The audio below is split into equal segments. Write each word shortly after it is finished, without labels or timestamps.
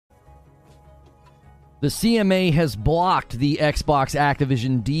The CMA has blocked the Xbox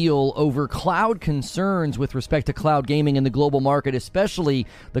Activision deal over cloud concerns with respect to cloud gaming in the global market, especially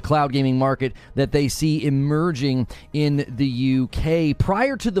the cloud gaming market that they see emerging in the UK.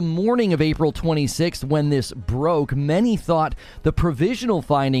 Prior to the morning of April 26th, when this broke, many thought the provisional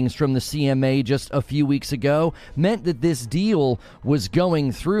findings from the CMA just a few weeks ago meant that this deal was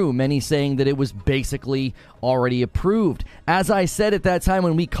going through, many saying that it was basically already approved. As I said at that time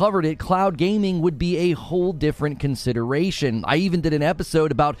when we covered it, cloud gaming would be a whole different consideration. I even did an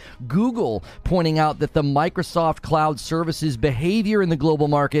episode about Google pointing out that the Microsoft Cloud Services behavior in the global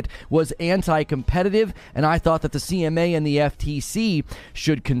market was anti-competitive, and I thought that the CMA and the FTC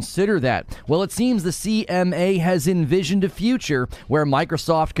should consider that. Well, it seems the CMA has envisioned a future where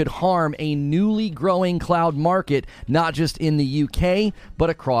Microsoft could harm a newly growing cloud market, not just in the UK,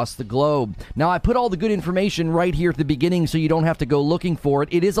 but across the globe. Now, I put all the good information right here at the beginning so you don't have to go looking for it.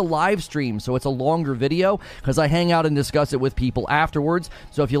 It is a live stream, so it's a longer video because I hang out and discuss it with people afterwards.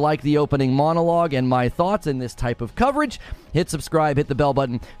 So if you like the opening monologue and my thoughts in this type of coverage, hit subscribe, hit the bell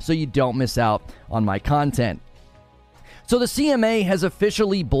button so you don't miss out on my content. So the CMA has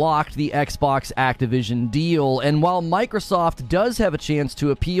officially blocked the Xbox Activision deal, and while Microsoft does have a chance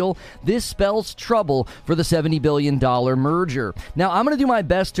to appeal, this spells trouble for the $70 billion merger. Now, I'm going to do my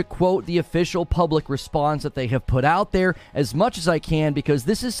best to quote the official public response that they have put out there as much as I can, because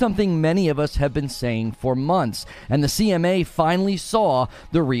this is something many of us have been saying for months, and the CMA finally saw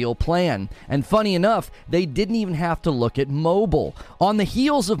the real plan. And funny enough, they didn't even have to look at mobile. On the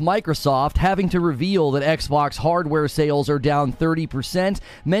heels of Microsoft having to reveal that Xbox hardware sales are down 30%,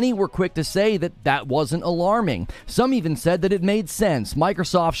 many were quick to say that that wasn't alarming. Some even said that it made sense.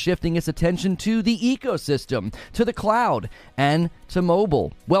 Microsoft shifting its attention to the ecosystem, to the cloud, and to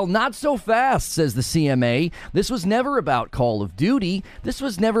mobile. Well, not so fast, says the CMA. This was never about Call of Duty. This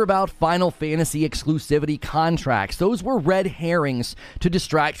was never about Final Fantasy exclusivity contracts. Those were red herrings to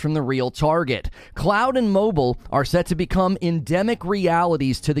distract from the real target. Cloud and mobile are set to become endemic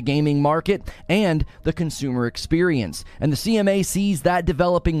realities to the gaming market and the consumer experience. And the CMA sees that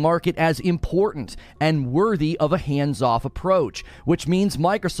developing market as important and worthy of a hands-off approach, which means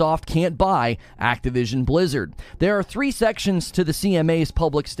Microsoft can't buy Activision Blizzard. There are three sections to the CMA's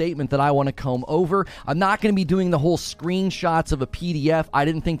public statement that I want to comb over. I'm not going to be doing the whole screenshots of a PDF. I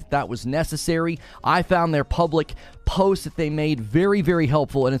didn't think that was necessary. I found their public post that they made very, very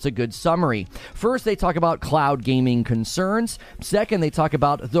helpful, and it's a good summary. First, they talk about cloud gaming concerns. Second, they talk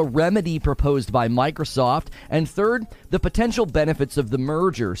about the remedy proposed by Microsoft. And third, the potential benefits of the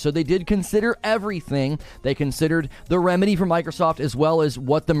merger. So they did consider everything. They considered the remedy for Microsoft as well as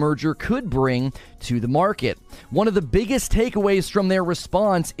what the merger could bring to the market. One of the biggest takeaways from their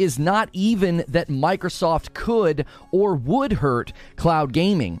response is not even that Microsoft could or would hurt cloud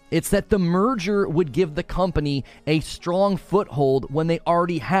gaming. It's that the merger would give the company a strong foothold when they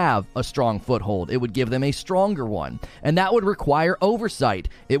already have a strong foothold. It would give them a stronger one. And that would require oversight.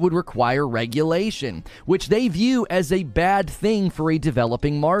 It would require regulation, which they view as a bad thing for a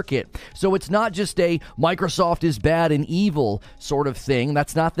developing market. So it's not just a Microsoft is bad and evil sort of thing.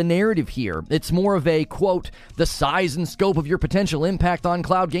 That's not the narrative here. It's more of a, quote, the size and scope of your potential impact on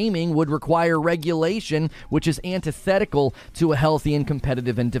cloud gaming would require regulation, which is antithetical to a healthy and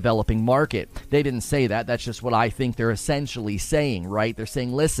competitive and developing market. They didn't say that. That's just what I think they're essentially saying, right? They're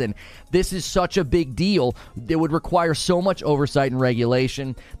saying, listen, this is such a big deal. It would require so much oversight and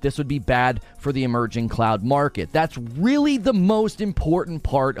regulation. This would be bad for the emerging cloud market. That's really the most important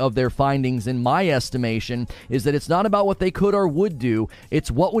part of their findings, in my estimation, is that it's not about what they could or would do.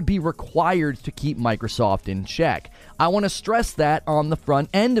 It's what would be required to keep Microsoft in check. I want to stress that on the front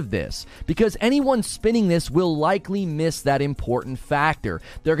end of this, because anyone spinning this will likely miss that important factor.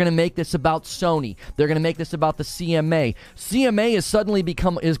 They're going to make this about Sony. They're going to make this about the CMA. CMA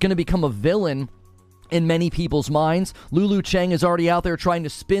is going to become a villain in many people's minds. Lulu Cheng is already out there trying to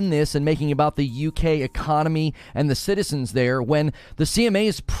spin this and making about the UK economy and the citizens there, when the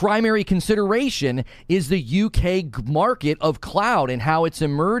CMA's primary consideration is the UK market of cloud and how it's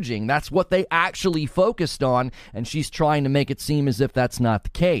emerging. That's what they actually focused on, and she's trying to make it seem as if that's not the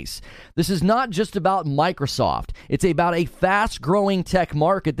case. This is not just about Microsoft. It's about a fast-growing tech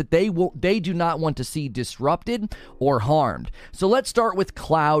market that they do not want to see disrupted or harmed. So let's start with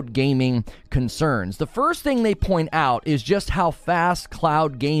cloud gaming concerns. The first thing they point out is just how fast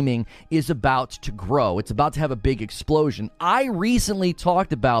cloud gaming is about to grow. It's about to have a big explosion. I recently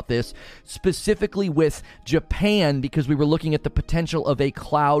talked about this specifically with Japan because we were looking at the potential of a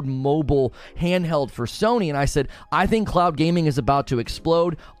cloud mobile handheld for Sony, and I said, I think cloud gaming is about to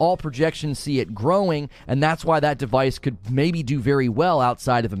explode. All projections see it growing, and that's why that device could maybe do very well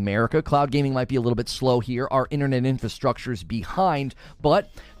outside of America. Cloud gaming might be a little bit slow here. Our internet infrastructure is behind, but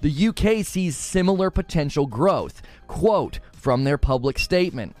the UK sees similar potential growth. Quote from their public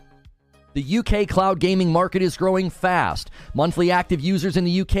statement: the UK cloud gaming market is growing fast. Monthly active users in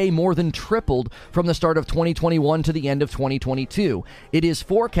the UK more than tripled from the start of 2021 to the end of 2022. It is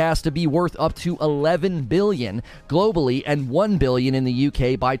forecast to be worth up to $11 billion globally and $1 billion in the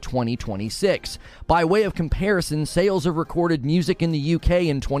UK by 2026. By way of comparison, sales of recorded music in the UK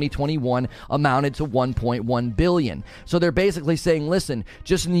in 2021 amounted to $1.1 billion. So they're basically saying, listen,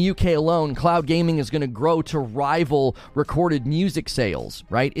 just in the UK alone, cloud gaming is going to grow to rival recorded music sales,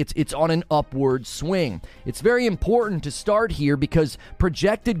 right? It's on an upward swing. It's very important to start here because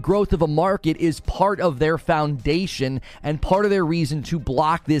projected growth of a market is part of their foundation and part of their reason to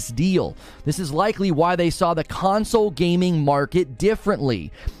block this deal. This is likely why they saw the console gaming market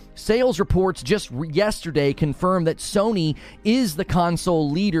differently. Sales reports just yesterday confirmed that Sony is the console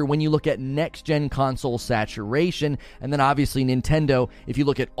leader when you look at next-gen console saturation. And then obviously Nintendo, if you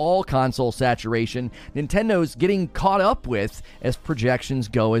look at all console saturation, Nintendo's getting caught up with as projections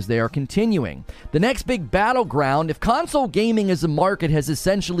go as they are continuing. The next big battleground, if console gaming as a market has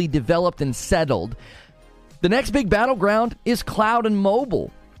essentially developed and settled, the next big battleground is cloud and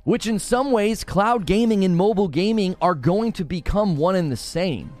mobile, which in some ways, cloud gaming and mobile gaming are going to become one and the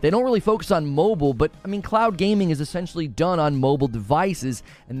same. They don't really focus on mobile, but cloud gaming is essentially done on mobile devices,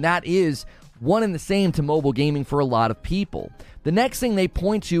 and that is one and the same to mobile gaming for a lot of people. The next thing they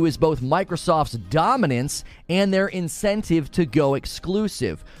point to is both Microsoft's dominance and their incentive to go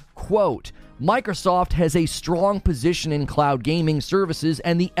exclusive. Quote, Microsoft has a strong position in cloud gaming services,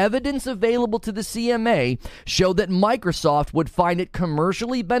 and the evidence available to the CMA showed that Microsoft would find it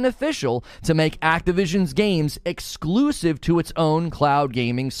commercially beneficial to make Activision's games exclusive to its own cloud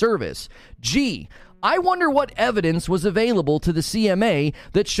gaming service. Gee, I wonder what evidence was available to the CMA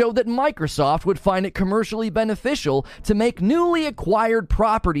that showed that Microsoft would find it commercially beneficial to make newly acquired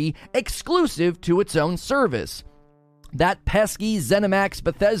property exclusive to its own service. That pesky ZeniMax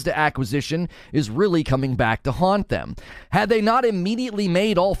Bethesda acquisition is really coming back to haunt them. Had they not immediately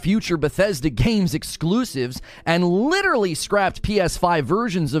made all future Bethesda games exclusives and literally scrapped PS5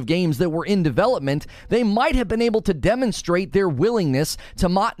 versions of games that were in development, they might have been able to demonstrate their willingness to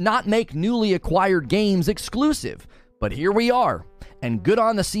not make newly acquired games exclusive. But here we are, and good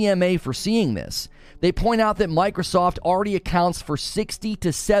on the CMA for seeing this. They point out that Microsoft already accounts for 60 to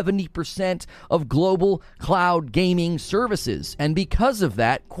 70% of global cloud gaming services. And because of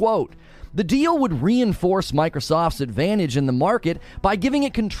that, quote, the deal would reinforce Microsoft's advantage in the market by giving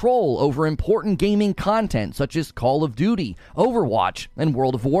it control over important gaming content such as Call of Duty, Overwatch, and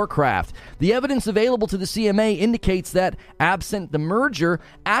World of Warcraft. The evidence available to the CMA indicates that, absent the merger,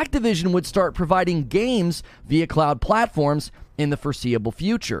 Activision would start providing games via cloud platforms in the foreseeable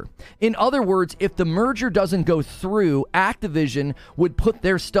future. In other words, if the merger doesn't go through, Activision would put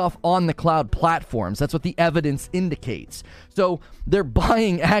their stuff on the cloud platforms. That's what the evidence indicates. So they're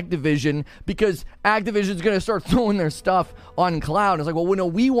buying Activision because Activision's going to start throwing their stuff on cloud. It's like, well, no,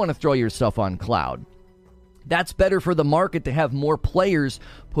 we want to throw your stuff on cloud. That's better for the market to have more players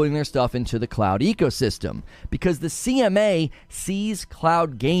putting their stuff into the cloud ecosystem because the CMA sees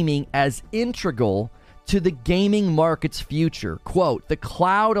cloud gaming as integral to the gaming market's future. Quote, the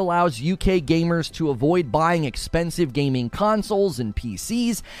cloud allows UK gamers to avoid buying expensive gaming consoles and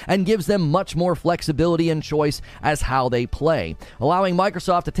PCs and gives them much more flexibility and choice as how they play. Allowing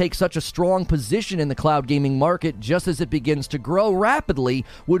Microsoft to take such a strong position in the cloud gaming market just as it begins to grow rapidly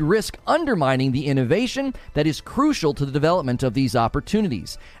would risk undermining the innovation that is crucial to the development of these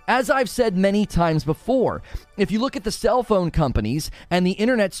opportunities. As I've said many times before, if you look at the cell phone companies and the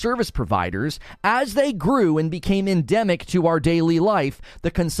internet service providers, as they grew and became endemic to our daily life, the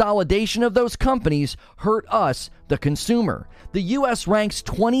consolidation of those companies hurt us, the consumer. The U.S. ranks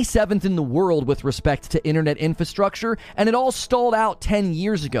 27th in the world with respect to internet infrastructure, and it all stalled out 10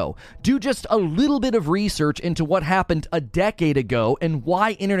 years ago. Do just a little bit of research into what happened a decade ago and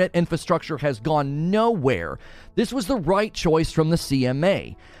why internet infrastructure has gone nowhere. This was the right choice from the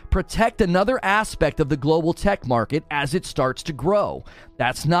CMA. protect another aspect of the global tech market as it starts to grow.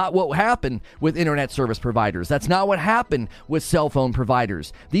 That's not what happened with internet service providers. That's not what happened with cell phone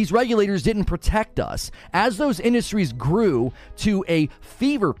providers. These regulators didn't protect us. As those industries grew to a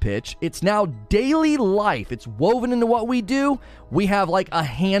fever pitch, it's now daily life. It's woven into what we do. We have like a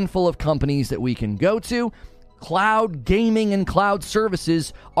handful of companies that we can go to. Cloud gaming and cloud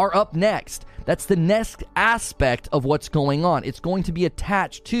services are up next. That's the next aspect of what's going on. It's going to be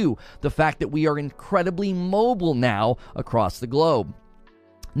attached to the fact that we are incredibly mobile now across the globe.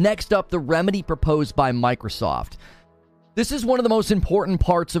 Next up, the remedy proposed by Microsoft. This is one of the most important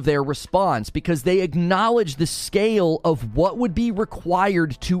parts of their response because they acknowledge the scale of what would be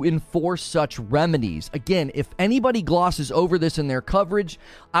required to enforce such remedies. Again, if anybody glosses over this in their coverage,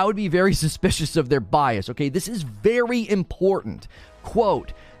 I would be very suspicious of their bias. Okay, this is very important.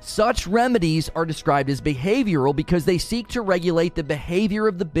 Quote, such remedies are described as behavioral because they seek to regulate the behavior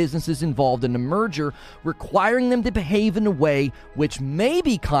of the businesses involved in a merger, requiring them to behave in a way which may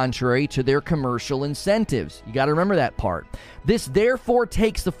be contrary to their commercial incentives. You got to remember that part. This therefore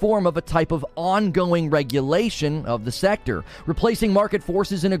takes the form of a type of ongoing regulation of the sector, replacing market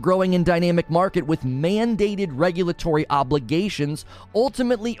forces in a growing and dynamic market with mandated regulatory obligations,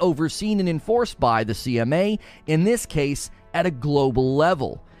 ultimately overseen and enforced by the CMA, in this case, at a global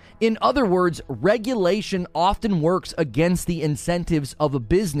level. In other words, regulation often works against the incentives of a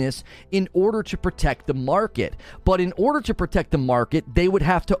business in order to protect the market. But in order to protect the market, they would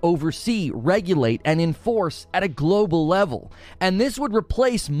have to oversee, regulate, and enforce at a global level. And this would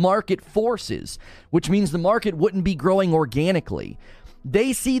replace market forces, which means the market wouldn't be growing organically.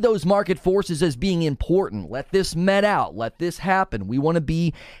 They see those market forces as being important. Let this met out. Let this happen. We want to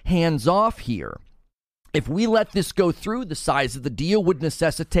be hands-off here. If we let this go through, the size of the deal would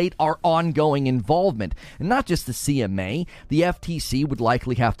necessitate our ongoing involvement. And not just the CMA, the FTC would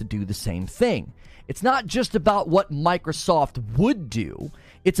likely have to do the same thing. It's not just about what Microsoft would do.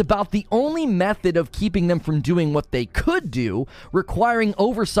 It's about the only method of keeping them from doing what they could do, requiring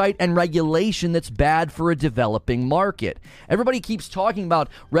oversight and regulation that's bad for a developing market. Everybody keeps talking about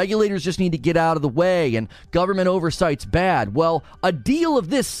regulators just need to get out of the way and government oversight's bad. Well, a deal of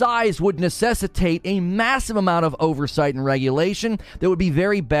this size would necessitate a massive amount of oversight and regulation that would be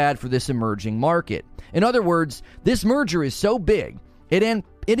very bad for this emerging market. In other words, this merger is so big,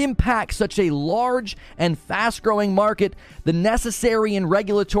 it impacts such a large and fast-growing market, the necessary and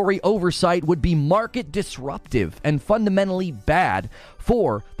regulatory oversight would be market disruptive and fundamentally bad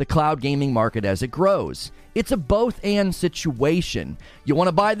for the cloud gaming market as it grows. It's a both-and situation. You want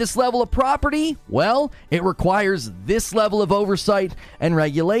to buy this level of property? Well, it requires this level of oversight and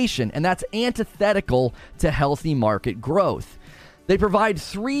regulation, and that's antithetical to healthy market growth. They provide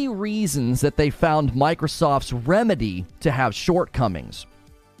 3 reasons that they found Microsoft's remedy to have shortcomings.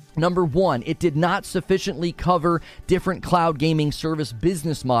 Number 1, it did not sufficiently cover different cloud gaming service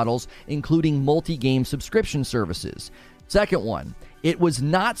business models, including multi-game subscription services. Second one, it was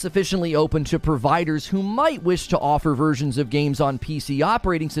not sufficiently open to providers who might wish to offer versions of games on PC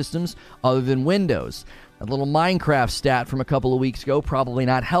operating systems other than Windows. A little Minecraft stat from a couple of weeks ago probably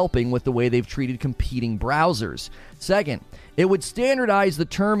not helping with the way they've treated competing browsers. Second, it would standardize the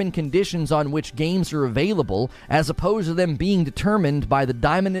term and conditions on which games are available as opposed to them being determined by the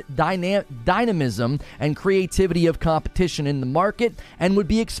dynamism and creativity of competition in the market and would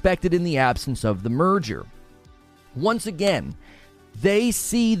be expected in the absence of the merger. Once again, they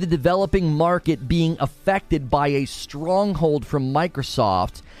see the developing market being affected by a stronghold from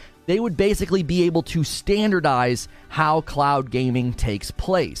Microsoft. They would basically be able to standardize how cloud gaming takes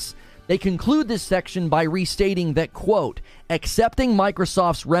place. They conclude this section by restating that, quote, accepting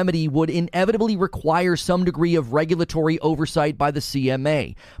Microsoft's remedy would inevitably require some degree of regulatory oversight by the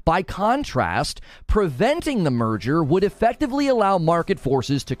CMA. By contrast, preventing the merger would effectively allow market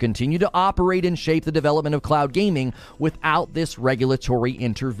forces to continue to operate and shape the development of cloud gaming without this regulatory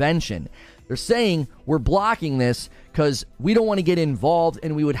intervention. They're saying we're blocking this because we don't want to get involved,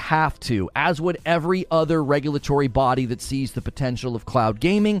 and we would have to, as would every other regulatory body that sees the potential of cloud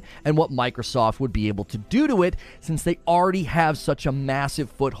gaming and what Microsoft would be able to do to it, since they already have such a massive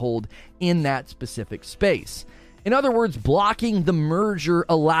foothold in that specific space. In other words, blocking the merger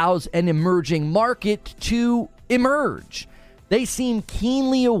allows an emerging market to emerge. They seem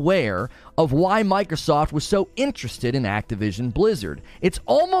keenly aware of why Microsoft was so interested in Activision Blizzard. It's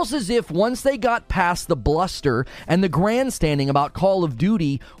almost as if once they got past the bluster and the grandstanding about Call of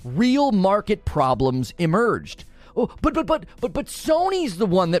Duty, real market problems emerged. Oh, but Sony's the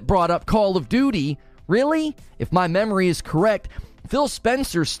one that brought up Call of Duty. Really? If my memory is correct, Phil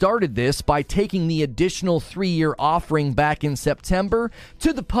Spencer started this by taking the additional 3-year offering back in September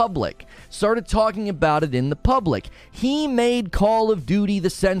to the public, started talking about it in the public. He made Call of Duty the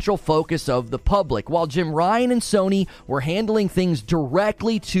central focus of the public, while Jim Ryan and Sony were handling things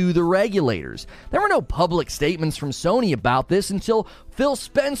directly to the regulators. There were no public statements from Sony about this until Phil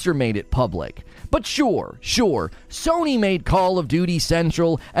Spencer made it public. But sure, Sony made Call of Duty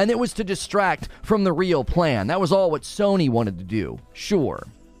central, and it was to distract from the real plan. That was all what Sony wanted to do. Sure.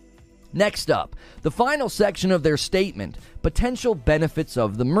 Next up, the final section of their statement, potential benefits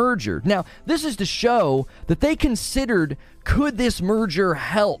of the merger. Now, this is to show that they considered, could this merger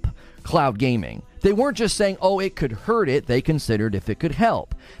help cloud gaming? They weren't just saying, oh, it could hurt it. They considered if it could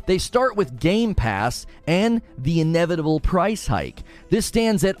help. They start with Game Pass and the inevitable price hike. This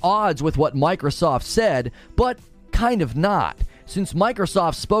stands at odds with what Microsoft said, but kind of not, since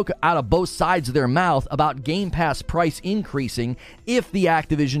Microsoft spoke out of both sides of their mouth about Game Pass price increasing if the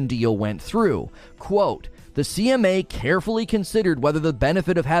Activision deal went through. Quote, the CMA carefully considered whether the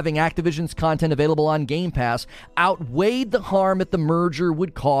benefit of having Activision's content available on Game Pass outweighed the harm that the merger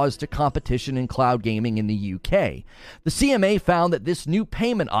would cause to competition in cloud gaming in the UK. The CMA found that this new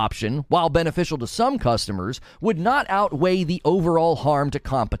payment option, while beneficial to some customers, would not outweigh the overall harm to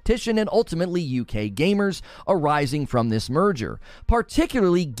competition and ultimately UK gamers arising from this merger,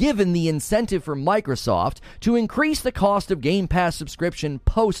 particularly given the incentive for Microsoft to increase the cost of Game Pass subscription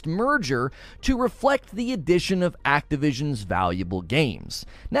post-merger to reflect the addition of Activision's valuable games.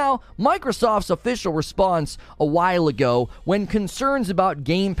 Now, Microsoft's official response a while ago, when concerns about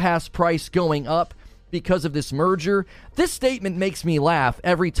Game Pass price going up because of this merger, this statement makes me laugh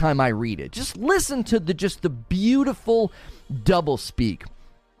every time I read it. Just listen to the beautiful doublespeak.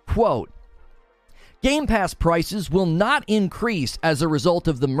 Quote, Game Pass prices will not increase as a result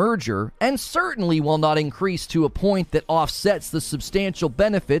of the merger, and certainly will not increase to a point that offsets the substantial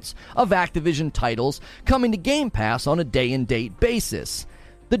benefits of Activision titles coming to Game Pass on a day-and-date basis.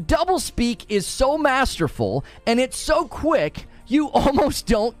 The doublespeak is so masterful, and it's so quick, you almost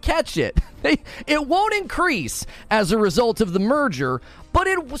don't catch it. It won't increase as a result of the merger, but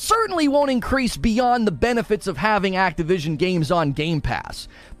it certainly won't increase beyond the benefits of having Activision games on Game Pass.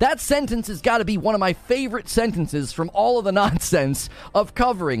 That sentence has got to be one of my favorite sentences from all of the nonsense of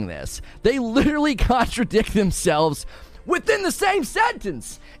covering this. They literally contradict themselves within the same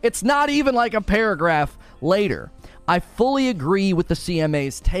sentence. It's not even like a paragraph later. I fully agree with the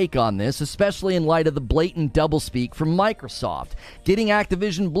CMA's take on this, especially in light of the blatant doublespeak from Microsoft. Getting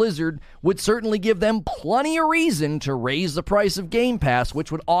Activision Blizzard would certainly give them plenty of reason to raise the price of Game Pass,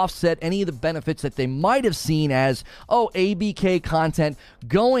 which would offset any of the benefits that they might have seen as, ABK content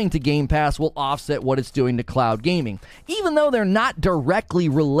going to Game Pass will offset what it's doing to cloud gaming. Even though they're not directly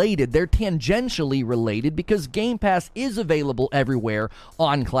related, they're tangentially related because Game Pass is available everywhere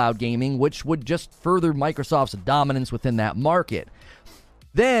on cloud gaming, which would just further Microsoft's dominance within that market.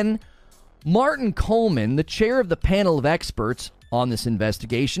 Then, Martin Coleman, the chair of the panel of experts on this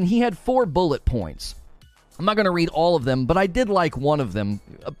investigation, he had 4 bullet points. I'm not going to read all of them, but I did like one of them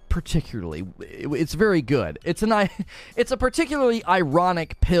particularly. It's very good. It's a particularly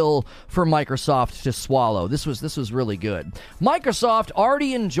ironic pill for Microsoft to swallow. This was really good. Microsoft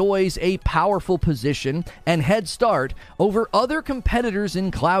already enjoys a powerful position and head start over other competitors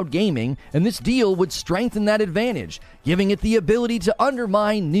in cloud gaming, and this deal would strengthen that advantage, giving it the ability to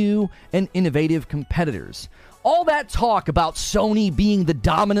undermine new and innovative competitors. All that talk about Sony being the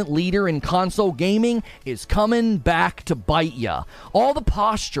dominant leader in console gaming is coming back to bite ya. All the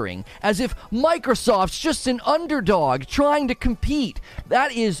posturing as if Microsoft's just an underdog trying to compete.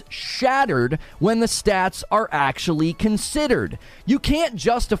 That is shattered when the stats are actually considered. You can't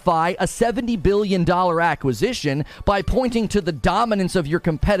justify a $70 billion acquisition by pointing to the dominance of your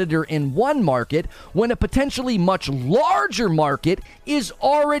competitor in one market when a potentially much larger market is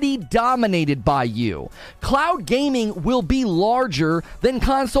already dominated by you. Cloud gaming will be larger than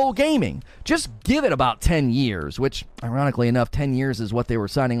console gaming. Just give it about 10 years, which, ironically enough, 10 years is what they were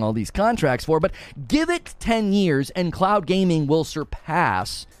signing all these contracts for, but give it 10 years and cloud gaming will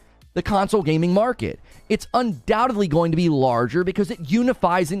surpass the console gaming market. It's undoubtedly going to be larger because it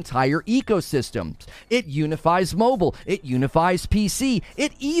unifies entire ecosystems. It unifies mobile. It unifies PC.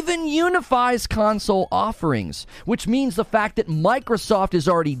 It even unifies console offerings, which means the fact that Microsoft is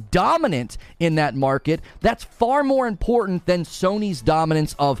already dominant in that market, that's far more important than Sony's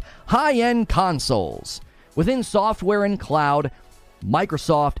dominance of high-end consoles. Within software and cloud,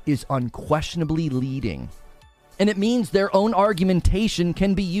 Microsoft is unquestionably leading. And it means their own argumentation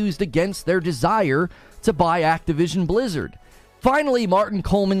can be used against their desire to buy Activision Blizzard. Finally, Martin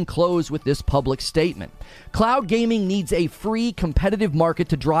Coleman closed with this public statement. Cloud gaming needs a free, competitive market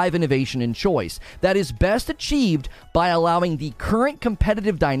to drive innovation and choice. That is best achieved by allowing the current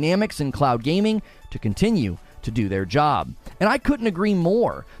competitive dynamics in cloud gaming to continue to do their job. And I couldn't agree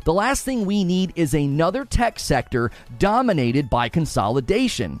more. The last thing we need is another tech sector dominated by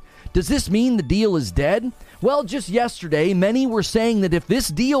consolidation. Does this mean the deal is dead? Well, just yesterday, many were saying that if this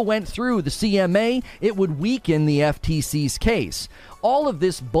deal went through the CMA, it would weaken the FTC's case. All of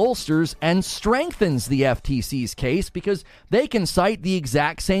this bolsters and strengthens the FTC's case because they can cite the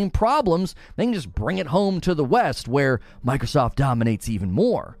exact same problems. They can just bring it home to the West, where Microsoft dominates even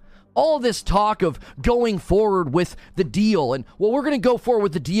more. All of this talk of going forward with the deal and, well, we're going to go forward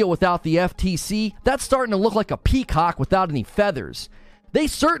with the deal without the FTC, that's starting to look like a peacock without any feathers. They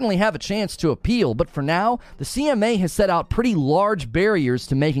certainly have a chance to appeal, but for now, the CMA has set out pretty large barriers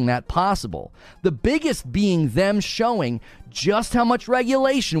to making that possible. The biggest being them showing just how much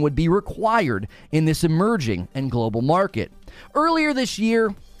regulation would be required in this emerging and global market. Earlier this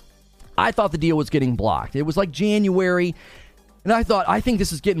year, I thought the deal was getting blocked. It was like January, and I think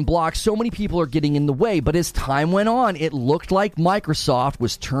this is getting blocked. So many people are getting in the way, but as time went on, it looked like Microsoft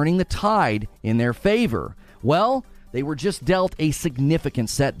was turning the tide in their favor. Well, they were just dealt a significant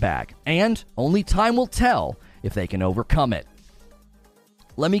setback, and only time will tell if they can overcome it.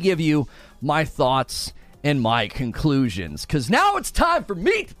 Let me give you my thoughts and my conclusions, because now it's time for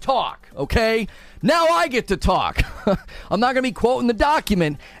me to talk, okay? Now I get to talk. I'm not going to be quoting the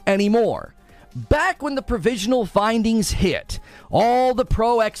document anymore. Back when the provisional findings hit, all the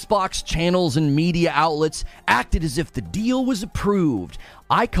pro-Xbox channels and media outlets acted as if the deal was approved.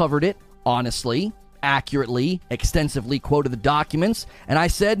 I covered it, honestly, accurately, extensively quoted the documents, and I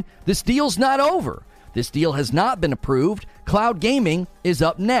said, this deal's not over. This deal has not been approved. Cloud gaming is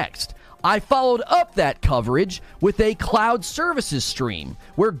up next. I followed up that coverage with a cloud services stream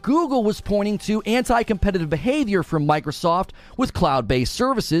where Google was pointing to anti-competitive behavior from Microsoft with cloud-based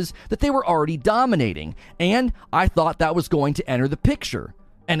services that they were already dominating, and I thought that was going to enter the picture.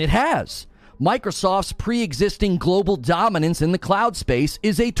 And it has. Microsoft's pre-existing global dominance in the cloud space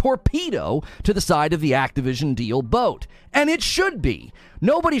is a torpedo to the side of the Activision deal boat. And it should be.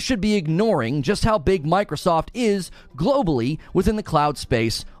 Nobody should be ignoring just how big Microsoft is globally within the cloud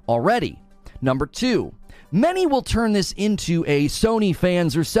space already. Number 2, many will turn this into a Sony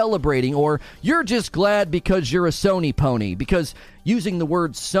fans are celebrating, or you're just glad because you're a Sony pony, because using the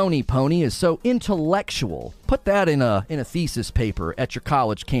word Sony pony is so intellectual. Put that in a thesis paper at your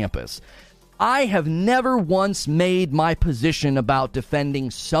college campus. I have never once made my position about defending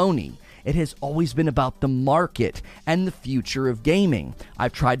Sony. It has always been about the market and the future of gaming.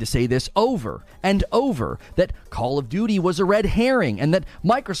 I've tried to say this over and over, that Call of Duty was a red herring, and that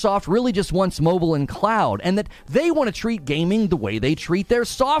Microsoft really just wants mobile and cloud, and that they want to treat gaming the way they treat their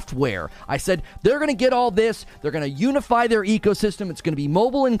software. I said they're going to get all this, they're going to unify their ecosystem, it's going to be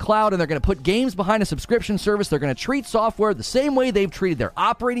mobile and cloud, and they're going to put games behind a subscription service. They're going to treat software the same way they've treated their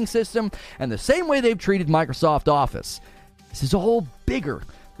operating system and the same way they've treated Microsoft Office. This is all bigger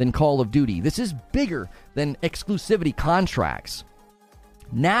than Call of Duty. This is bigger than exclusivity contracts.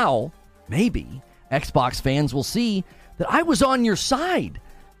 Now, maybe, Xbox fans will see that I was on your side.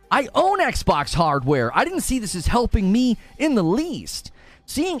 I own Xbox hardware. I didn't see this as helping me in the least.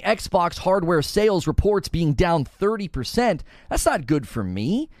 Seeing Xbox hardware sales reports being down 30%, that's not good for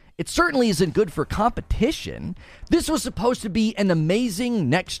me. It certainly isn't good for competition. This was supposed to be an amazing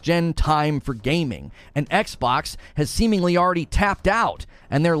next-gen time for gaming, and Xbox has seemingly already tapped out,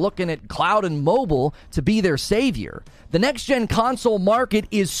 and they're looking at cloud and mobile to be their savior. The next-gen console market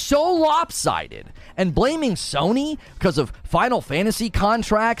is so lopsided, and blaming Sony because of Final Fantasy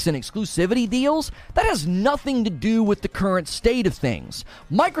contracts and exclusivity deals, that has nothing to do with the current state of things.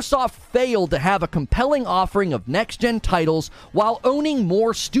 Microsoft failed to have a compelling offering of next-gen titles while owning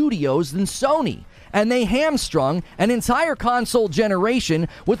more studios than Sony. And they hamstrung an entire console generation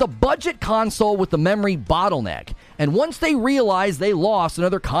with a budget console with a memory bottleneck. And once they realized they lost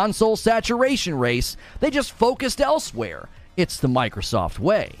another console saturation race, they just focused elsewhere. It's the Microsoft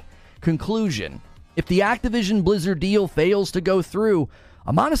way. Conclusion: if the Activision Blizzard deal fails to go through,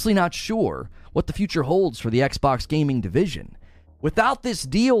 I'm honestly not sure what the future holds for the Xbox gaming division. Without this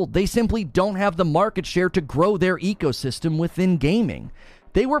deal, they simply don't have the market share to grow their ecosystem within gaming.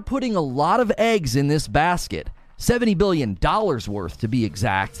 They were putting a lot of eggs in this basket, $70 billion worth to be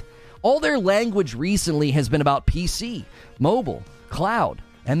exact. All their language recently has been about PC, mobile, cloud,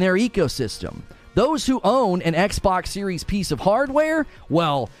 and their ecosystem. Those who own an Xbox Series piece of hardware,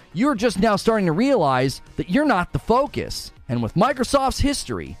 well, you're just now starting to realize that you're not the focus. And with Microsoft's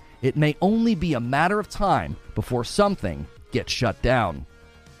history, it may only be a matter of time before something gets shut down.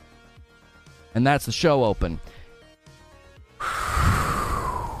 And that's the show open.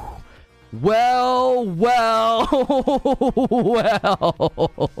 Well. Well.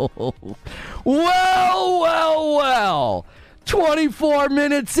 24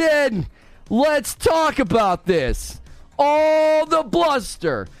 minutes in. Let's talk about this. All the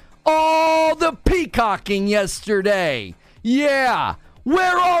bluster. All the peacocking yesterday. Yeah.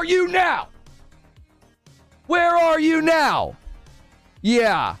 Where are you now? Where are you now?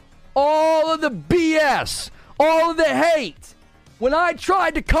 Yeah. All of the BS. All of the hate. When I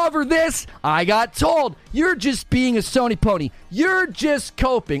tried to cover this, I got told, you're just being a Sony pony. You're just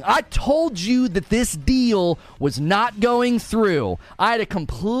coping. I told you that this deal was not going through. I had a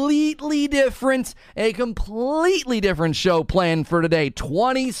completely different show planned for today.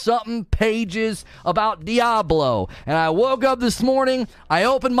 20-something pages about Diablo. And I woke up this morning, I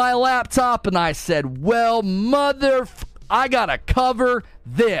opened my laptop, and I said, well, I gotta cover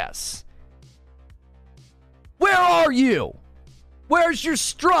this. Where are you? Where's your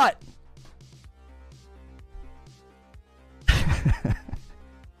strut?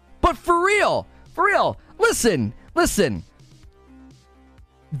 But for real, listen.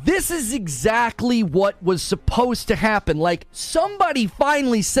 This is exactly what was supposed to happen. Like, somebody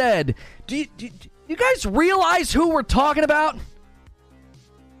finally said, do you guys realize who we're talking about?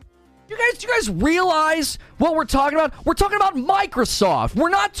 Do you guys realize what we're talking about? We're talking about Microsoft. We're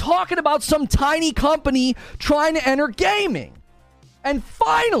not talking about some tiny company trying to enter gaming. And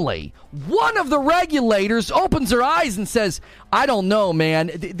finally, one of the regulators opens their eyes and says, I don't know,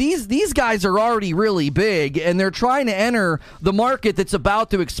 man. These guys are already really big, and they're trying to enter the market that's about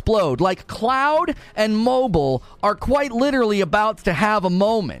to explode. Like, cloud and mobile are quite literally about to have a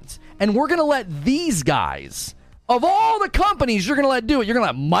moment. And we're going to let these guys, of all the companies you're going to let do it, you're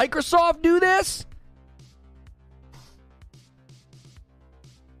going to let Microsoft do this?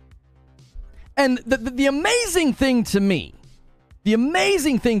 And the amazing thing to me, is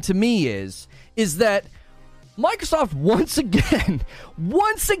that Microsoft, once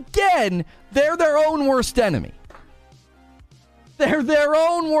again, they're their own worst enemy. They're their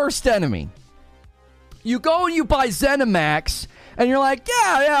own worst enemy. You go and you buy ZeniMax, and you're like,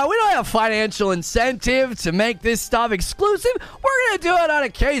 yeah, we don't have financial incentive to make this stuff exclusive. We're going to do it on a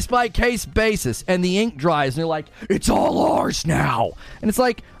case-by-case basis. And the ink dries, and they're like, it's all ours now. And it's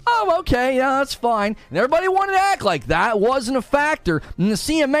like, oh, okay, yeah, that's fine. And everybody wanted to act like that wasn't a factor. And the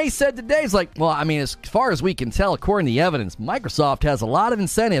CMA said today, it's like, well, I mean, as far as we can tell, according to the evidence, Microsoft has a lot of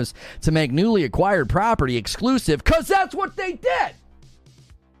incentives to make newly acquired property exclusive, because that's what they did.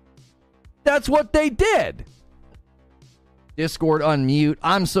 That's what they did. Discord unmute.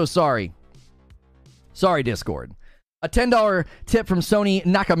 I'm so sorry. Sorry, Discord. A $10 tip from Sony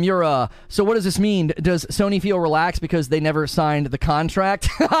Nakamura. So what does this mean? Does Sony feel relaxed because they never signed the contract?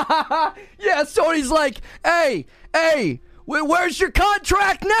 Yeah, Sony's like, hey, where's your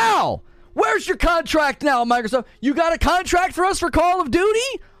contract now? Where's your contract now, Microsoft? You got a contract for us for Call of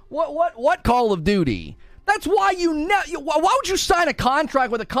Duty? What Call of Duty? That's why why would you sign a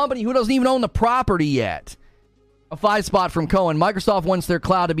contract with a company who doesn't even own the property yet? A 5-spot from Cohen. Microsoft wants their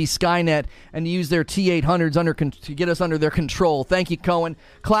cloud to be Skynet and to use their T800s to get us under their control. Thank you, Cohen.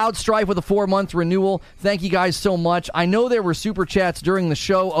 Cloud Strife with a 4-month renewal. Thank you guys so much. I know there were super chats during the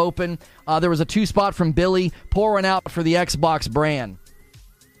show open. There was a 2-spot from Billy. Pour one out for the Xbox brand.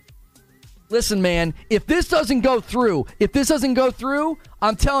 Listen, man, if this doesn't go through,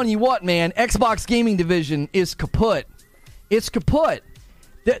 I'm telling you what, man, Xbox gaming division is kaput. It's kaput.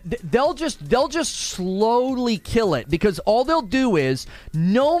 They'll just slowly kill it, because all they'll do is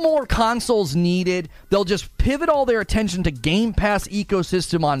no more consoles needed. They'll just pivot all their attention to Game Pass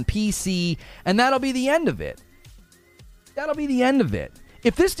ecosystem on PC, and that'll be the end of it.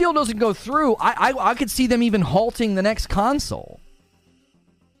 If this deal doesn't go through, I could see them even halting the next console.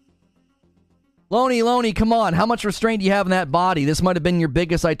 Loney, come on. How much restraint do you have in that body? This might have been your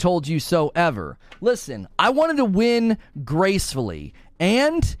biggest I told you so ever. Listen, I wanted to win gracefully.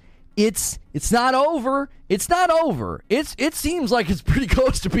 And it's not over. It's not over. It seems like it's pretty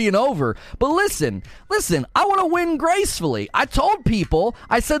close to being over. But listen, I want to win gracefully. I told people,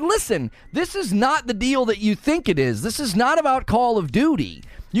 I said, listen, this is not the deal that you think it is. This is not about Call of Duty.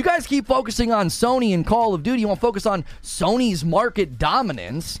 You guys keep focusing on Sony and Call of Duty. You want to focus on Sony's market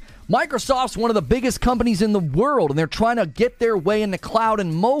dominance. Microsoft's one of the biggest companies in the world, and they're trying to get their way in the cloud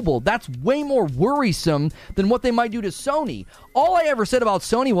and mobile. That's way more worrisome than what they might do to Sony. All I ever said about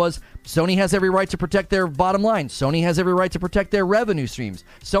Sony was Sony has every right to protect their bottom line. Sony has every right to protect their revenue streams.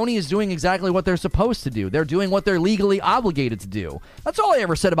 Sony is doing exactly what they're supposed to do. They're doing what they're legally obligated to do. That's all I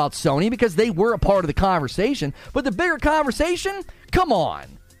ever said about Sony, because they were a part of the conversation. But the bigger conversation? Come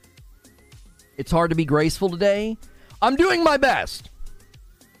on. It's hard to be graceful today. I'm doing my best.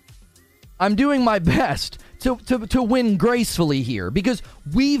 I'm doing my best to win gracefully here, because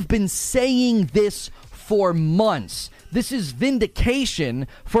we've been saying this for months. This is vindication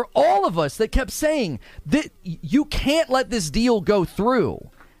for all of us that kept saying that you can't let this deal go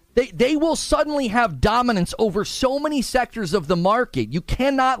through. They will suddenly have dominance over so many sectors of the market. You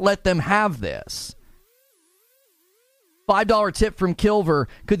cannot let them have this. $5 tip from Kilver.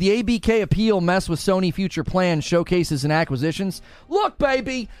 Could the ABK appeal mess with Sony future plans, showcases, and acquisitions? Look,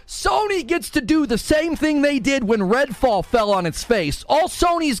 baby, Sony gets to do the same thing they did when Redfall fell on its face. All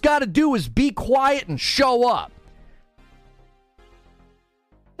Sony's got to do is be quiet and show up.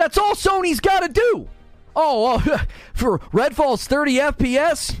 That's all Sony's got to do. Oh, for Redfall's 30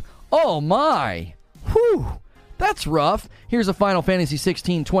 FPS? Oh, my. Whew. That's rough. Here's a Final Fantasy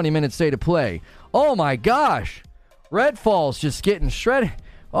 16 20-minute state of play. Oh, my gosh. Redfall's just getting shredded.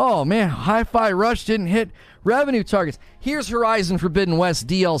 Oh, man, Hi-Fi Rush didn't hit revenue targets. Here's Horizon Forbidden West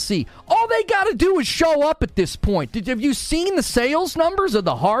DLC. All they got to do is show up at this point. Have you seen the sales numbers of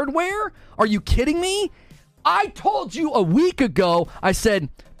the hardware? Are you kidding me? I told you a week ago, I said,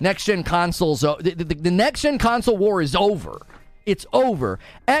 next-gen consoles, the next-gen console war is over. It's over.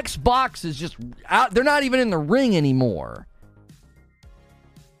 Xbox is just out. They're not even in the ring anymore.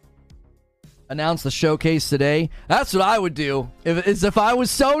 Announce the showcase today. That's what I would do. If I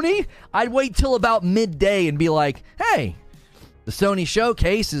was Sony, I'd wait till about midday and be like, hey, the Sony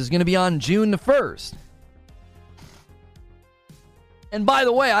showcase is going to be on June the 1st. And by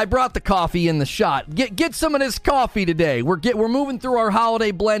the way, I brought the coffee in the shot. Get some of this coffee today. We're moving through our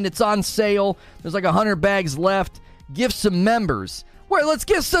holiday blend. It's on sale. There's like 100 bags left. Give some members. Let's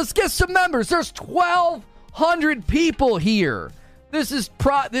get some members. There's 1,200 people here. This is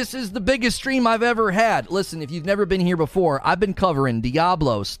the biggest stream I've ever had. Listen, if you've never been here before, I've been covering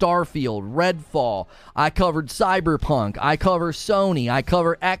Diablo, Starfield, Redfall. I covered Cyberpunk. I cover Sony. I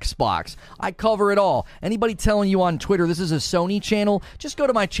cover Xbox. I cover it all. Anybody telling you on Twitter this is a Sony channel, just go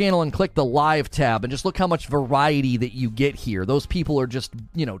to my channel and click the live tab and just look how much variety that you get here. Those people are just,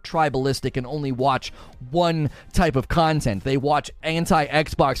 tribalistic and only watch one type of content. They watch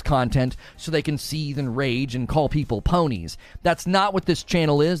anti-Xbox content so they can seethe and rage and call people ponies. That's not what this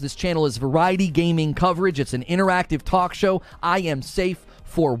channel is. This channel is variety gaming coverage. It's an interactive talk show. I am safe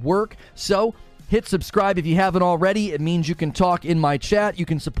for work. So hit subscribe if you haven't already. It means you can talk in my chat. You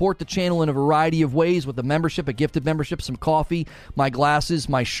can support the channel in a variety of ways with a membership, a gifted membership, some coffee, my glasses,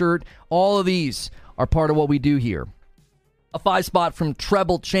 my shirt. All of these are part of what we do here. A 5-spot from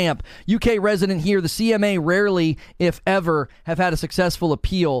Treble Champ. UK resident here. The CMA rarely, if ever, have had a successful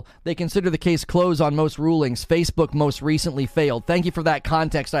appeal. They consider the case closed on most rulings. Facebook most recently failed. Thank you for that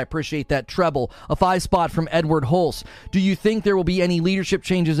context. I appreciate that, Treble. A 5-spot from Edward Hulse. Do you think there will be any leadership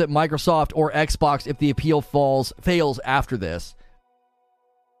changes at Microsoft or Xbox if the appeal fails after this?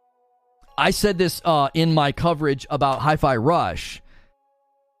 I said this in my coverage about Hi-Fi Rush.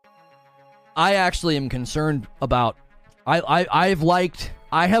 I actually am concerned about... I have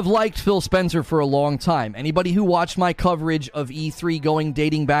liked Phil Spencer for a long time. Anybody who watched my coverage of E3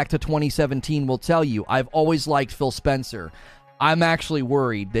 dating back to 2017 will tell you I've always liked Phil Spencer. I'm actually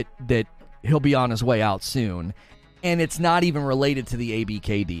worried that he'll be on his way out soon. And it's not even related to the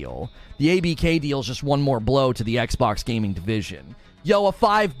ABK deal. The ABK deal is just one more blow to the Xbox gaming division. Yo, a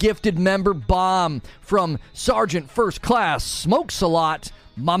 5 gifted member bomb from Sergeant First Class Smokes a Lot.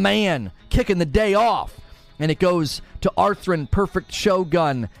 My man, kicking the day off. And it goes to Arthrin, Perfect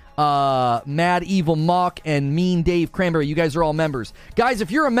Shogun, Mad Evil Mock, and Mean Dave Cranberry. You guys are all members. Guys,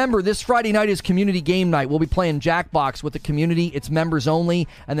 if you're a member, this Friday night is community game night. We'll be playing Jackbox with the community. It's members only.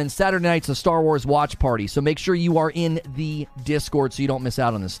 And then Saturday night's a Star Wars watch party. So make sure you are in the Discord so you don't miss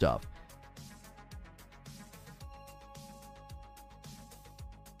out on this stuff.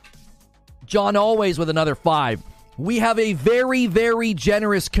 John Always with another 5. We have a very, very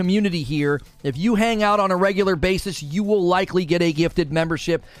generous community here. If you hang out on a regular basis, you will likely get a gifted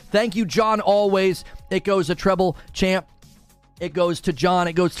membership. Thank you, John Always. It goes to Treble Champ. It goes to John.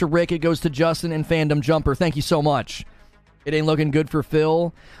 It goes to Rick. It goes to Justin and Fandom Jumper. Thank you so much. It ain't looking good for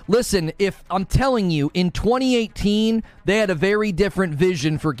Phil. Listen, if I'm telling you, in 2018, they had a very different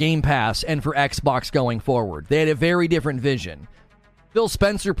vision for Game Pass and for Xbox going forward. They had a very different vision. Phil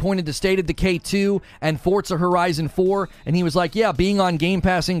Spencer pointed to State of Decay 2 and Forza Horizon 4, and he was like, yeah, being on Game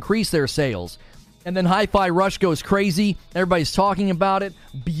Pass increased their sales. And then Hi-Fi Rush goes crazy. Everybody's talking about it.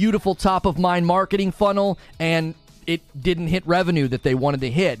 Beautiful top-of-mind marketing funnel, and it didn't hit revenue that they wanted to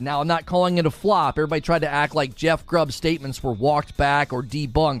hit. Now, I'm not calling it a flop. Everybody tried to act like Jeff Grubb's statements were walked back or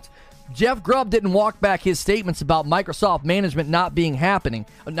debunked. Jeff Grubb didn't walk back his statements about Microsoft management not being happy.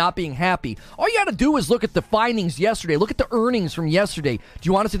 All you got to do is look at the findings yesterday. Look at the earnings from yesterday. Do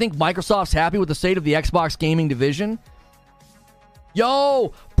you want us to think Microsoft's happy with the state of the Xbox gaming division?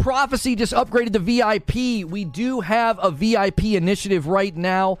 Yo, Prophecy just upgraded to VIP. We do have a VIP initiative right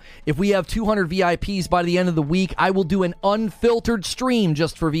now. If we have 200 VIPs by the end of the week, I will do an unfiltered stream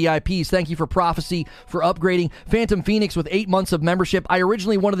just for VIPs. Thank you for Prophecy for upgrading. Phantom Phoenix with 8 months of membership. I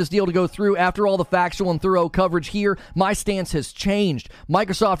originally wanted this deal to go through after all the factual and thorough coverage here. My stance has changed.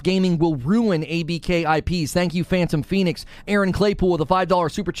 Microsoft Gaming will ruin ABK IPs. Thank you, Phantom Phoenix. Aaron Claypool with a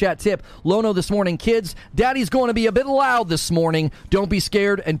 $5 super chat tip. Lono this morning. Kids, Daddy's going to be a bit loud this morning. Don't be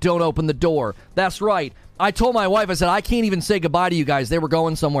scared and don't open the door. That's right. I told my wife, I said, I can't even say goodbye to you guys. They were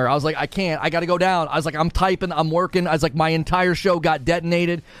going somewhere. I was like, I can't. I got to go down. I was like, I'm typing. I'm working. I was like, my entire show got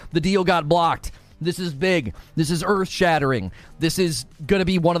detonated. The deal got blocked. This is big. This is earth-shattering. This is going to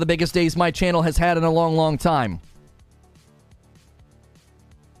be one of the biggest days my channel has had in a long, long time.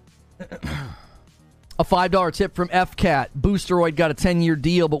 A $5 tip from FCAT. Boosteroid got a 10-year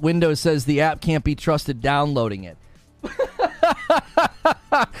deal, but Windows says the app can't be trusted downloading it.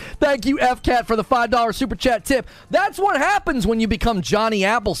 Thank you, FCAT, for the $5 super chat tip. That's what happens when you become Johnny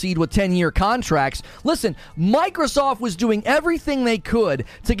Appleseed with 10-year contracts. Listen, Microsoft was doing everything they could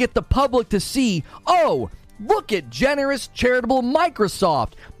to get the public to see, oh, look at generous, charitable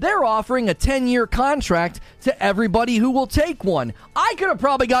Microsoft. They're offering a 10-year contract to everybody who will take one. I could have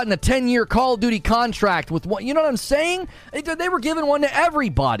probably gotten a 10-year Call of Duty contract with one. You know what I'm saying? They were giving one to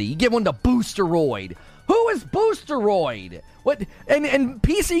everybody. You give one to Boosteroid. Who is Boosteroid? What? And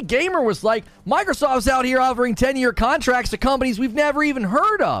PC Gamer was like, Microsoft's out here offering 10-year contracts to companies we've never even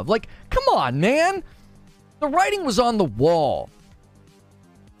heard of. Like, come on, man. The writing was on the wall.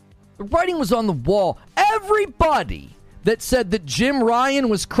 The writing was on the wall. Everybody that said that Jim Ryan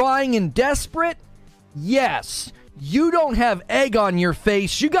was crying and desperate, yes, you don't have egg on your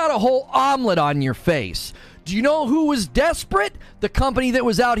face. You got a whole omelet on your face. Do you know who was desperate? The company that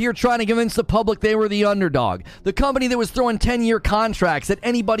was out here trying to convince the public they were the underdog. The company that was throwing 10-year contracts at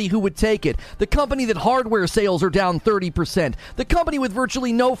anybody who would take it. The company that hardware sales are down 30%. The company with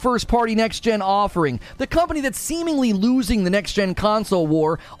virtually no first-party next-gen offering. The company that's seemingly losing the next-gen console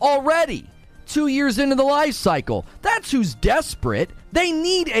war already 2 years into the life cycle. That's who's desperate. They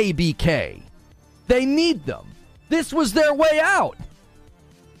need ABK. They need them. This was their way out.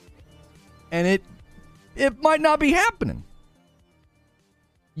 And it might not be happening.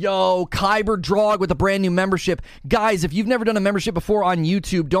 Yo, Kyber Drog with a brand new membership. Guys, if you've never done a membership before on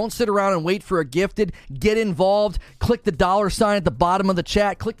YouTube, don't sit around and wait for a gifted. Get involved. Click the $ at the bottom of the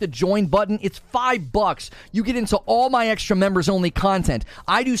chat. Click the join button. It's $5. You get into all my extra members-only content.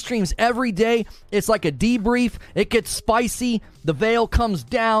 I do streams every day. It's like a debrief. It gets spicy. The veil comes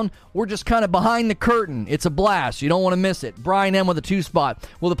down. We're just kind of behind the curtain. It's a blast. You don't want to miss it. Brian M. with a 2-spot.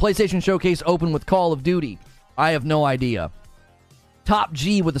 Will the PlayStation Showcase open with Call of Duty? I have no idea. Top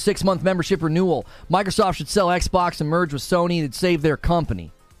G with a 6-month membership renewal. Microsoft should sell Xbox and merge with Sony. It'd save their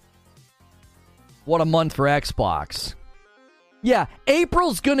company. What a month for Xbox. Yeah,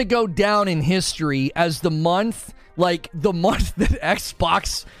 April's going to go down in history as the month that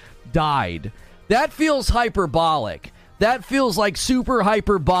Xbox died. That feels hyperbolic. That feels like super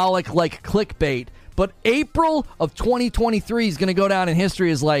hyperbolic, like clickbait. But April of 2023 is going to go down in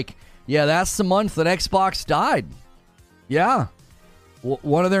history as like, yeah, that's the month that Xbox died. Yeah.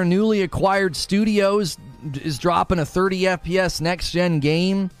 One of their newly acquired studios is dropping a 30 FPS next-gen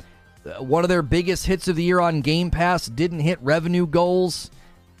game. One of their biggest hits of the year on Game Pass didn't hit revenue goals.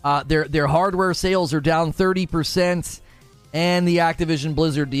 Their hardware sales are down 30%. And the Activision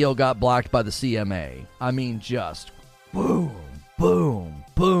Blizzard deal got blocked by the CMA. I mean, just boom, boom,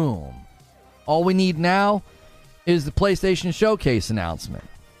 boom. All we need now is the PlayStation Showcase announcement.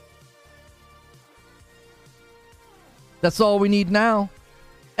 That's all we need now.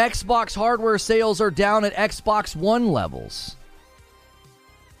 Xbox hardware sales are down at Xbox One levels.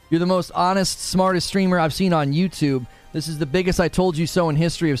 You're the most honest, smartest streamer I've seen on YouTube. This is the biggest I told you so in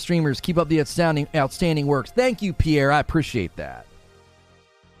history of streamers. Keep up the outstanding work. Thank you, Pierre. I appreciate that.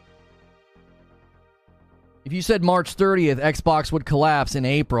 If you said March 30th, Xbox would collapse in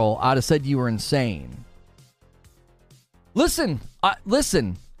April, I'd have said you were insane. Listen.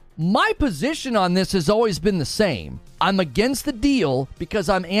 My position on this has always been the same. I'm against the deal because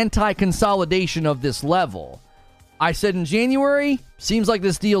I'm anti-consolidation of this level. I said in January, seems like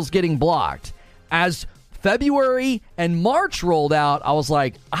this deal's getting blocked. As February and March rolled out, I was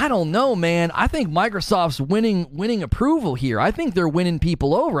like, I don't know, man. I think Microsoft's winning approval here. I think they're winning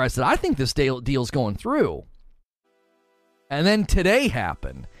people over. I said, I think this deal's going through. And then today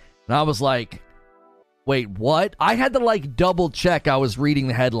happened. And I was like, wait, what? I had to double check I was reading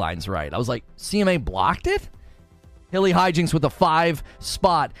the headlines right. I was like, CMA blocked it? Hilly hijinks with a 5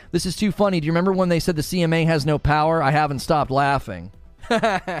 spot. This is too funny. Do you remember when they said the CMA has no power? I haven't stopped laughing.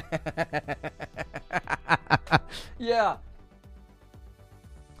 Yeah.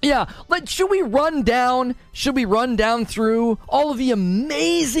 Yeah, should we run down through all of the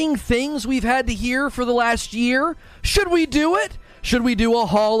amazing things we've had to hear for the last year? Should we do it? Should we do a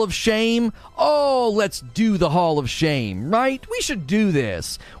Hall of Shame? Oh, let's do the Hall of Shame, right? We should do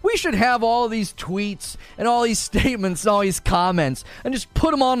this. We should have all of these tweets and all these statements and all these comments and just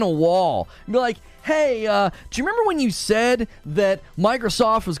put them on the wall and be like, hey, do you remember when you said that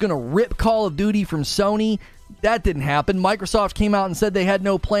Microsoft was going to rip Call of Duty from Sony? That didn't happen. Microsoft came out and said they had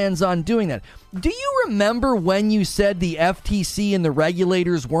no plans on doing that. Do you remember when you said the FTC and the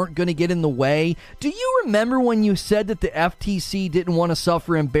regulators weren't going to get in the way? Do you remember when you said that the FTC didn't want to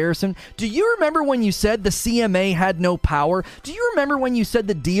suffer embarrassment? Do you remember when you said the CMA had no power? Do you remember when you said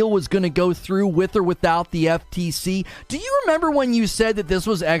the deal was going to go through with or without the FTC? Do you remember when you said that this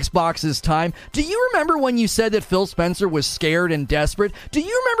was Xbox's time? Do you remember when you said that Phil Spencer was scared and desperate? Do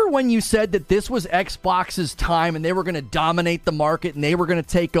you remember when you said that this was Xbox's time and they were going to dominate the market and they were going to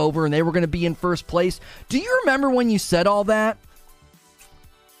take over and they were going to be in first place? Do you remember when you said all that?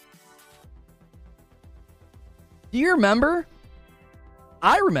 Do you remember?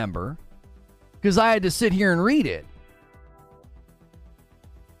 I remember because I had to sit here and read it.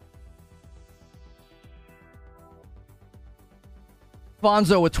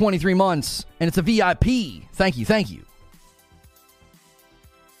 Fonzo with 23 months, and it's a VIP. Thank you.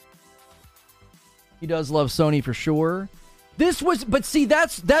 He does love Sony for sure. But see,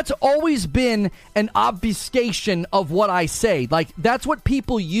 that's always been an obfuscation of what I say. That's what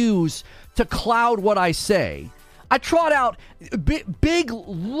people use to cloud what I say. I trot out big,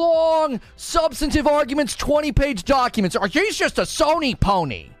 long, substantive arguments, 20-page documents. He's just a Sony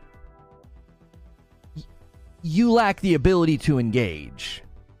pony. You lack the ability to engage.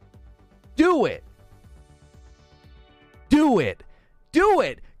 Do it.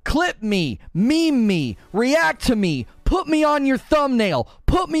 Clip me, meme me, react to me, put me on your thumbnail,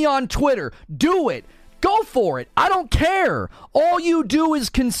 put me on Twitter. Do it. Go for it. I don't care. All you do is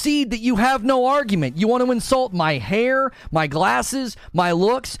concede that you have no argument. You want to insult my hair, my glasses, my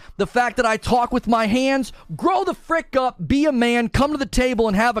looks, the fact that I talk with my hands? Grow the frick up, be a man, come to the table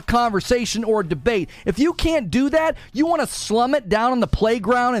and have a conversation or a debate. If you can't do that, you want to slum it down on the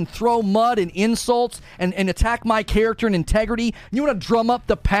playground and throw mud and insults and attack my character and integrity? You want to drum up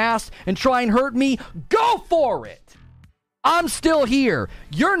the past and try and hurt me? Go for it. I'm still here.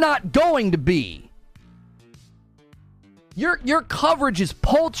 You're not going to be. Your coverage is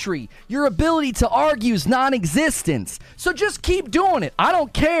paltry. Your ability to argue is non-existent. So just keep doing it. I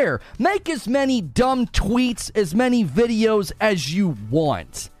don't care. Make as many dumb tweets, as many videos as you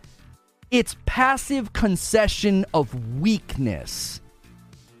want. It's passive concession of weakness.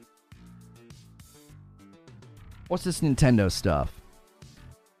 What's this Nintendo stuff?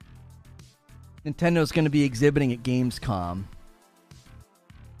 Nintendo's going to be exhibiting at Gamescom.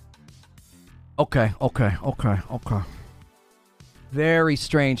 Okay. Very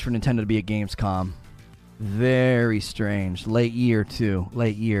strange for Nintendo to be at Gamescom. Very strange. Late year, too.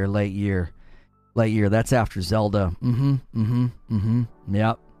 Late year. That's after Zelda. Yep.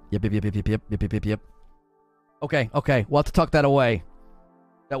 Yep. Okay. We'll have to tuck that away.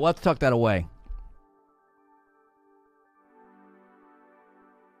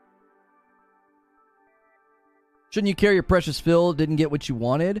 Shouldn't you care your precious Phil didn't get what you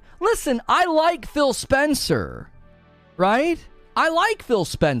wanted? Listen, I like Phil Spencer. Right? I like Phil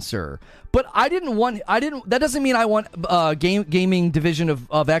Spencer, but that doesn't mean I want gaming division of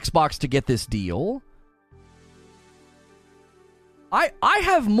Xbox to get this deal. I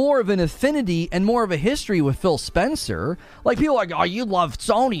have more of an affinity and more of a history with Phil Spencer. Like, people are like, oh, you love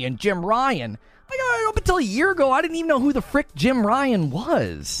Sony and Jim Ryan. Up until a year ago, I didn't even know who the frick Jim Ryan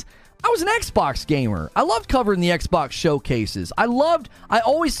was. I was an Xbox gamer. I loved covering the Xbox showcases. I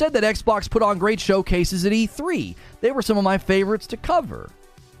always said that Xbox put on great showcases at E3. They were some of my favorites to cover.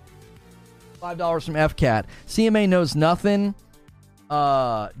 $5 from FCAT. CMA knows nothing.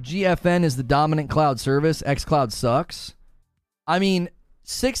 GFN is the dominant cloud service. xCloud sucks. I mean,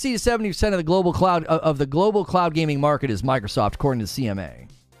 60 to 70% of the global cloud gaming market is Microsoft, according to the CMA.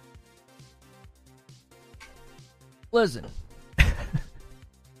 Listen,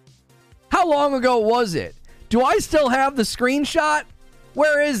 how long ago was it? Do I still have the screenshot?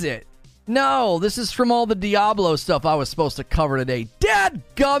 Where is it? No, this is from all the Diablo stuff I was supposed to cover today.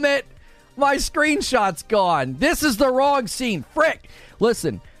 Dadgummit! My screenshot's gone. This is the wrong scene. Frick!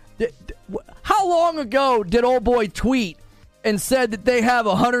 Listen, how long ago did old boy tweet and said that they have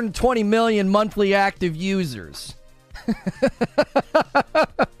 120 million monthly active users?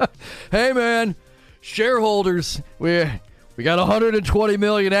 Hey, man. Shareholders, we got 120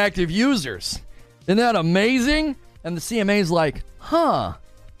 million active users. Isn't that amazing? And the CMA's like, huh.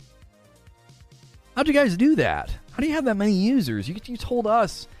 How'd you guys do that? How do you have that many users? You told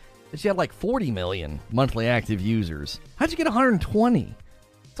us that you had like 40 million monthly active users. How'd you get 120?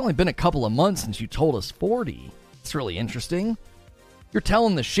 It's only been a couple of months since you told us 40. It's really interesting. You're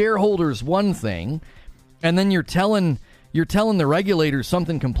telling the shareholders one thing, and then you're telling the regulators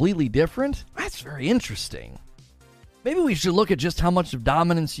something completely different? That's very interesting. Maybe we should look at just how much of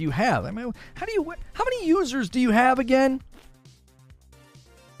dominance you have. I mean, how many users do you have again?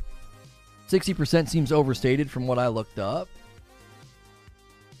 60% seems overstated from what I looked up.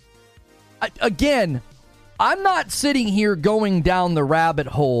 Again, I'm not sitting here going down the rabbit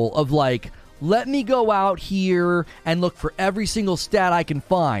hole of like, let me go out here and look for every single stat I can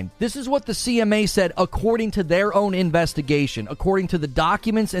find. This is what the CMA said according to their own investigation, according to the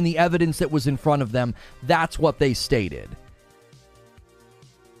documents and the evidence that was in front of them. That's what they stated.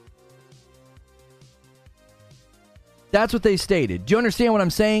 That's what they stated. Do you understand what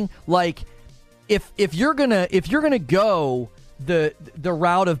I'm saying? Like, if you're gonna go the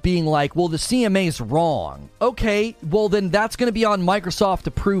route of being like, well, the CMA's wrong. Okay, well then that's gonna be on Microsoft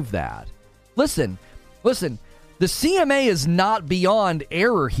to prove that. Listen, the CMA is not beyond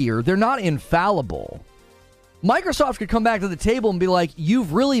error here. They're not infallible. Microsoft could come back to the table and be like,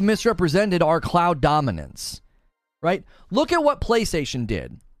 you've really misrepresented our cloud dominance, right? Look at what PlayStation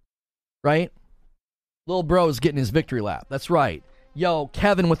did, right? Little bro's getting his victory lap. That's right. Yo,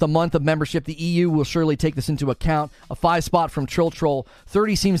 Kevin with a month of membership. The EU will surely take this into account. A 5-spot from Trill Troll.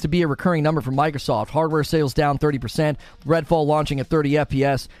 30 seems to be a recurring number for Microsoft. Hardware sales down 30%. Redfall launching at 30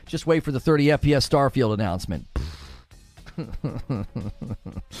 FPS. Just wait for the 30 FPS Starfield announcement.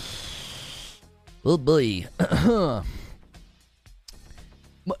 Oh boy.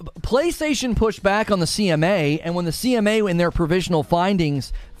 PlayStation pushed back on the CMA, and when the CMA in their provisional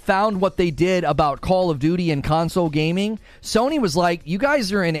findings found what they did about Call of Duty and console gaming, Sony was like, you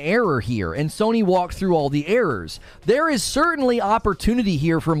guys are in error here, and Sony walked through all the errors. There is certainly opportunity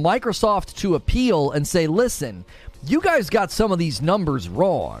here for Microsoft to appeal and say, listen, you guys got some of these numbers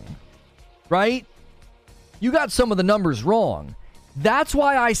wrong, right? You got some of the numbers wrong. That's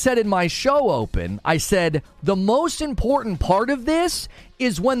why I said in my show open, I said, the most important part of this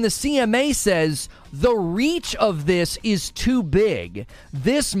is when the CMA says the reach of this is too big.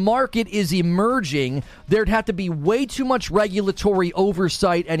 This market is emerging. There'd have to be way too much regulatory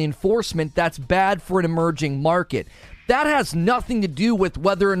oversight and enforcement. That's bad for an emerging market. That has nothing to do with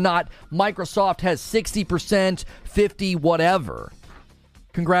whether or not Microsoft has 60%, 50%, whatever.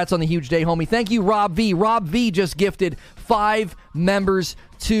 Congrats on the huge day, homie. Thank you, Rob V. Rob V just gifted 5 members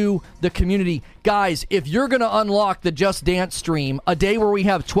to the community. Guys, if you're going to unlock the Just Dance stream, a day where we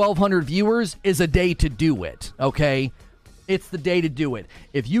have 1,200 viewers is a day to do it, okay? It's the day to do it.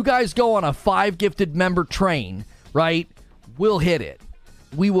 If you guys go on a 5 gifted member train, right, we'll hit it.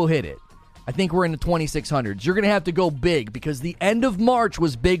 We will hit it. I think we're in the 2,600s. You're going to have to go big because the end of March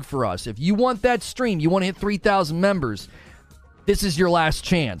was big for us. If you want that stream, you want to hit 3,000 members, this is your last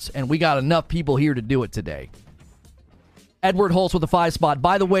chance, and we got enough people here to do it today. Edward Holtz with a 5-spot.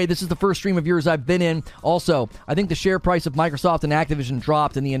 By the way, this is the first stream of yours I've been in. Also, I think the share price of Microsoft and Activision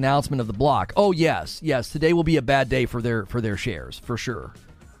dropped in the announcement of the block. Oh, yes. Today will be a bad day for their shares, for sure.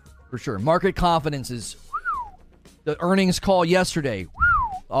 For sure. Market confidence is... The earnings call yesterday.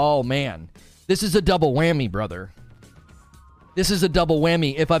 Oh, man. This is a double whammy, brother. This is a double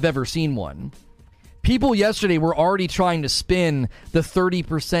whammy if I've ever seen one. People yesterday were already trying to spin the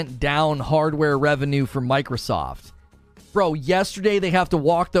 30% down hardware revenue for Microsoft. Bro, yesterday they have to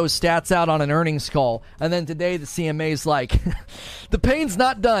walk those stats out on an earnings call, and then today the CMA's like, the pain's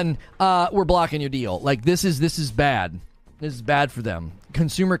not done, we're blocking your deal. Like, this is bad. This is bad for them.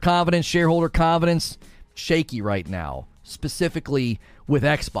 Consumer confidence, shareholder confidence, shaky right now, specifically with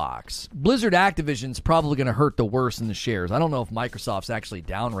Xbox. Blizzard Activision's probably going to hurt the worst in the shares. I don't know if Microsoft's actually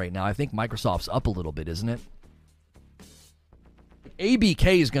down right now. I think Microsoft's up a little bit, isn't it?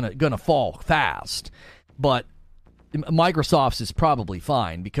 ABK is gonna fall fast, but Microsoft's is probably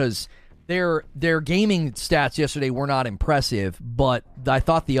fine because their gaming stats yesterday were not impressive, but I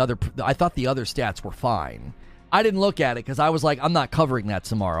thought the other stats were fine. I didn't look at it because I was like, I'm not covering that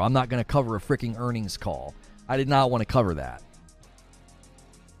tomorrow. I'm not going to cover a freaking earnings call. I did not want to cover that.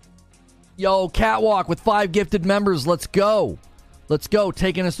 Yo, Catwalk with 5 gifted members. Let's go. Let's go.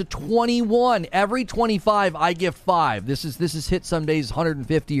 Taking us to 21. Every 25, I gift 5. This is hit some days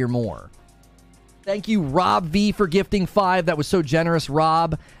 150 or more. Thank you, Rob V, for gifting 5. That was so generous,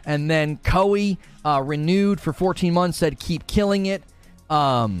 Rob. And then Coey, renewed for 14 months, said keep killing it.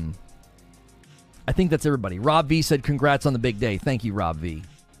 I think that's everybody. Rob V said congrats on the big day. Thank you, Rob V.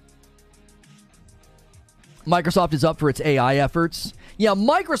 Microsoft is up for its AI efforts. Yeah,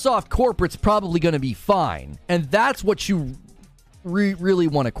 Microsoft corporate's probably going to be fine. And that's what you really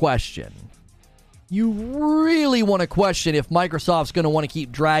want to question. You really want to question if Microsoft's going to want to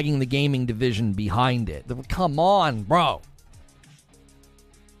keep dragging the gaming division behind it. Come on, bro.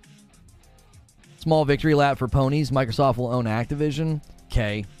 Small victory lap for ponies. Microsoft will own Activision.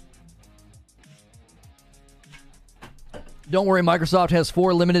 Okay. Don't worry, Microsoft has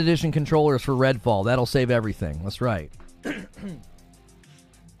 4 limited edition controllers for Redfall. That'll save everything. That's right.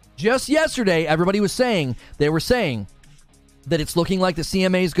 Just yesterday, everybody was saying, they were saying that it's looking like the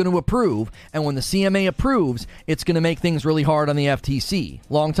CMA is going to approve, and when the CMA approves, it's going to make things really hard on the FTC.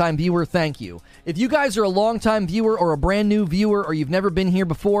 Longtime viewer, thank you. If you guys are a longtime viewer or a brand new viewer or you've never been here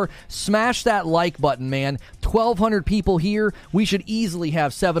before, smash that like button, man. 1,200 people here. We should easily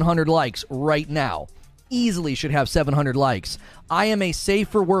have 700 likes right now. Easily should have 700 likes. I am a safe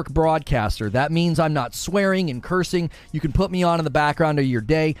for work broadcaster. That means I'm not swearing and cursing. You can put me on in the background of your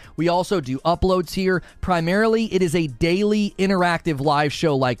day. We also do uploads here. Primarily, it is a daily interactive live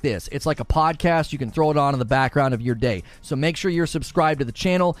show like this. It's like a podcast. You can throw it on in the background of your day. So make sure you're subscribed to the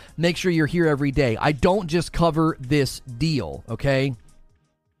channel. Make sure you're here every day. I don't just cover this deal, okay?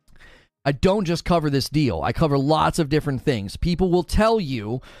 I don't just cover this deal. I cover lots of different things. People will tell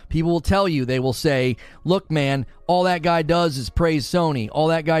you, they will say, look, man, all that guy does is praise Sony. All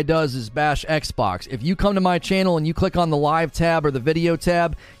that guy does is bash Xbox. If you come to my channel and you click on the live tab or the video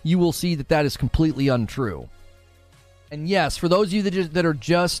tab, you will see that that is completely untrue. And yes, for those of you that are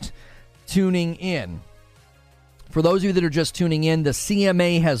just tuning in, the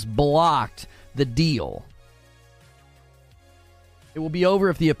CMA has blocked the deal. It will be over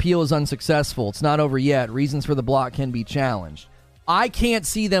if the appeal is unsuccessful. It's not over yet. Reasons for the block can be challenged. I can't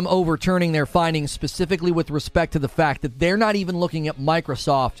see them overturning their findings specifically with respect to the fact that they're not even looking at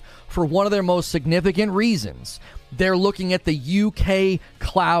Microsoft for one of their most significant reasons. They're looking at the UK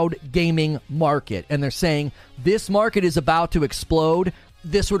cloud gaming market, and they're saying this market is about to explode.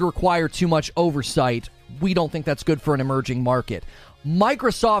 This would require too much oversight. We don't think that's good for an emerging market.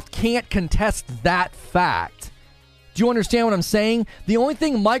 Microsoft can't contest that fact. Do you understand what I'm saying? The only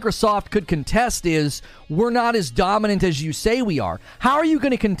thing Microsoft could contest is we're not as dominant as you say we are. How are you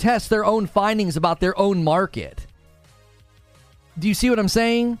going to contest their own findings about their own market? Do you see what I'm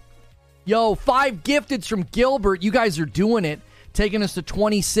saying? Yo, 5 gifteds from Gilbert. You guys are doing it. Taking us to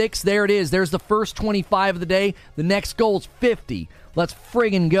 26. There it is. There's the first 25 of the day. The next goal is 50. Let's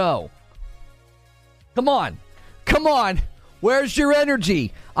friggin' go. Come on. Come on. Where's your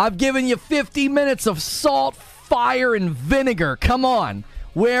energy? I've given you 50 minutes of salt, fire, and vinegar. Come on.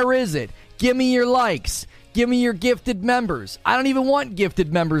 Where is it? Give me your likes. Give me your gifted members. I don't even want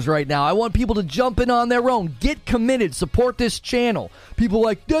gifted members right now. I want people to jump in on their own. Get committed. Support this channel. People are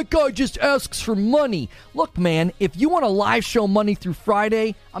like, that guy just asks for money. Look, man, if you want to live show Monday through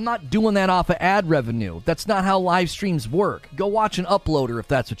Friday, I'm not doing that off of ad revenue. That's not how live streams work. Go watch an uploader if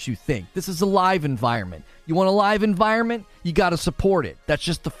that's what you think. This is a live environment. You want a live environment? You got to support it. That's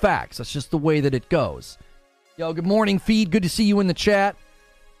just the facts. That's just the way that it goes. Yo, good morning, Feed. Good to see you in the chat.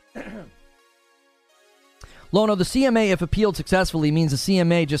 Lono, the CMA, if appealed successfully, means the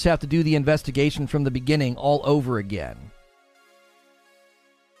CMA just have to do the investigation from the beginning all over again.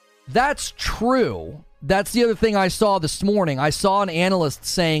 That's true. That's the other thing I saw this morning. I saw an analyst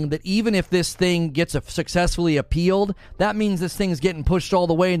saying that even if this thing gets successfully appealed, that means this thing's getting pushed all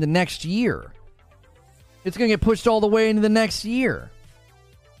the way into next year. It's going to get pushed all the way into the next year.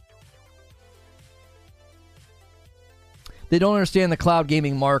 They don't understand the cloud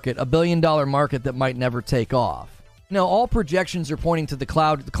gaming market, a $1 billion market that might never take off. No, all projections are pointing to the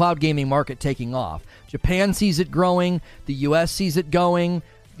cloud gaming market taking off. Japan sees it growing. The U.S. sees it going.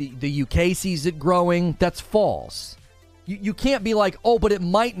 The UK sees it growing. That's false. You can't be like, oh, but it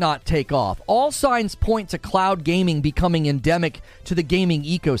might not take off. All signs point to cloud gaming becoming endemic to the gaming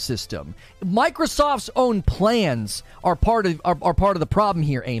ecosystem. Microsoft's own plans are part of the problem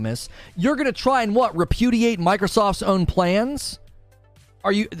here, Amos. You're going to try and what? Repudiate Microsoft's own plans?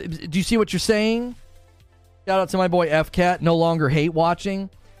 Do you see what you're saying? Shout out to my boy FCat, no longer hate watching.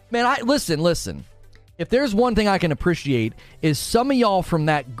 Man, listen. If there's one thing I can appreciate is some of y'all from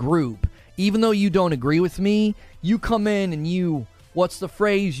that group, even though you don't agree with me, you come in and you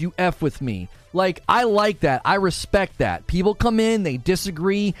F with me. Like, I like that. I respect that. People come in, they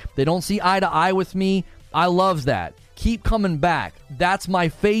disagree, they don't see eye to eye with me. I love that. Keep coming back. That's my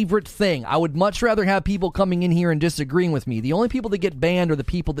favorite thing. I would much rather have people coming in here and disagreeing with me. The only people that get banned are the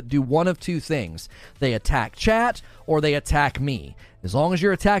people that do one of two things. They attack chat or they attack me. As long as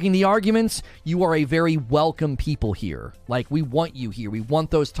you're attacking the arguments, you are a very welcome people here. Like, we want you here. We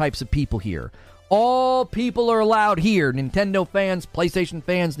want those types of people here. All people are allowed here. Nintendo fans, PlayStation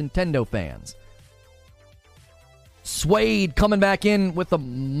fans, Nintendo fans. Suede coming back in with a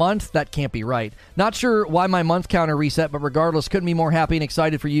month. That can't be right. Not sure why my month counter reset, but regardless, couldn't be more happy and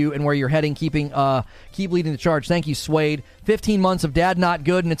excited for you and where you're heading. Keep leading the charge. Thank you, Suede. 15 months of Dad Not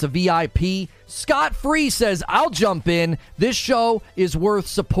Good, and it's a VIP. Scott Free says, I'll jump in. This show is worth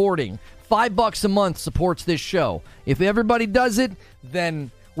supporting. $5 a month supports this show. If everybody does it,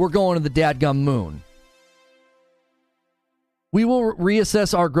 then we're going to the dadgum moon. We will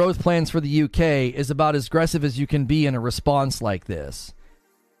reassess our growth plans for the UK is about as aggressive as you can be in a response like this.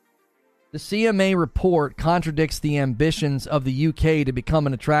 The CMA report contradicts the ambitions of the UK to become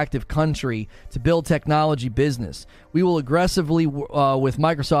an attractive country to build technology business. We will aggressively with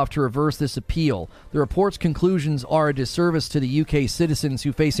Microsoft to reverse this appeal. The report's conclusions are a disservice to the UK citizens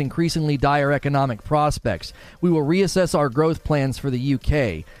who face increasingly dire economic prospects. We will reassess our growth plans for the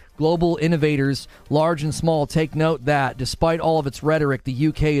UK. Global innovators, large and small, take note that, despite all of its rhetoric, the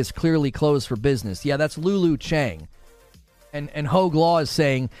UK is clearly closed for business. Yeah, that's Lulu Chang. And Hogue Law is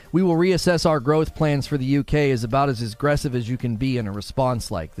saying, we will reassess our growth plans for the UK is about as aggressive as you can be in a response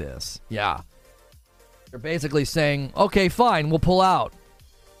like this. Yeah. They're basically saying, okay, fine, we'll pull out.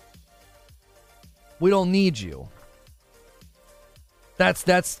 We don't need you. That's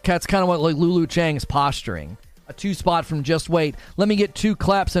kind of what like Lulu Chang's posturing. A 2-spot from Just Wait. Let me get 2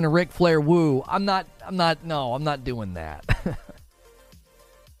 claps and a Ric Flair woo. I'm not doing that.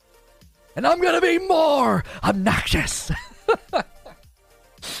 And I'm going to be more obnoxious.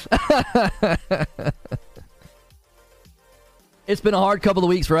 It's been a hard couple of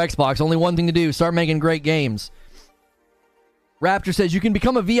weeks for Xbox. Only one thing to do. Start making great games. Raptor says, you can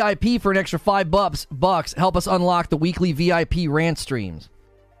become a VIP for an extra $5. Help us unlock the weekly VIP rant streams.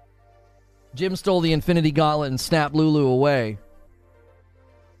 Jim stole the Infinity Gauntlet and snapped Lulu away.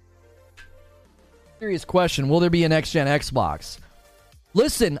 Serious question. Will there be a next-gen Xbox?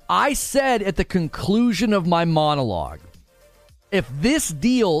 Listen, I said at the conclusion of my monologue, if this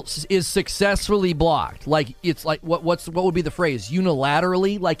deal is successfully blocked, like it's like what would be the phrase?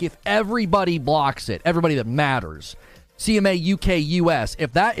 Unilaterally? Like if everybody blocks it, everybody that matters. CMA, UK, US.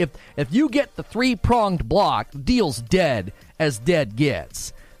 If you get the 3-pronged block, the deal's dead as dead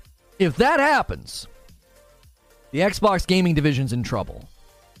gets. If that happens, the Xbox gaming division's in trouble.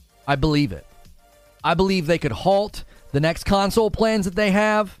 I believe it. I believe they could halt the next console plans that they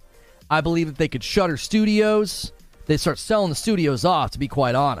have. I believe that they could shutter studios. They start selling the studios off, to be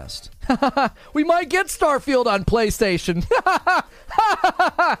quite honest. We might get Starfield on PlayStation.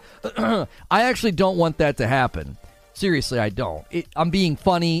 I actually don't want that to happen. Seriously, I don't. I'm being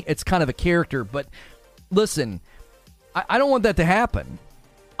funny. It's kind of a character. But listen, I don't want that to happen.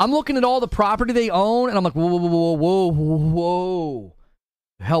 I'm looking at all the property they own, and I'm like, whoa.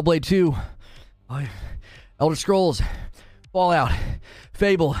 Hellblade 2, Elder Scrolls, Fallout,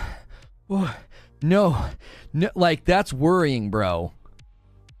 Fable. No, like, that's worrying, bro.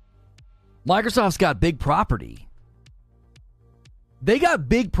 Microsoft's got big property. They got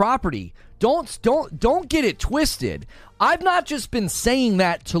big property. Don't get it twisted. I've not just been saying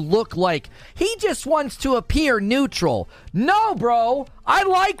that to look like he just wants to appear neutral. No, bro. I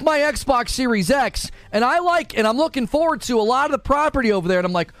like my Xbox Series X, and I'm looking forward to a lot of the property over there. And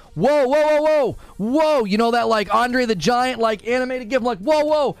I'm like, whoa. You know that like Andre the Giant like animated GIF? I'm like,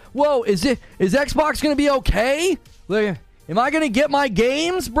 whoa. Is Xbox gonna be okay? Like, am I gonna get my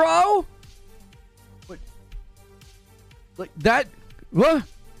games, bro? Like that? What?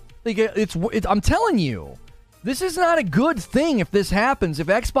 Like, I'm telling you, this is not a good thing if this happens. If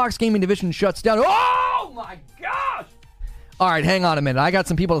Xbox Gaming Division shuts down. Oh, my gosh. All right, hang on a minute. I got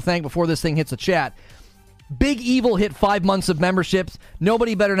some people to thank before this thing hits the chat. Big Evil hit 5 months of memberships.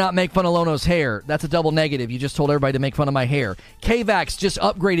 Nobody better not make fun of Lono's hair. That's a double negative. You just told everybody to make fun of my hair. KVAX just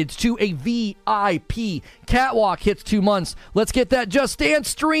upgraded to a VIP. Catwalk hits 2 months. Let's get that Just Dance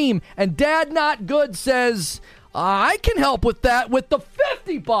stream. And Dad Not Good says, I can help with that with the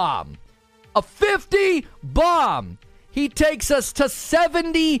 50 bomb. A 50 bomb. He takes us to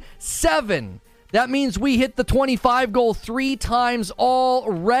 77. That means we hit the 25 goal 3 times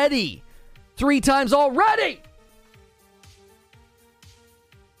already. 3 times already!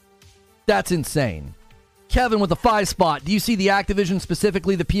 That's insane. Kevin with a 5 spot. Do you see the Activision,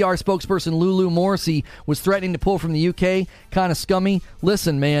 specifically the PR spokesperson Lulu Morrissey, was threatening to pull from the UK? Kind of scummy.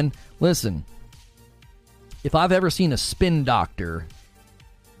 Listen, man. Listen. If I've ever seen a spin doctor,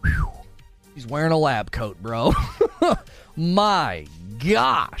 he's wearing a lab coat, bro. My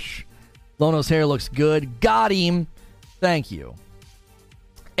gosh. Lono's hair looks good. Got him. Thank you.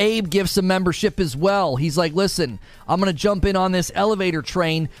 Abe gives some membership as well. He's like, listen, I'm going to jump in on this elevator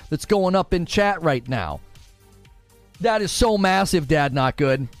train that's going up in chat right now. That is so massive, Dad Not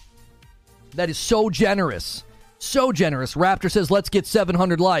Good. That is so generous. So generous. Raptor says, let's get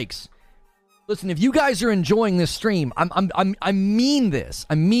 700 likes. Listen, if you guys are enjoying this stream, I mean this.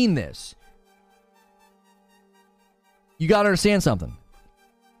 I mean this. You got to understand something.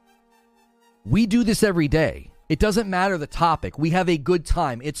 We do this every day. It doesn't matter the topic. We have a good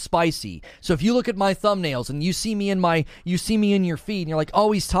time. It's spicy. So if you look at my thumbnails and you see me in your feed and you're like,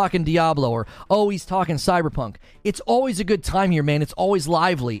 oh, he's talking Diablo, or oh, he's talking Cyberpunk. It's always a good time here, man. It's always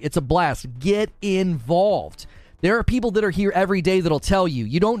lively. It's a blast. Get involved. There are people that are here every day that'll tell you,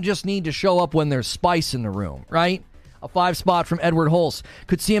 you don't just need to show up when there's spice in the room, right? A 5 spot from Edward Holst.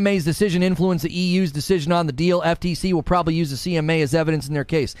 Could CMA's decision influence the EU's decision on the deal? FTC will probably use the CMA as evidence in their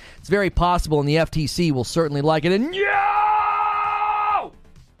case. It's very possible, and the FTC will certainly like it. And yo!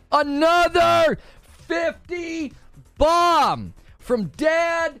 Another 50 bomb from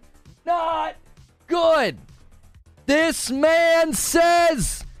Dad Not Good. This man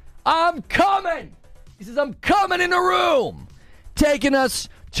says, I'm coming. He says, I'm coming in the room. Taking us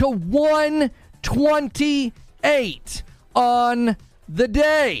to 128 on the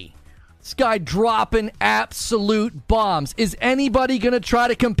day. This guy dropping absolute bombs. Is anybody going to try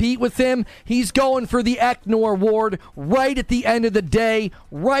to compete with him? He's going for the Eknor Award right at the end of the day,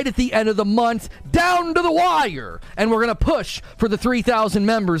 right at the end of the month, down to the wire. And we're going to push for the 3,000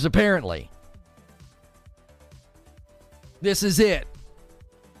 members, apparently. This is it.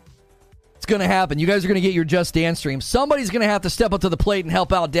 It's going to happen. You guys are going to get your Just Dance stream. Somebody's going to have to step up to the plate and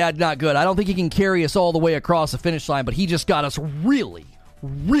help out Dad Not Good. I don't think he can carry us all the way across the finish line, but he just got us really,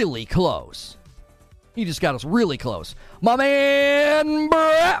 really close. He just got us really close. My man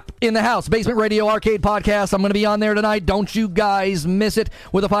Brap in the house. Basement Radio Arcade Podcast. I'm going to be on there tonight. Don't you guys miss it.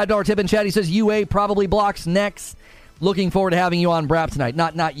 With a $5 tip in chat, he says UA probably blocks next. Looking forward to having you on Brap tonight.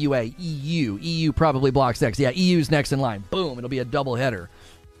 Not UA, EU. EU probably blocks next. Yeah, EU's next in line. Boom. It'll be a double header.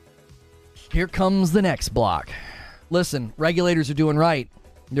 Here comes the next block. Listen, regulators are doing right.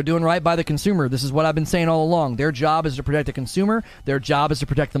 They're doing right by the consumer. This is what I've been saying all along. Their job is to protect the consumer. Their job is to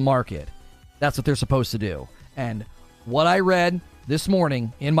protect the market. That's what they're supposed to do. And what I read this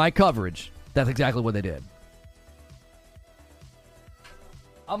morning in my coverage, that's exactly what they did.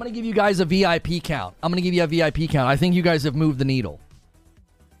 I'm going to give you guys a VIP count. I think you guys have moved the needle.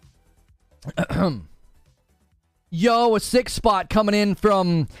 Yo, a 6 spot coming in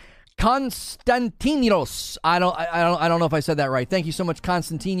from Konstantinos. I don't know if I said that right. Thank you so much,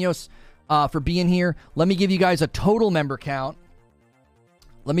 Konstantinos, for being here. Let me give you guys a total member count.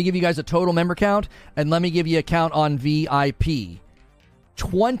 And let me give you a count on VIP.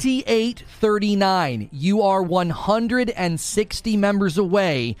 2839. You are 160 members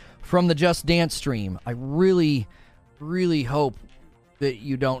away from the Just Dance stream. I really, really hope that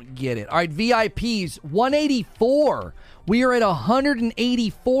you don't get it. All right, VIPs, 184. We are at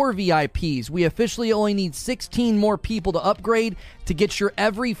 184 VIPs. We officially only need 16 more people to upgrade to get your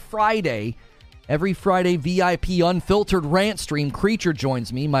every Friday VIP unfiltered rant stream. Creature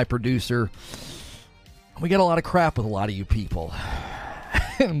joins me, my producer. We got a lot of crap with a lot of you people.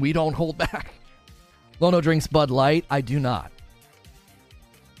 And we don't hold back. Lono drinks Bud Light. I do not.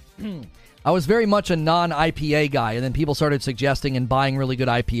 I was very much a non-IPA guy, and then people started suggesting and buying really good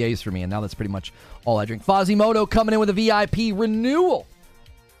IPAs for me, and now that's pretty much all I drink. Fazimoto coming in with a VIP renewal.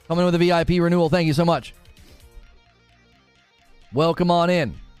 Thank you so much. Welcome on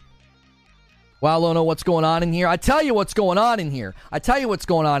in. Wow, Lono, what's going on in here? I tell you what's going on in here.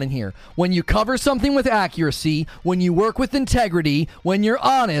 When you cover something with accuracy, when you work with integrity, when you're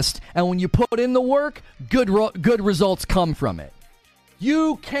honest, and when you put in the work, good results come from it.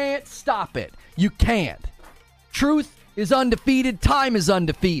 You can't stop it. You can't. Truth is undefeated. Time is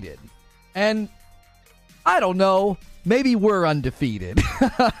undefeated. And I don't know. Maybe we're undefeated.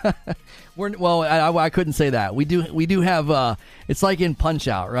 I couldn't say that. We do have. It's like in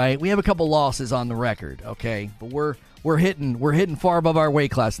Punch-Out, right? We have a couple losses on the record, okay? But we're hitting far above our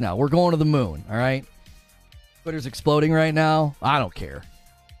weight class now. We're going to the moon, all right? Twitter's exploding right now. I don't care.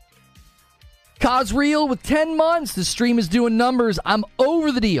 Cosreal with 10 months. The stream is doing numbers. I'm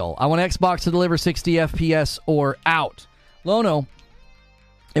over the deal. I want Xbox to deliver 60 FPS or out. Lono,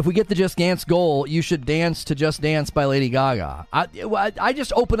 if we get the Just Dance goal, you should dance to Just Dance by Lady Gaga. I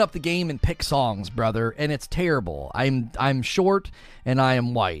just open up the game and pick songs, brother, and it's terrible. I'm short and I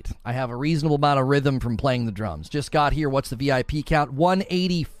am white. I have a reasonable amount of rhythm from playing the drums. Just got here. What's the VIP count?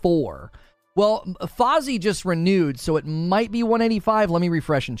 184. Well, Fozzie just renewed, so it might be 185. Let me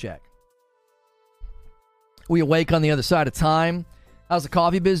refresh and check. We awake on the other side of time. How's the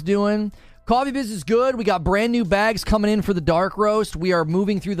coffee biz doing? Coffee biz is good. We got brand new bags coming in for the dark roast. We are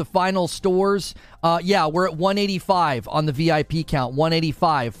moving through the final stores. We're at 185 on the VIP count.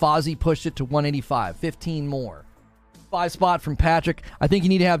 185. Fozzie pushed it to 185. 15 more. 5 spot from Patrick. I think you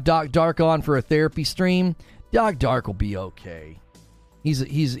need to have Doc Dark on for a therapy stream. Doc Dark will be okay. He's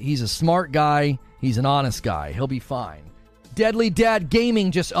a smart guy. He's an honest guy. He'll be fine. Deadly Dad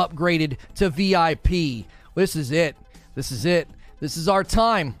Gaming just upgraded to VIP. This is it. This is it. This is our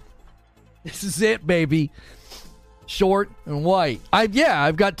time. This is it, baby. Short and white.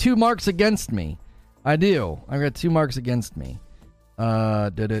 I've got 2 marks against me. I do. I've got 2 marks against me.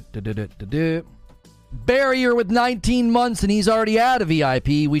 Barrier with 19 months and he's already out of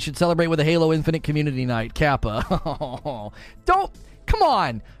VIP. We should celebrate with a Halo Infinite community night. Kappa. Come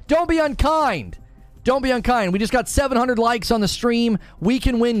on. Don't be unkind. Don't be unkind. We just got 700 likes on the stream. We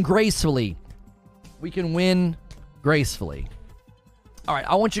can win gracefully. All right,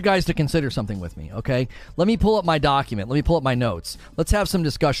 I want you guys to consider something with me, okay? Let me pull up my document. Let me pull up my notes. Let's have some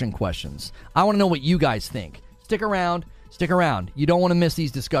discussion questions. I want to know what you guys think. Stick around. You don't want to miss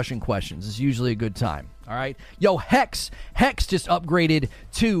these discussion questions. It's usually a good time, all right? Yo, Hex just upgraded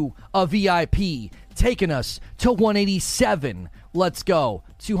to a VIP, taking us to 187. Let's go.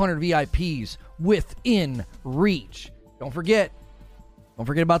 200 VIPs within reach. Don't forget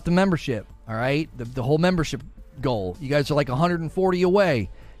about the membership, all right? The whole membership goal. You guys are like 140 away.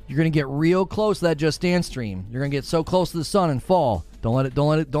 You're going to get real close to that Just Dance stream. You're going to get so close to the sun and fall. Don't let it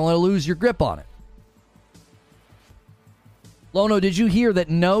lose your grip on it. Lono, did you hear that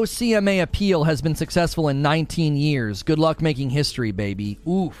no CMA appeal has been successful in 19 years? Good luck making history, baby.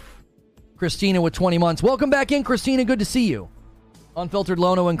 Oof. Christina with 20 months. Welcome back in, Christina. Good to see you. Unfiltered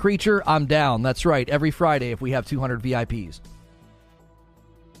Lono and Creature, I'm down. That's right. Every Friday if we have 200 VIPs.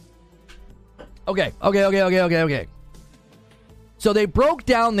 Okay. So they broke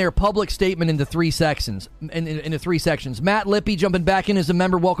down their public statement into 3 sections. Into 3 sections. Matt Lippy jumping back in as a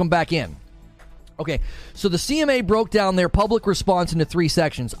member. Welcome back in. Okay, so the CMA broke down their public response into 3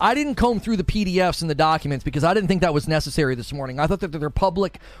 sections. I didn't comb through the PDFs and the documents because I didn't think that was necessary this morning. I thought that their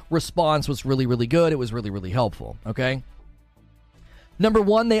public response was really, really good. It was really, really helpful, okay? Number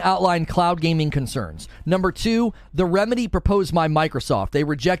 1, they outlined cloud gaming concerns. Number 2, the remedy proposed by Microsoft. They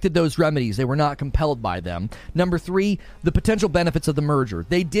rejected those remedies. They were not compelled by them. Number 3, the potential benefits of the merger.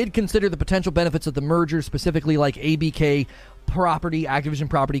 They did consider the potential benefits of the merger, specifically like ABK property, Activision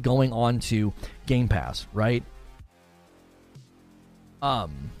property going on to Game Pass, right?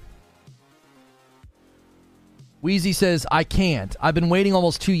 Wheezy says, I can't. I've been waiting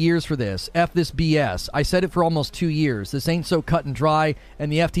almost 2 years for this. F this BS. I said it for almost 2 years. This ain't so cut and dry,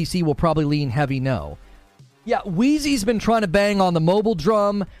 and the FTC will probably lean heavy no. Yeah, Wheezy's been trying to bang on the mobile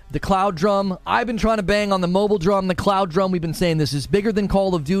drum, the cloud drum. I've been trying to bang on the mobile drum, the cloud drum. We've been saying this is bigger than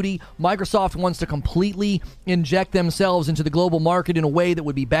Call of Duty. Microsoft wants to completely inject themselves into the global market in a way that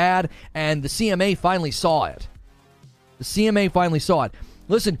would be bad, and the CMA finally saw it.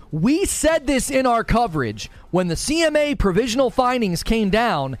 Listen, we said this in our coverage when the CMA provisional findings came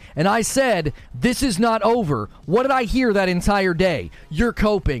down, and I said, this is not over. What did I hear that entire day? You're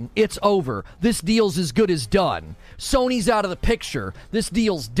coping. It's over. This deal's as good as done. Sony's out of the picture. This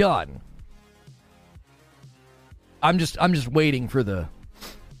deal's done. I'm just waiting for the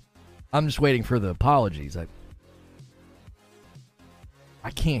apologies.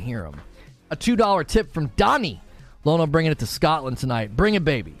 I can't hear them. A $2 tip from Donnie. Lono bringing it to Scotland tonight. Bring it,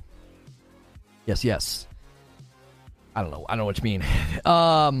 baby. Yes. I don't know what you mean.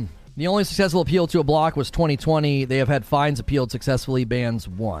 The only successful appeal to a block was 2020. They have had fines appealed successfully, bans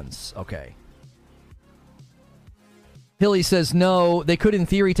once. Okay. Hilly says no. They could, in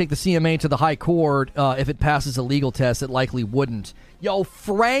theory, take the CMA to the high court. If it passes a legal test, it likely wouldn't. Yo,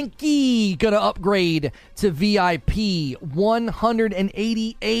 Frankie gonna upgrade to VIP.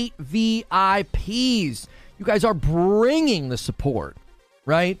 188 VIPs. You guys are bringing the support,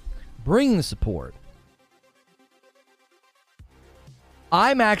 right? Bring the support.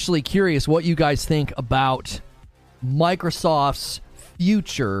 I'm actually curious what you guys think about Microsoft's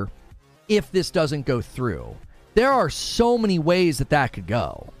future if this doesn't go through. There are so many ways that could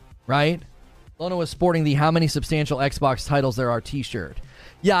go, right? Lona was sporting the how many substantial Xbox titles there are t-shirt.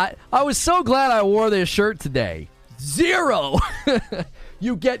 Yeah, I was so glad I wore this shirt today. 0!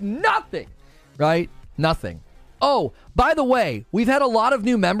 You get nothing, right? Nothing. Oh, by the way, we've had a lot of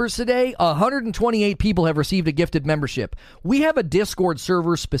new members today. 128 people have received a gifted membership. We have a Discord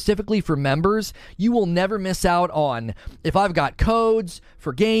server specifically for members. You will never miss out on if I've got codes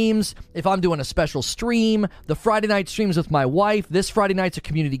for games, if I'm doing a special stream, the Friday night streams with my wife. This Friday night's a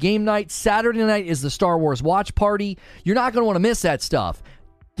community game night. Saturday night is the Star Wars watch party. You're not going to want to miss that stuff.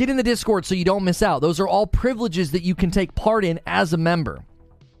 Get in the Discord so you don't miss out. Those are all privileges that you can take part in as a member.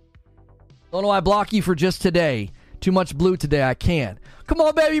 Don't know why I block you for just today. Too much blue today. I can't. Come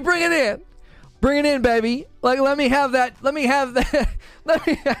on, baby. Bring it in. Bring it in, baby. Like, let me have that. Let me have that. Let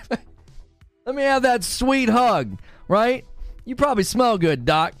me have that sweet hug, right? You probably smell good,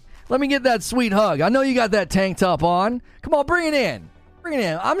 Doc. Let me get that sweet hug. I know you got that tank top on. Come on, bring it in. Bring it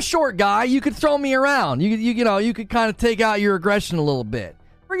in. I'm a short guy. You could throw me around. You could kind of take out your aggression a little bit.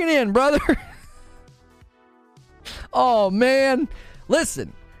 Bring it in, brother. Oh, man.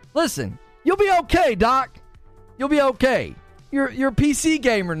 Listen. You'll be okay, Doc. You'll be okay. You're a PC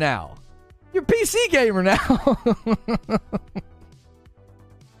gamer now. You're a PC gamer now.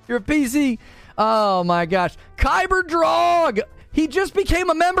 You're a PC. Oh, my gosh. Kyber Drog. He just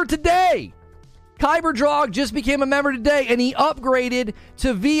became a member today. Kyber Drog just became a member today, and he upgraded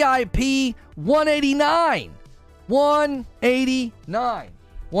to VIP 189. 189.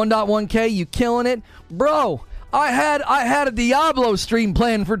 1.1K, you killing it? Bro, I had a Diablo stream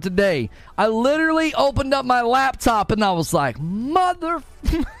planned for today. I literally opened up my laptop and I was like,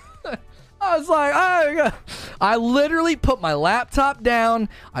 I literally put my laptop down,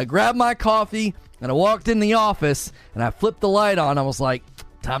 I grabbed my coffee, and I walked in the office, and I flipped the light on. I was like,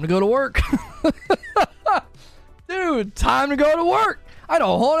 time to go to work. Dude, time to go to work. I had a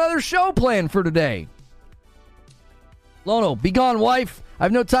whole other show planned for today. Lono, be gone, wife. I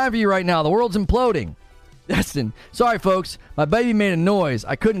have no time for you right now. The world's imploding. Destin, sorry, folks. My baby made a noise.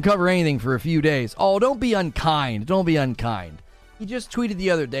 I couldn't cover anything for a few days. Oh, don't be unkind. Don't be unkind. He just tweeted the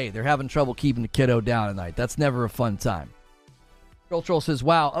other day they're having trouble keeping the kiddo down at night. That's never a fun time. Troll says,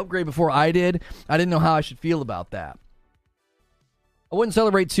 wow, upgrade before I did. I didn't know how I should feel about that. I wouldn't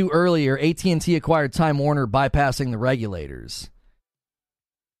celebrate too earlier. AT&T acquired Time Warner, bypassing the regulators.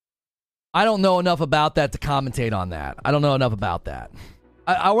 I don't know enough about that to commentate on that. I don't know enough about that.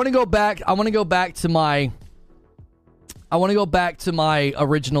 I want to go back. I want to go back to my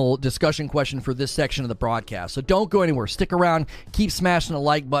original discussion question for this section of the broadcast. So don't go anywhere. Stick around. Keep smashing the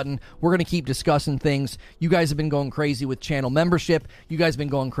like button. We're going to keep discussing things. You guys have been going crazy with channel membership. You guys have been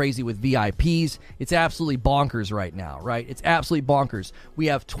going crazy with VIPs. It's absolutely bonkers right now, right? It's absolutely bonkers. We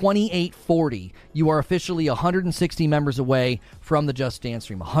have 2840. You are officially 160 members away from the Just Dance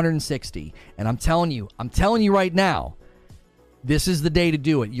stream. 160. And I'm telling you right now, this is the day to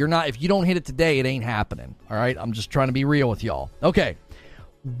do it. If you don't hit it today, it ain't happening. All right? I'm just trying to be real with y'all. Okay.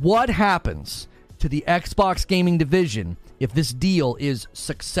 What happens to the Xbox gaming division if this deal is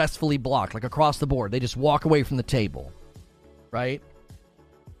successfully blocked, like across the board? They just walk away from the table. Right?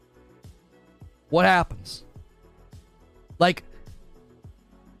 What happens? Like,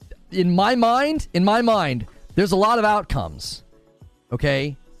 in my mind, there's a lot of outcomes.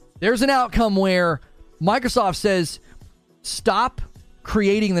 Okay? There's an outcome where Microsoft says, stop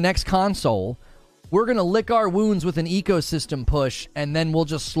creating the next console. We're going to lick our wounds with an ecosystem push, and then we'll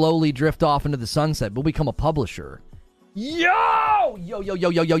just slowly drift off into the sunset. We'll become a publisher. Yo!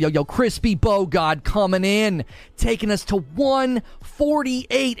 Crispy Bogod coming in, taking us to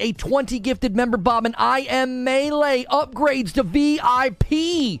 148, a 20 gifted member Bob, and I Am Melee upgrades to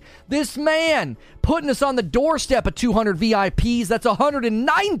VIP. This man putting us on the doorstep of 200 VIPs. That's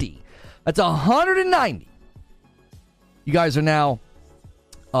 190. That's 190. You guys are now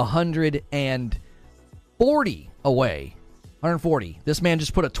 140 away. 140. This man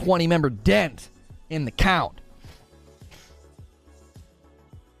just put a 20-member dent in the count.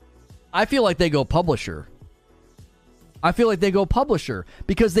 I feel like they go publisher.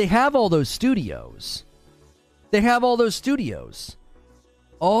 Because they have all those studios.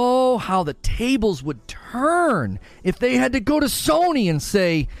 Oh, how the tables would turn if they had to go to Sony and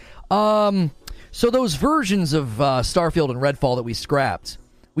say, so those versions of Starfield and Redfall that we scrapped,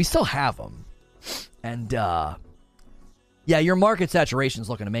 we still have them. And, yeah, your market saturation is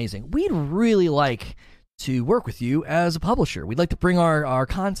looking amazing. We'd really like to work with you as a publisher. We'd like to bring our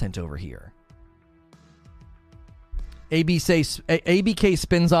content over here. ABK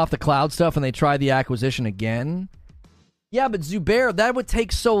spins off the cloud stuff and they try the acquisition again. Yeah, but Zubair, that would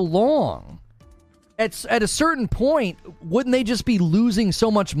take so long. At a certain point, wouldn't they just be losing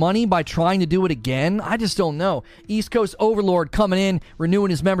so much money by trying to do it again? I just don't know. East Coast Overlord coming in, renewing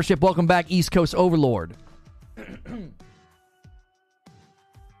his membership. Welcome back, East Coast Overlord.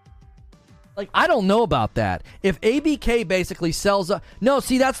 Like, I don't know about that. If ABK basically sells no,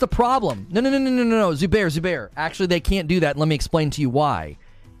 see, that's the problem. No, Zubair. Actually, they can't do that. Let me explain to you why.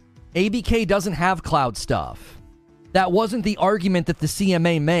 ABK doesn't have cloud stuff. That wasn't the argument that the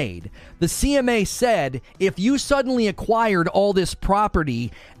CMA made. The CMA said if you suddenly acquired all this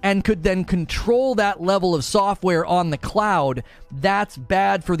property and could then control that level of software on the cloud, that's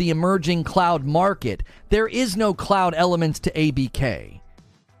bad for the emerging cloud market. There is no cloud elements to ABK.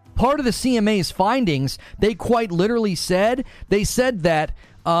 Part of the CMA's findings, they quite literally said, that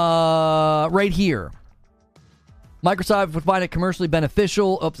right here, Microsoft would find it commercially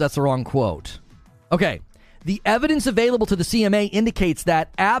beneficial. Oops, that's the wrong quote. Okay. The evidence available to the CMA indicates that,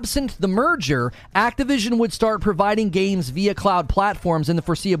 absent the merger, Activision would start providing games via cloud platforms in the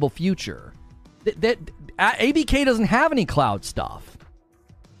foreseeable future. ABK doesn't have any cloud stuff.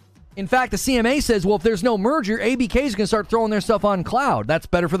 In fact, the CMA says, well, if there's no merger, ABK is going to start throwing their stuff on cloud. That's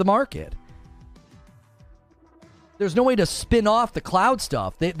better for the market. There's no way to spin off the cloud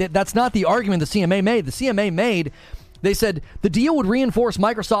stuff. That's not the argument the CMA made. The CMA made... They said the deal would reinforce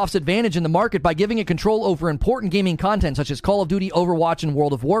Microsoft's advantage in the market by giving it control over important gaming content such as Call of Duty, Overwatch, and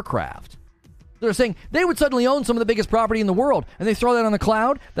World of Warcraft. They're saying they would suddenly own some of the biggest property in the world, and they throw that on the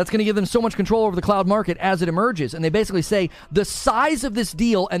cloud. That's going to give them so much control over the cloud market as it emerges. And they basically say the size of this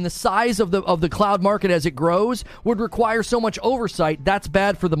deal and the size of the cloud market as it grows would require so much oversight. That's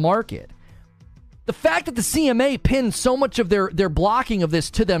bad for the market. The fact that the CMA pinned so much of their blocking of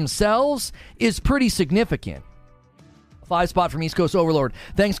this to themselves is pretty significant. 5 spot from East Coast Overlord.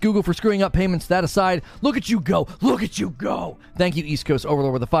 Thanks, Google, for screwing up payments. That aside, look at you go. Look at you go. Thank you, East Coast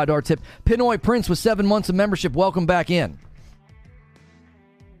Overlord, with a $5 tip. Pinoy Prince with 7 months of membership. Welcome back in.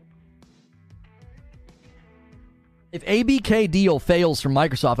 If ABK deal fails from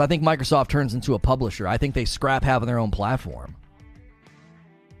Microsoft, I think Microsoft turns into a publisher. I think they scrap having their own platform.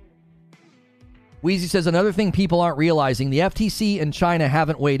 Wheezy says, another thing people aren't realizing, the FTC and China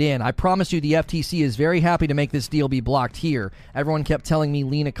haven't weighed in. I promise you the FTC is very happy to make this deal be blocked here. Everyone kept telling me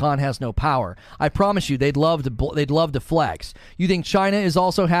Lina Khan has no power. I promise you they'd love to flex. You think China is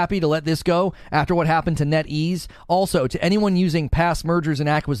also happy to let this go after what happened to NetEase? Also, to anyone using past mergers and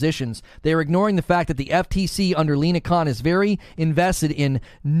acquisitions, they are ignoring the fact that the FTC under Lina Khan is very invested in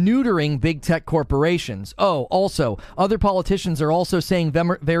neutering big tech corporations. Oh, also, other politicians are also saying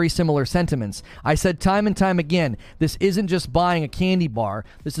very similar sentiments. I said time and time again, this isn't just buying a candy bar.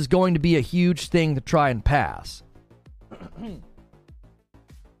 This is going to be a huge thing to try and pass.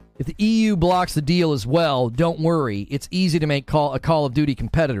 If the EU blocks the deal as well, don't worry. It's easy to make a Call of Duty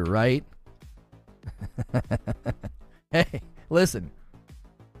competitor, right? Hey, listen.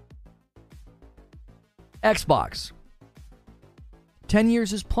 Xbox. 10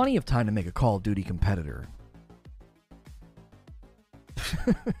 years is plenty of time to make a Call of Duty competitor.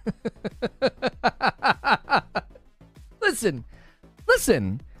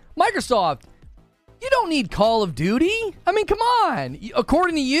 Listen, Microsoft, you don't need Call of Duty. I mean, come on.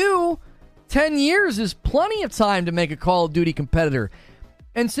 According to you, 10 years is plenty of time to make a Call of Duty competitor.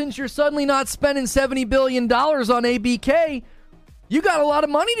 And since you're suddenly not spending $70 billion on ABK, you got a lot of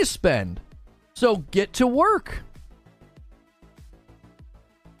money to spend. So get to work.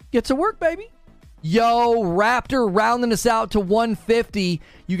 Get to work, baby. Yo, Raptor rounding us out to 150.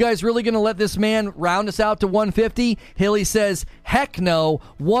 You guys really going to let this man round us out to 150? Hilly says, heck no.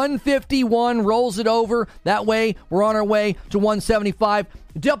 151 rolls it over. That way, we're on our way to 175.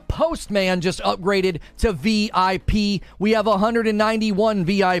 The Postman just upgraded to VIP. We have 191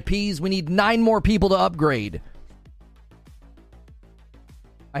 VIPs. We need 9 more people to upgrade.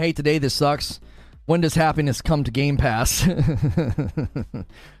 I hate today. This sucks. When does happiness come to Game Pass?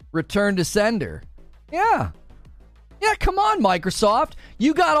 Return to sender. Yeah. Yeah, come on, Microsoft.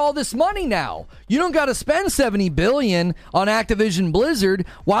 You got all this money now. You don't got to spend $70 billion on Activision Blizzard.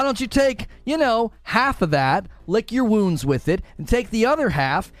 Why don't you take, half of that, lick your wounds with it, and take the other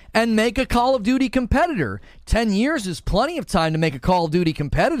half and make a Call of Duty competitor? 10 years is plenty of time to make a Call of Duty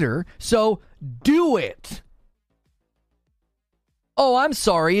competitor, so do it. Oh, I'm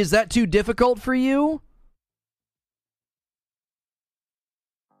sorry. Is that too difficult for you?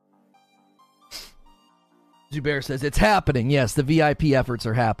 Zubair says, it's happening. Yes, the VIP efforts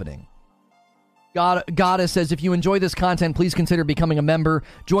are happening. Goddess says, if you enjoy this content, please consider becoming a member.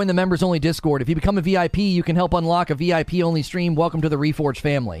 Join the members-only Discord. If you become a VIP, you can help unlock a VIP-only stream. Welcome to the Reforged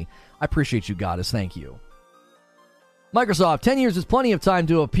family. I appreciate you, Goddess. Thank you. Microsoft, 10 years is plenty of time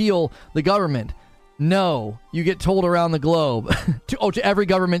to appeal the government. No, you get told around the globe. to every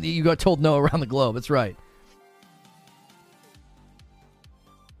government that you got told no around the globe. That's right.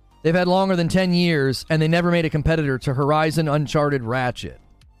 They've had longer than 10 years, and they never made a competitor to Horizon, Uncharted, Ratchet.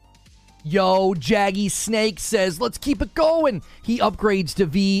 Yo, Jaggy Snake says, let's keep it going. He upgrades to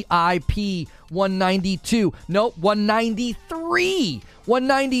VIP 192. Nope, 193.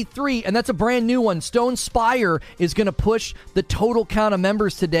 193, and that's a brand new one. Stone Spire is going to push the total count of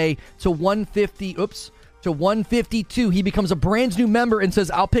members today to 150. To 152. He becomes a brand new member and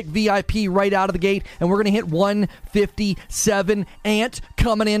says, I'll pick VIP right out of the gate, and we're going to hit 157. Ant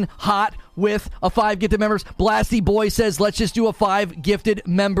coming in hot with a 5 gifted members. Blasty Boy says, let's just do a 5 gifted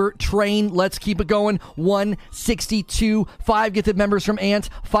member train. Let's keep it going. 162. 5 gifted members from Ant.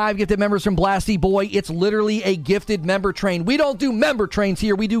 5 gifted members from Blasty Boy. It's literally a gifted member train. We don't do member trains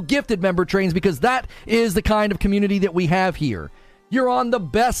here. We do gifted member trains because that is the kind of community that we have here. You're on the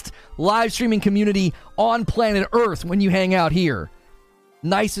best live streaming community on planet Earth when you hang out here.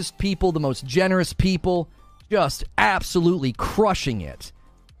 Nicest people, the most generous people, just absolutely crushing it.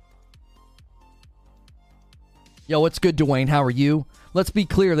 Yo, what's good, Dwayne? How are you? Let's be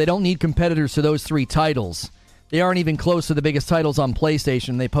clear, they don't need competitors to those 3 titles. They aren't even close to the biggest titles on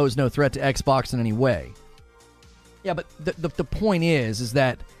PlayStation. They pose no threat to Xbox in any way. Yeah, but the point is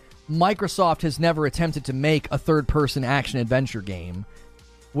that Microsoft has never attempted to make a third-person action-adventure game.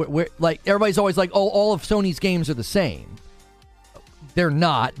 Like, everybody's always like, oh, all of Sony's games are the same. They're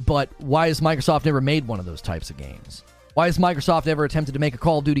not, but why has Microsoft never made one of those types of games? Why has Microsoft never attempted to make a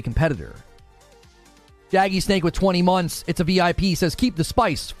Call of Duty competitor? Jaggy Snake with 20 months. It's a VIP. Says, keep the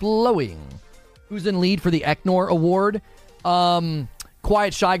spice flowing. Who's in lead for the Eknor Award?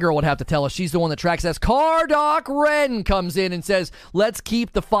 Quiet Shy Girl would have to tell us. She's the one that tracks us. Cardoc Ren comes in and says, let's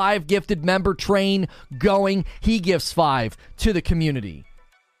keep the 5 gifted member train going. He gives 5 to the community.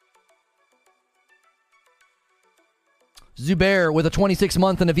 Zubair with a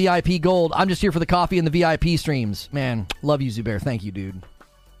 26-month and a VIP gold. I'm just here for the coffee and the VIP streams. Man, love you, Zubair. Thank you, dude.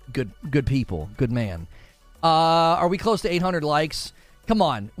 Good people. Good man. Are we close to 800 likes? Come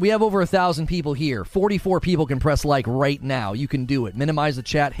on, we have over 1,000 people here. 44 people can press like right now. You can do it. Minimize the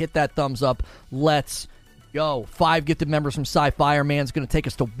chat. Hit that thumbs up. Let's go. 5 gifted members from Sci-Fi Man's going to take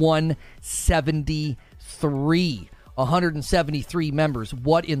us to 173. 173 members.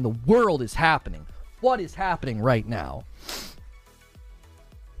 What in the world is happening? What is happening right now?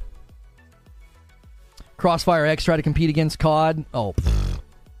 Crossfire X try to compete against COD. Oh,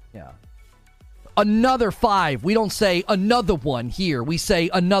 yeah. Another 5. We don't say another one here. We say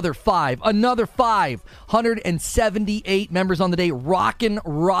another 5. Another 5. 178 members on the day. Rockin'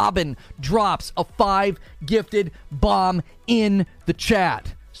 Robin drops a 5 gifted bomb in the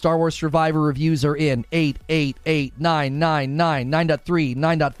chat. Star Wars Survivor reviews are in. 8, 8, 8, 9, 9, 9, 9.3,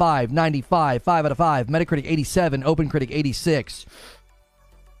 9.5, 95, 5 out of 5. Metacritic 87, OpenCritic 86.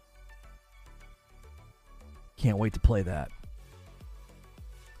 Can't wait to play that.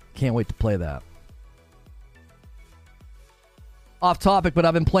 Can't wait to play that. Off topic, but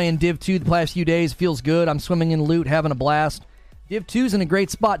I've been playing Div 2 the past few days. Feels good. I'm swimming in loot, having a blast. Div 2's in a great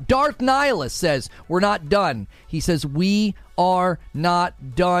spot. Darth Nihilus says, we're not done. He says, we are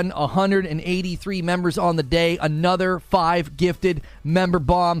not done. 183 members on the day. Another 5 gifted member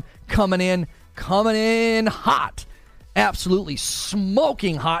bomb coming in hot. Absolutely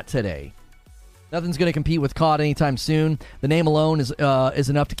smoking hot today. Nothing's going to compete with COD anytime soon. The name alone is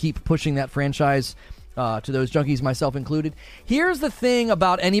enough to keep pushing that franchise to those junkies, myself included. Here's the thing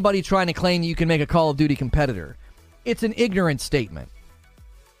about anybody trying to claim you can make a Call of Duty competitor. It's an ignorant statement.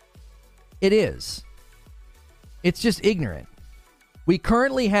 It is. It's just ignorant. We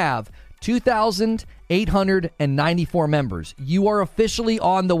currently have 2,894 members. You are officially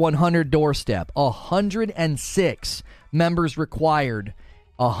on the 100 doorstep. 106 members required.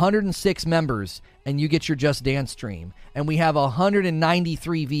 106 members, and you get your Just Dance stream. And we have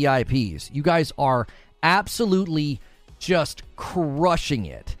 193 VIPs. You guys are absolutely just crushing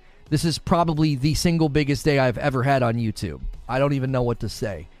it. This is probably the single biggest day I've ever had on YouTube. I don't even know what to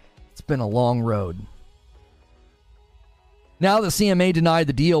say. It's been a long road. Now the CMA denied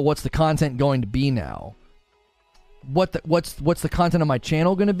the deal, what's the content going to be now? What's the content of my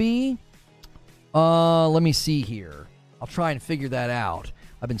channel going to be? Let me see here. I'll try and figure that out.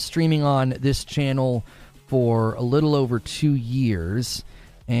 I've been streaming on this channel for a little over 2 years,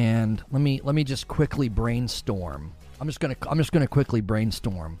 and let me just quickly brainstorm. I'm just gonna quickly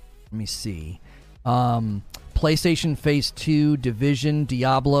brainstorm. Let me see. PlayStation Phase 2, Division,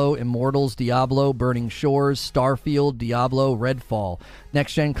 Diablo, Immortals, Diablo, Burning Shores, Starfield, Diablo, Redfall.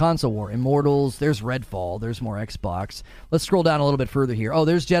 Next Gen Console War, Immortals, there's Redfall, there's more Xbox. Let's scroll down a little bit further here. Oh,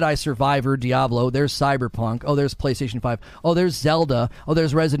 there's Jedi Survivor, Diablo, there's Cyberpunk, oh, there's PlayStation 5, oh, there's Zelda, oh,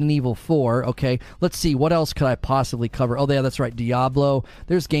 there's Resident Evil 4, okay. Let's see, what else could I possibly cover? Oh, yeah, that's right, Diablo,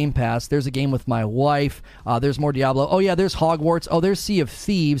 there's Game Pass, there's a game with my wife, there's more Diablo, oh, yeah, there's Hogwarts, oh, there's Sea of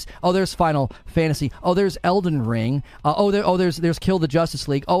Thieves, oh, there's Final Fantasy, oh, there's Elden Ring, there's Kill the Justice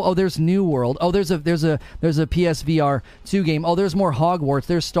League, oh, there's New World, oh, there's a PSVR 2 game, oh, there's more Hogwarts,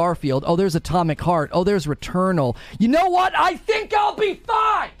 there's Starfield, oh, there's Atomic Heart, oh, there's Returnal. You know what? I think I'll be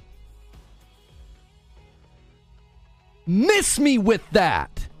fine. Miss me with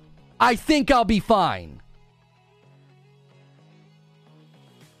that. I think I'll be fine.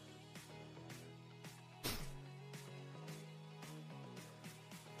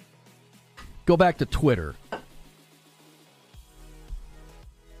 Go back to Twitter.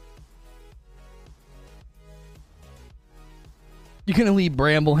 You gonna leave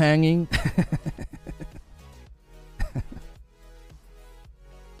Bramble hanging?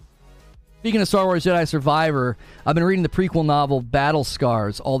 Speaking of Star Wars Jedi Survivor, I've been reading the prequel novel Battle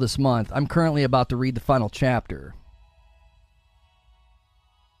Scars all this month. I'm currently about to read the final chapter.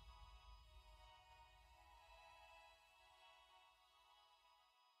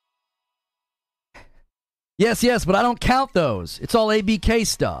 Yes, but I don't count those. It's all ABK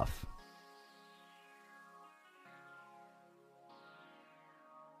stuff.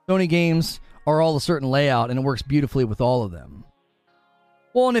 Sony games are all a certain layout, and it works beautifully with all of them.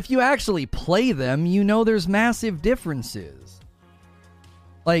 Well, and if you actually play them, you know there's massive differences.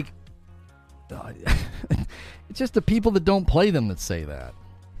 Like, it's just the people that don't play them that say that.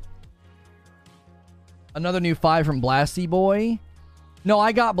 Another new 5 from Blasty Boy. No,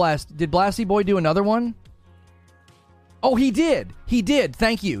 I got Blast. Did Blasty Boy do another one? Oh, he did. He did.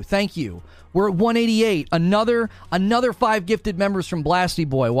 Thank you. We're at 188. Another 5 gifted members from Blasty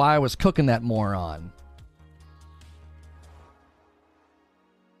Boy while I was cooking that moron.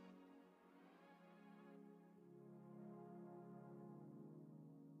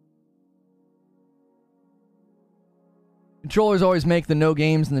 Controllers always make the no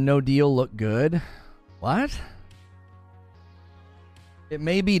games and the no deal look good. What? It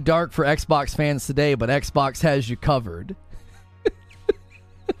may be dark for Xbox fans today, but Xbox has you covered.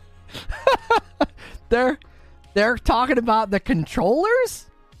 They're talking about the controllers?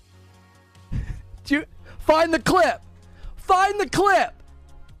 Find the clip. Find the clip.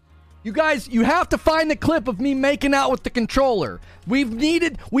 You guys, you have to find the clip of me making out with the controller. We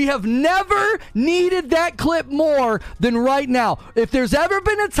have never needed that clip more than right now. If there's ever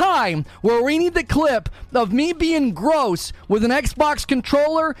been a time where we need the clip of me being gross with an Xbox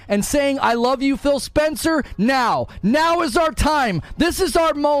controller and saying, I love you, Phil Spencer, now is our time. This is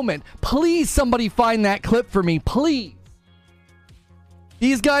our moment. Please, somebody find that clip for me, please.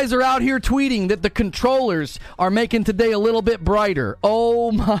 These guys are out here tweeting that the controllers are making today a little bit brighter.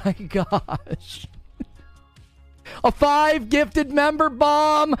 Oh my gosh. A 5 gifted member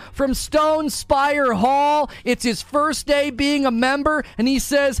bomb from Stone Spire Hall. It's his first day being a member, and he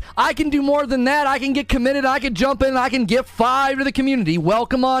says, I can do more than that. I can get committed. I can jump in. I can gift 5 to the community.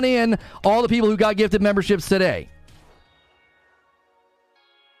 Welcome on in, all the people who got gifted memberships today.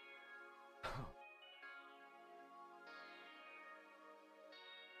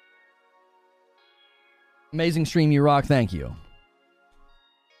 Amazing stream, you rock. Thank you.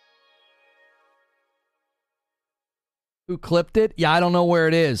 Who clipped it? Yeah, I don't know where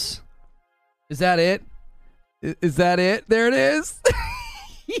it is. Is that it? Is that it? There it is.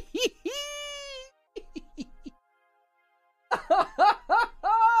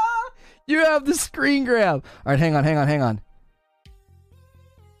 You have the screen grab. All right, hang on.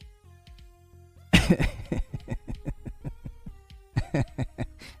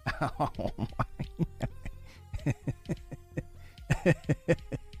 Oh my.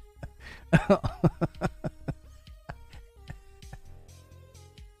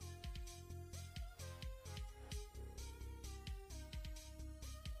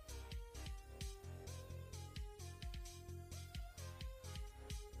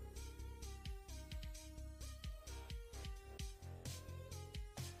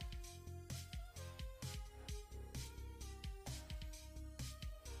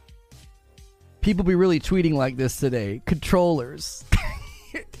 People be really tweeting like this today. Controllers.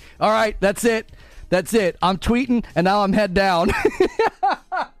 All right, that's it. That's it. I'm tweeting, and now I'm head down.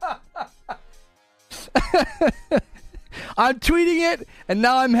 I'm tweeting it, and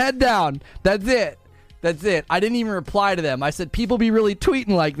now I'm head down. That's it. That's it. I didn't even reply to them. I said, people be really tweeting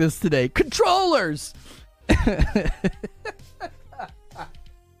like this today. Controllers!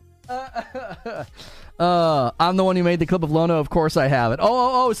 I'm the one who made the clip of Lono. Of course I have it.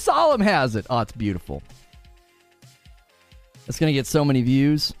 Oh, Solemn has it. Oh, it's beautiful. It's going to get so many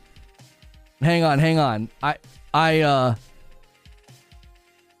views. Hang on.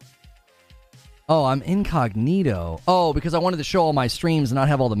 Oh, I'm incognito. Oh, because I wanted to show all my streams and not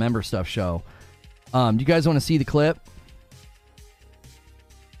have all the member stuff show. Do you guys want to see the clip?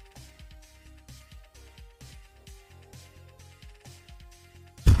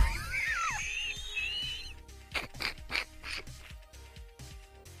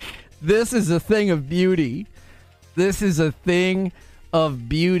 This is a thing of beauty. This is a thing of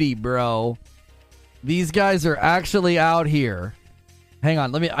beauty, bro. These guys are actually out here. Hang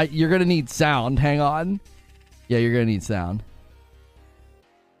on, you're gonna need sound. Hang on. Yeah, you're gonna need sound.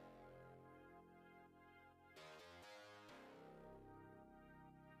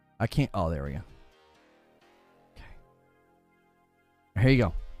 I can't. Oh, there we go. Okay. Here you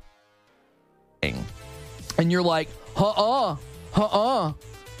go. And you're like, nope,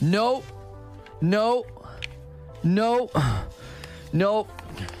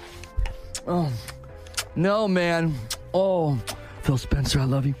 oh, no, man. Oh, Phil Spencer, I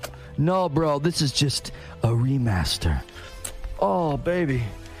love you. No, bro, this is just a remaster. Oh, baby.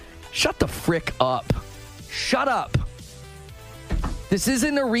 Shut the frick up. Shut up. This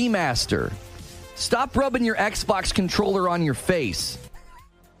isn't a remaster. Stop rubbing your Xbox controller on your face.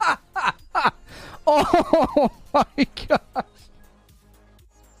 Oh, my gosh.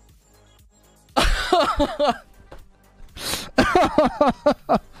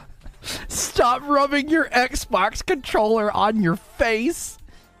 Stop rubbing your Xbox controller on your face.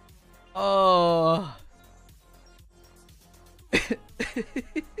 Oh.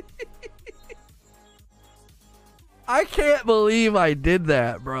 I can't believe I did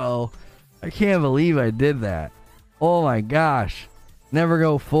that, bro. I can't believe I did that. Oh my gosh. Never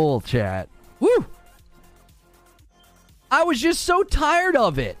go full, chat. Woo! I was just so tired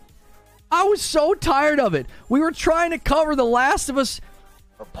of it. I was so tired of it. We were trying to cover The Last of Us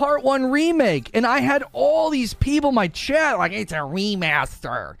Part 1 remake, and I had all these people in my chat like, it's a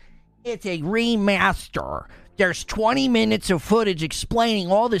remaster. It's a remaster. There's 20 minutes of footage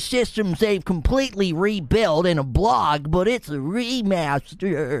explaining all the systems they've completely rebuilt in a blog, but it's a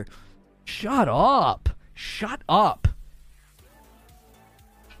remaster. Shut up. Shut up.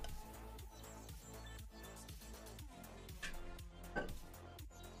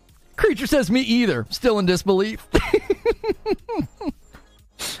 Creature says me either. Still in disbelief.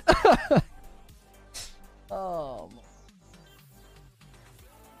 Oh.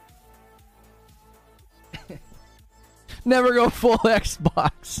 Never go full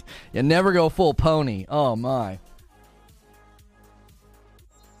Xbox. You never go full pony. Oh my.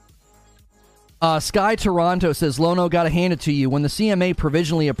 Sky Toronto says, Lono, gotta hand it to you. When the CMA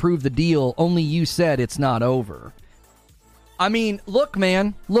provisionally approved the deal, only you said it's not over. I mean, look,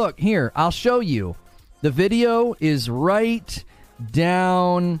 man. Look, here. I'll show you. The video is right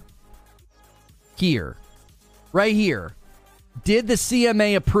down here. Right here. Did the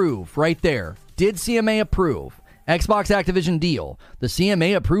CMA approve? Right there. Did CMA approve? Xbox Activision deal. The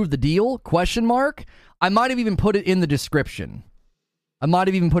CMA approved the deal? Question mark. I might have even put it in the description.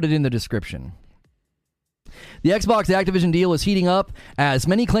 The Xbox Activision deal is heating up, as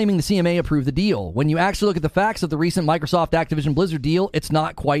many claiming the CMA approved the deal. When you actually look at the facts of the recent Microsoft Activision Blizzard deal, it's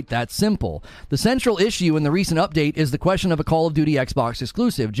not quite that simple. The central issue in the recent update is the question of a Call of Duty Xbox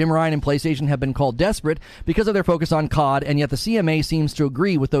exclusive. Jim Ryan and PlayStation have been called desperate because of their focus on COD, and yet the CMA seems to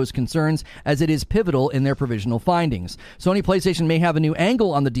agree with those concerns, as it is pivotal in their provisional findings. Sony PlayStation may have a new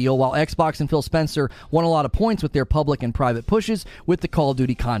angle on the deal, while Xbox and Phil Spencer won a lot of points with their public and private pushes with the Call of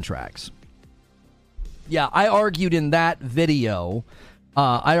Duty contracts. Yeah, I argued in that video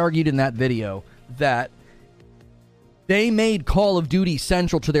that they made Call of Duty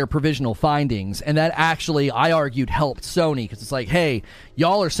central to their provisional findings, and that actually, I argued, helped Sony, because it's like, hey,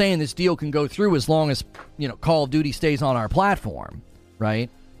 y'all are saying this deal can go through as long as, Call of Duty stays on our platform, right?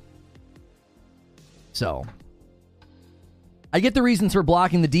 So, I get the reasons for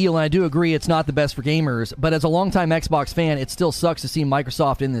blocking the deal, and I do agree it's not the best for gamers, but as a longtime Xbox fan, it still sucks to see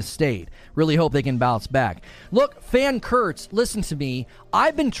Microsoft in this state. Really hope they can bounce back. Look, Fan Kurtz, listen to me.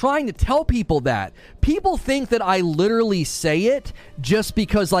 I've been trying to tell people that. People think that I literally say it just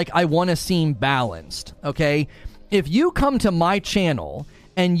because, like, I want to seem balanced, okay? If you come to my channel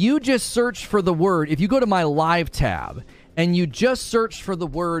and you just search for the word, if you go to my live tab and you just search for the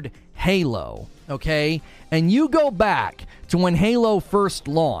word Halo, okay, and you go back to when Halo first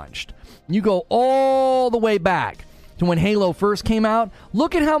launched, you go all the way back to when Halo first came out,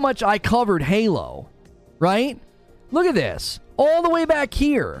 look at how much I covered Halo, right? Look at this. All the way back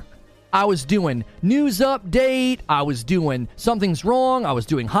here, I was doing news update, I was doing something's wrong, I was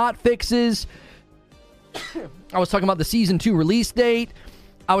doing hot fixes, I was talking about the Season 2 release date,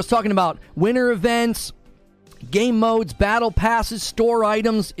 I was talking about winter events, game modes, battle passes, store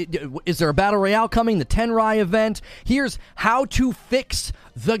items. Is there a battle royale coming? The Tenrai event. Here's how to fix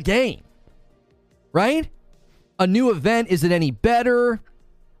the game. Right? A new event. Is it any better?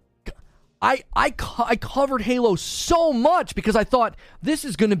 I covered Halo so much because I thought this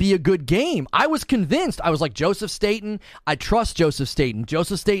is going to be a good game. I was convinced. I was like, Joseph Staten. I trust Joseph Staten.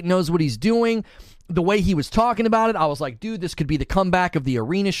 Joseph Staten knows what he's doing. The way he was talking about it, I was like, dude, this could be the comeback of the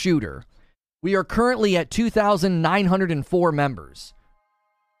arena shooter. We are currently at 2,904 members.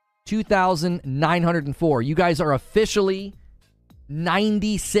 2,904. You guys are officially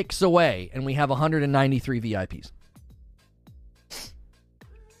 96 away, and we have 193 VIPs.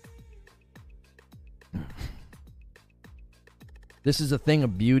 This is a thing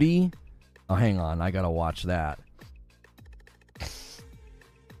of beauty. Oh, hang on. I got to watch that.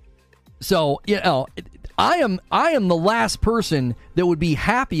 So, you know, I am the last person that would be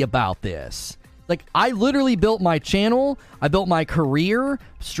happy about this. Like, I literally built my channel, I built my career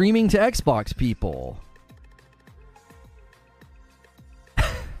streaming to Xbox people.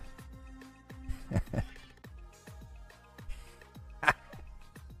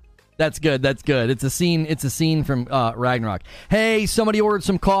 That's good. That's good. It's a scene from Ragnarok. Hey, somebody ordered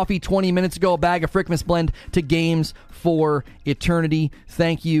some coffee 20 minutes ago. A bag of Frickmas blend to Games for Eternity.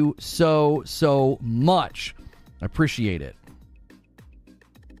 Thank you so much. I appreciate it.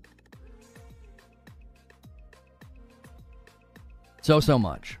 So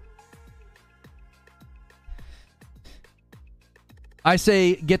much. I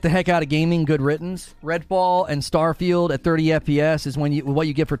say get the heck out of gaming, good riddance. Redfall and Starfield at 30 FPS is what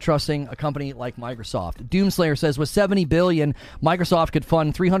you get for trusting a company like Microsoft. Doomslayer says, with $70 billion, Microsoft could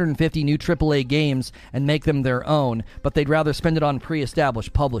fund 350 new AAA games and make them their own, but they'd rather spend it on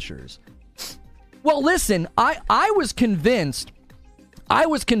pre-established publishers. Well, listen, I was convinced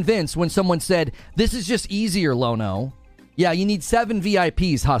when someone said, this is just easier, Lono. Yeah, you need 7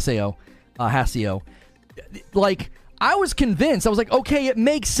 VIPs, Hasio. Like, I was convinced. I was like, okay, it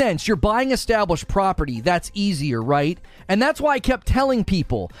makes sense. You're buying established property. That's easier, right? And that's why I kept telling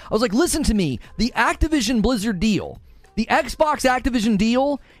people. I was like, listen to me. The Activision Blizzard deal, the Xbox Activision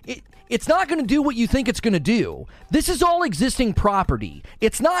deal, it's not going to do what you think it's going to do. This is all existing property.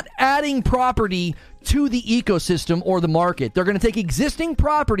 It's not adding property to the ecosystem or the market. They're going to take existing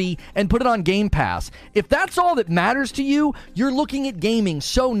property and put it on Game Pass. If that's all that matters to you, you're looking at gaming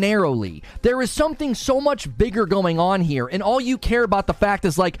so narrowly. There is something so much bigger going on here, and all you care about the fact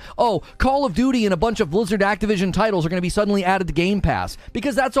is like, oh, Call of Duty and a bunch of Blizzard Activision titles are going to be suddenly added to Game Pass.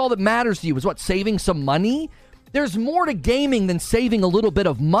 Because that's all that matters to you is what, saving some money? There's more to gaming than saving a little bit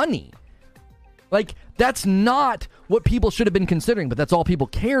of money. Like, that's not what people should have been considering, but that's all people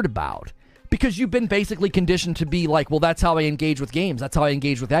cared about. Because you've been basically conditioned to be like, well, that's how I engage with games. That's how I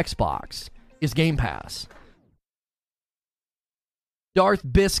engage with Xbox, is Game Pass. Darth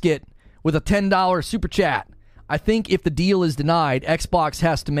Biscuit with a $10 super chat. I think if the deal is denied, Xbox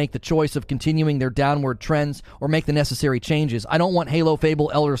has to make the choice of continuing their downward trends or make the necessary changes. I don't want Halo,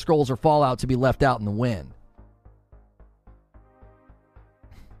 Fable, Elder Scrolls, or Fallout to be left out in the wind.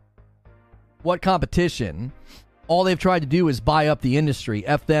 What competition? All they've tried to do is buy up the industry.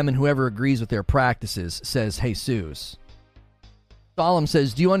 F them and whoever agrees with their practices, says Jesus. Solemn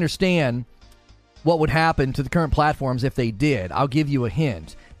says, do you understand what would happen to the current platforms if they did? I'll give you a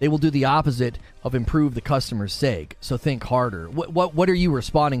hint. They will do the opposite of improve the customer's sake. So think harder. What are you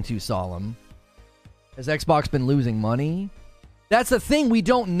responding to, Solemn? Has Xbox been losing money? That's the thing, we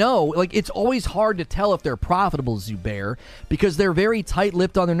don't know. Like, it's always hard to tell if they're profitable, Zubair, because they're very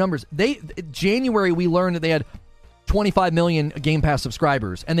tight-lipped on their numbers. January, we learned that they had 25 million Game Pass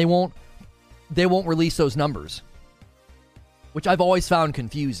subscribers, and they won't release those numbers, which I've always found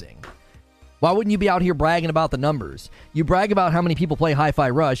confusing. Why wouldn't you be out here bragging about the numbers? You brag about how many people play Hi-Fi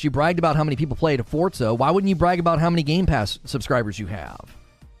Rush. You bragged about how many people play to Forza. Why wouldn't you brag about how many Game Pass subscribers you have?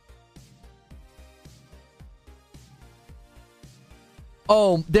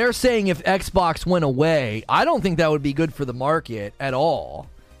 Oh, they're saying if Xbox went away, I don't think that would be good for the market at all.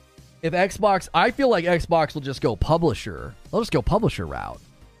 If Xbox, I feel like Xbox will just go publisher. They'll just go publisher route.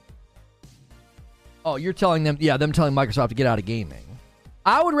 Oh, you're telling them, them telling Microsoft to get out of gaming.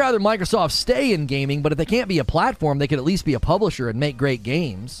 I would rather Microsoft stay in gaming, but if they can't be a platform, they could at least be a publisher and make great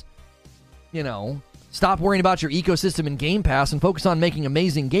games. You know, stop worrying about your ecosystem and Game Pass and focus on making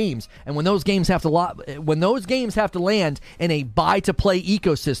amazing games. And when those games have to land in a buy-to-play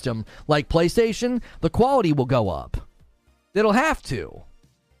ecosystem like PlayStation, the quality will go up. It'll have to.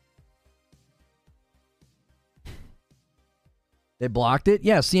 They blocked it?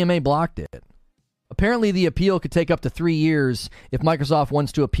 Yeah, CMA blocked it. Apparently, the appeal could take up to 3 years if Microsoft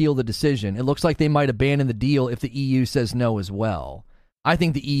wants to appeal the decision. It looks like they might abandon the deal if the EU says no as well. I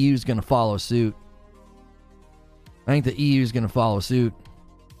think the EU is going to follow suit. I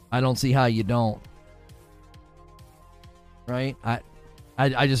don't see how you don't. Right?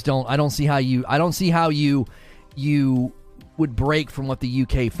 I just don't. I don't see how you would break from what the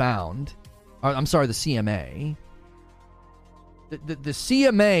UK found. I'm sorry, the CMA. The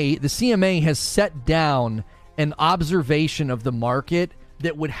CMA has set down an observation of the market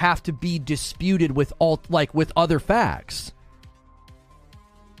that would have to be disputed with other facts.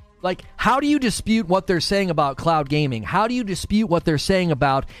 Like, how do you dispute what they're saying about cloud gaming? How do you dispute what they're saying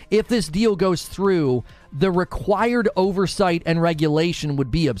about if this deal goes through, the required oversight and regulation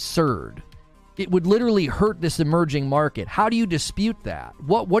would be absurd? It would literally hurt this emerging market. How do you dispute that?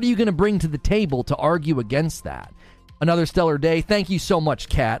 What are you going to bring to the table to argue against that? Another stellar day. Thank you so much,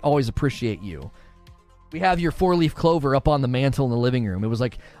 Kat. Always appreciate you. We have your 4-leaf clover up on the mantle in the living room. It was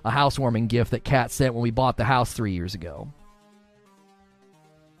like a housewarming gift that Kat sent when we bought the house 3 years ago.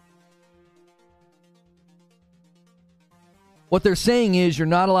 What they're saying is you're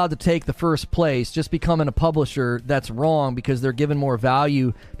not allowed to take the first place, just becoming a publisher. That's wrong because they're giving more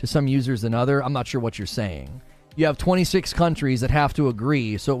value to some users than other. I'm not sure what you're saying. You have 26 countries that have to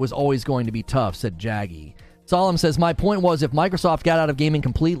agree, so it was always going to be tough, said Jaggy. Solemn says, my point was if Microsoft got out of gaming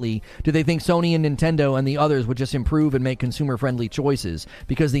completely, do they think Sony and Nintendo and the others would just improve and make consumer-friendly choices?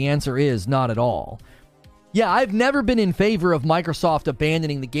 Because the answer is not at all. Yeah, I've never been in favor of Microsoft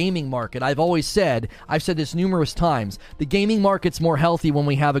abandoning the gaming market. I've said this numerous times, the gaming market's more healthy when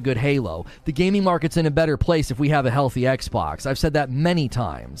we have a good Halo. The gaming market's in a better place if we have a healthy Xbox. I've said that many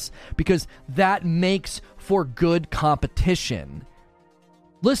times because that makes for good competition.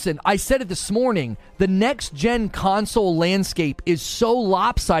 Listen, I said it this morning, the next-gen console landscape is so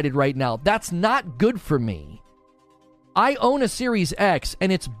lopsided right now. That's not good for me. I own a Series X,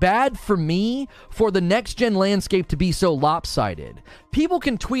 and it's bad for me for the next-gen landscape to be so lopsided. People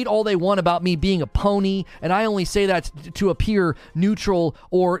can tweet all they want about me being a pony, and I only say that to appear neutral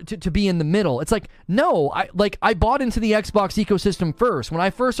or to be in the middle. It's like, no, I bought into the Xbox ecosystem first. When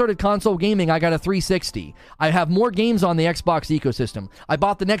I first started console gaming, I got a 360. I have more games on the Xbox ecosystem. I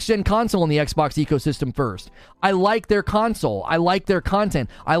bought the next-gen console on the Xbox ecosystem first. I like their console. I like their content.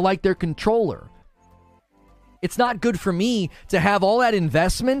 I like their controller. It's not good for me to have all that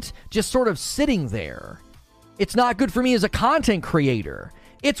investment just sort of sitting there. It's not good for me as a content creator.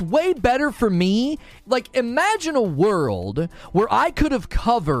 It's way better for me. Like, imagine a world where I could have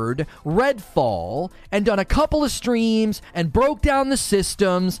covered Redfall and done a couple of streams and broke down the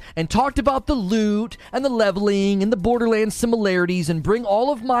systems and talked about the loot and the leveling and the Borderlands similarities and bring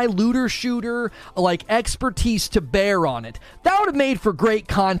all of my looter shooter like expertise to bear on it. That would have made for great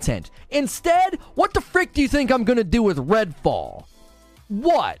content. Instead, what the frick do you think I'm going to do with Redfall?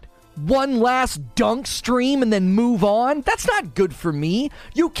 What? One last dunk stream and then move on? That's not good for me.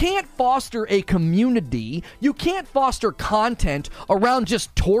 You can't foster a community. You can't foster content around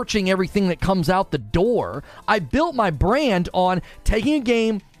just torching everything that comes out the door. I built my brand on taking a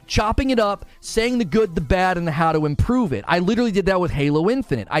game, chopping it up, saying the good, the bad, and how to improve it. I literally did that with Halo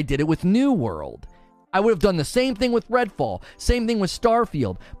Infinite. I did it with New World. I would have done the same thing with Redfall, same thing with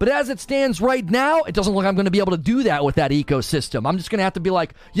Starfield. But as it stands right now, it doesn't look like I'm going to be able to do that with that ecosystem. I'm just going to have to be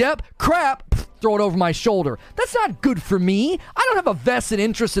like, yep, crap, throw it over my shoulder. That's not good for me. I don't have a vested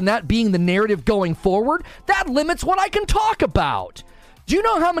interest in that being the narrative going forward. That limits what I can talk about. Do you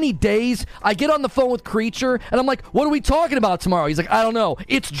know how many days I get on the phone with Creature and I'm like, what are we talking about tomorrow? He's like, I don't know.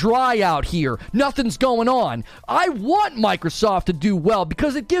 It's dry out here. Nothing's going on. I want Microsoft to do well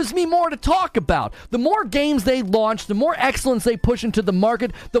because it gives me more to talk about. The more games they launch, the more excellence they push into the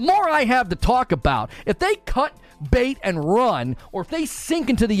market, the more I have to talk about. If they cut bait and run, or if they sink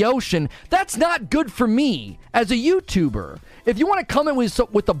into the ocean, that's not good for me as a YouTuber. If you want to come in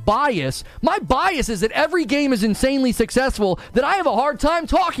with a bias, my bias is that every game is insanely successful, that I have a hard time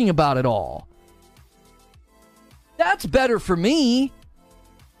talking about it all. That's better for me.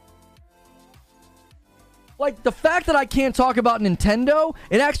 Like, the fact that I can't talk about Nintendo,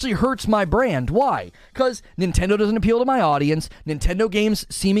 it actually hurts my brand. Why? Because Nintendo doesn't appeal to my audience. Nintendo games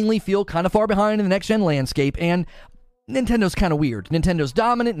seemingly feel kind of far behind in the next-gen landscape, and Nintendo's kind of weird. Nintendo's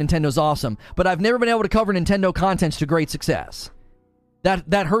dominant, Nintendo's awesome, but I've never been able to cover Nintendo content to great success.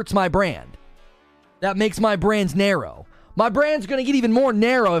 That hurts my brand. That makes my brands narrow. My brand's going to get even more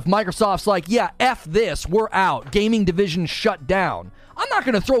narrow if Microsoft's like, yeah, F this, we're out. Gaming division shut down. I'm not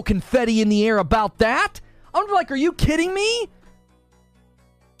going to throw confetti in the air about that. I'm like, are you kidding me?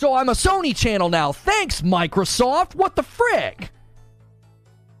 So I'm a Sony channel now. Thanks, Microsoft. What the frick?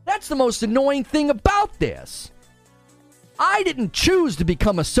 That's the most annoying thing about this. I didn't choose to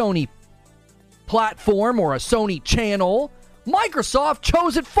become a Sony platform or a Sony channel. Microsoft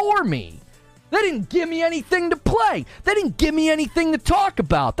chose it for me. They didn't give me anything to play. They didn't give me anything to talk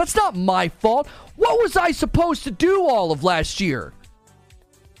about. That's not my fault. What was I supposed to do all of last year?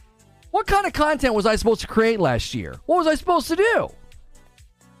 What kind of content was I supposed to create last year? What was I supposed to do?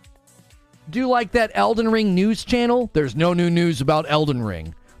 Do like that Elden Ring news channel? There's no new news about Elden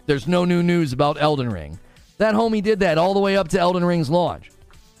Ring. There's no new news about Elden Ring. That homie did that all the way up to Elden Ring's launch.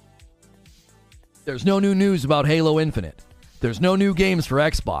 There's no new news about Halo Infinite. There's no new games for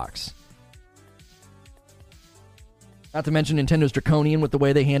Xbox. Not to mention Nintendo's draconian with the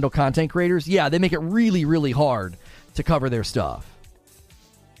way they handle content creators. Yeah, they make it really, really hard to cover their stuff.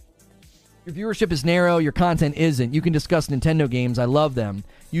 Your viewership is narrow, your content isn't. You can discuss Nintendo games, I love them.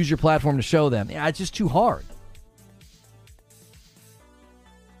 Use your platform to show them. Yeah, it's just too hard.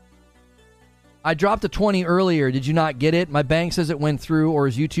 I dropped a 20 earlier. Did you not get it? My bank says it went through, or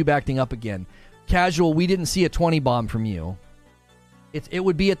is YouTube acting up again? Casual, we didn't see a 20 bomb from you. It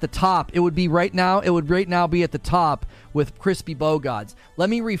would be at the top. It would right now be at the top with Crispy Bogods.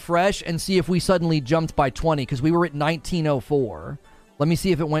 Let me refresh and see if we suddenly jumped by 20, because we were at 1904. Let me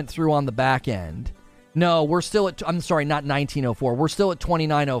see if it went through on the back end. No, we're still at, I'm sorry, not 1904. We're still at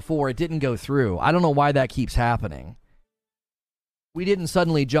 2904. It didn't go through. I don't know why that keeps happening. We didn't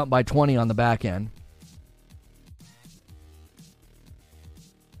suddenly jump by 20 on the back end.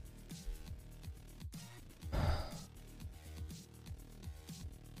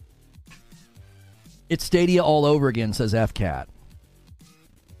 It's Stadia all over again, says FCat.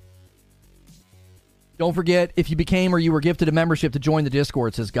 Don't forget, if you became or you were gifted a membership to join the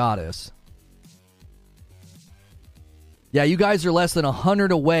Discord, says Goddess. Yeah, you guys are less than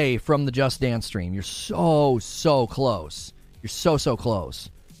 100 away from the Just Dance stream. You're so close. You're so close.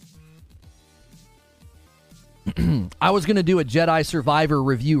 I was going to do a Jedi Survivor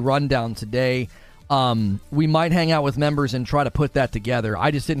review rundown today. We might hang out with members and try to put that together. I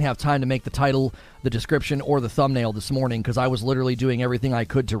just didn't have time to make the title, the description, or the thumbnail this morning because I was literally doing everything I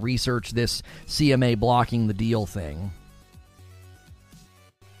could to research this CMA blocking the deal thing.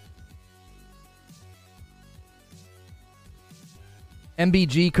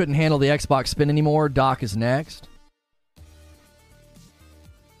 MBG couldn't handle the Xbox spin anymore. Doc is next.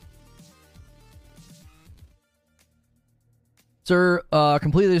 Sir,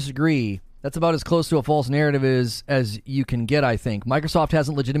 completely disagree. That's about as close to a false narrative as you can get, I think. Microsoft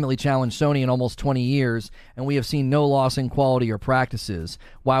hasn't legitimately challenged Sony in almost 20 years, and we have seen no loss in quality or practices.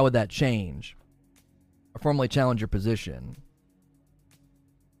 Why would that change? I formally challenge your position.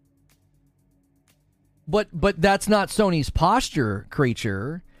 But that's not Sony's posture,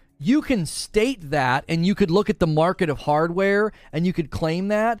 Creature. You can state that, and you could look at the market of hardware, and you could claim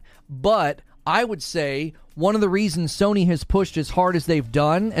that, but I would say one of the reasons Sony has pushed as hard as they've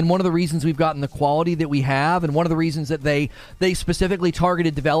done, and one of the reasons we've gotten the quality that we have, and one of the reasons that they specifically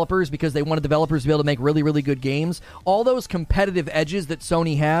targeted developers because they wanted developers to be able to make really, really good games, all those competitive edges that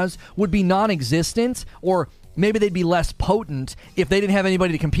Sony has would be non-existent, or maybe they'd be less potent if they didn't have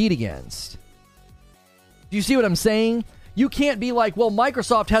anybody to compete against. Do you see what I'm saying? You can't be like, well,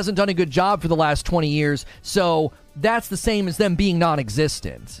 Microsoft hasn't done a good job for the last 20 years, so that's the same as them being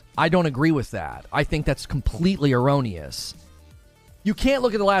non-existent. I don't agree with that. I think that's completely erroneous. You can't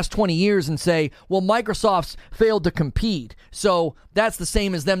look at the last 20 years and say, well, Microsoft's failed to compete, so that's the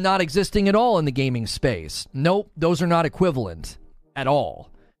same as them not existing at all in the gaming space. Nope, those are not equivalent. at all.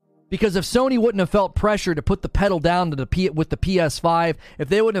 Because if Sony wouldn't have felt pressure to put the pedal down with the PS5, if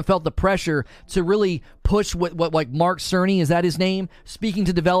they wouldn't have felt the pressure to really push what like Mark Cerny, is that his name, speaking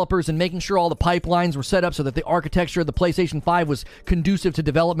to developers and making sure all the pipelines were set up so that the architecture of the PlayStation 5 was conducive to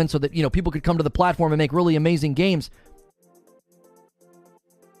development so that, you know, people could come to the platform and make really amazing games.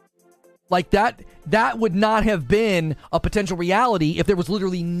 Like that would not have been a potential reality if there was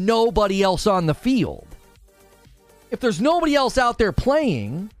literally nobody else on the field. If there's nobody else out there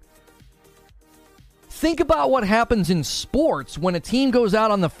playing, think about what happens in sports when a team goes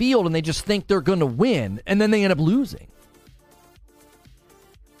out on the field and they just think they're going to win, and then they end up losing.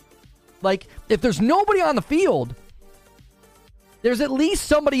 Like, if there's nobody on the field, there's at least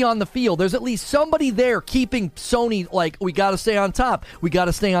somebody on the field. There's at least somebody there keeping Sony, like, we got to stay on top. We got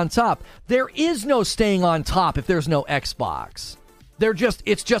to stay on top. There is no staying on top if there's no Xbox.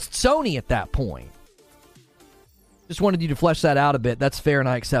 It's just Sony at that point. Just wanted you to flesh that out a bit. That's fair, and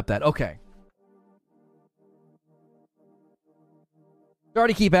I accept that. Okay. Sorry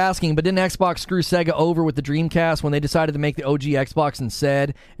to keep asking, but didn't Xbox screw Sega over with the Dreamcast when they decided to make the OG Xbox and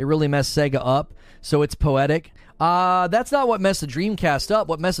said it really messed Sega up, so it's poetic? That's not what messed the Dreamcast up.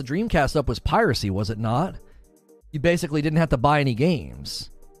 What messed the Dreamcast up was piracy, was it not? You basically didn't have to buy any games.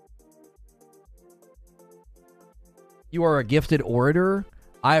 You are a gifted orator?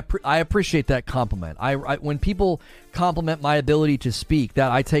 I appreciate that compliment. I when people compliment my ability to speak,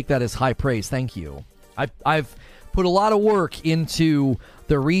 that I take that as high praise. Thank you. I've put a lot of work into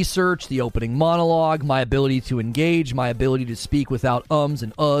the research, the opening monologue, my ability to engage, my ability to speak without ums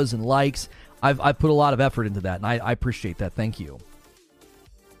and uhs and likes. I've put a lot of effort into that, and I appreciate that. Thank you.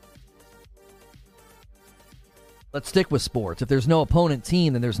 Let's stick with sports. If there's no opponent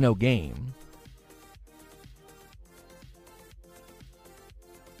team, then there's no game.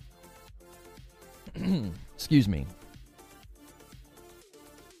 Excuse me.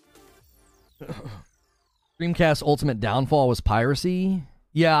 Dreamcast ultimate downfall was piracy?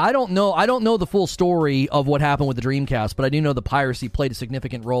 Yeah, I don't know. I don't know the full story of what happened with the Dreamcast, but I do know the piracy played a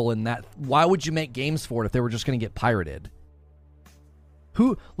significant role in that. Why would you make games for it if they were just going to get pirated?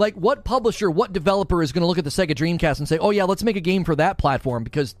 What publisher, what developer is going to look at the Sega Dreamcast and say, oh yeah, let's make a game for that platform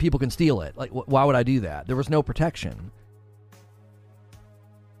because people can steal it? Like, why would I do that? There was no protection.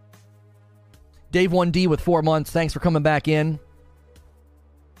 Dave 1D with 4 months. Thanks for coming back in.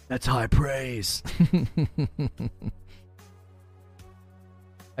 That's high praise.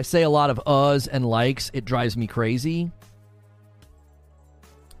 I say a lot of uhs and likes. It drives me crazy.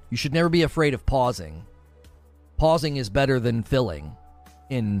 You should never be afraid of pausing. Pausing is better than filling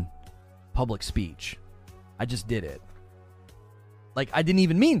in public speech. I just did it. Like, I didn't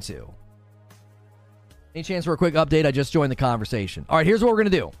even mean to. Any chance for a quick update? I just joined the conversation. All right, here's what we're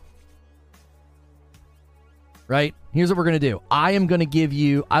going to do. Right? Here's what we're going to do. I am going to give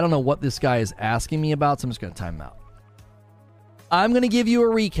you... I don't know what this guy is asking me about, so I'm just going to time him out. I'm going to give you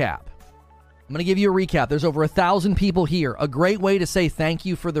a recap. There's over 1,000 people here. A great way to say thank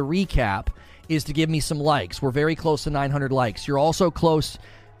you for the recap is to give me some likes. We're very close to 900 likes. You're also close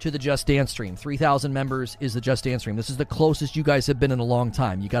to the Just Dance stream. 3,000 members is the Just Dance stream. This is the closest you guys have been in a long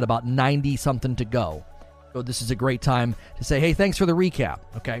time. You got about 90-something to go. So this is a great time to say, hey, thanks for the recap,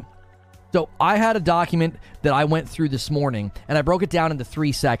 okay? So I had a document that I went through this morning, and I broke it down into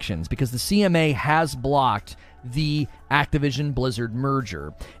 3 sections because the CMA has blocked the Activision Blizzard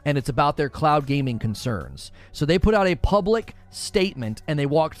merger, and it's about their cloud gaming concerns. So they put out a public statement, and they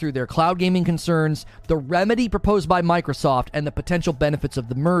walked through their cloud gaming concerns, the remedy proposed by Microsoft, and the potential benefits of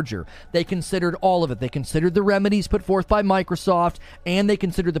the merger. They considered all of it. They considered the remedies put forth by Microsoft, and they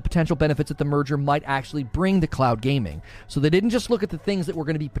considered the potential benefits that the merger might actually bring to cloud gaming. So they didn't just look at the things that were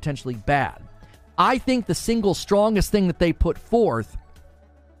going to be potentially bad. I think the single strongest thing that they put forth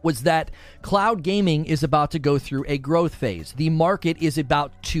was that cloud gaming is about to go through a growth phase. The market is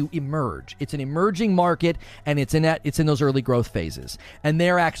about to emerge. It's an emerging market, and it's in those early growth phases. And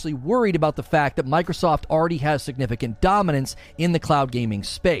they're actually worried about the fact that Microsoft already has significant dominance in the cloud gaming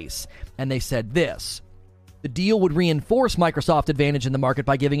space. And they said this: the deal would reinforce Microsoft's advantage in the market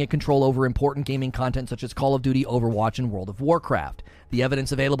by giving it control over important gaming content such as Call of Duty, Overwatch, and World of Warcraft. The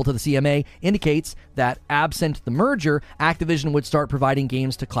evidence available to the CMA indicates that, absent the merger, Activision would start providing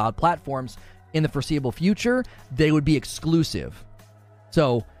games to cloud platforms. In the foreseeable future, they would be exclusive.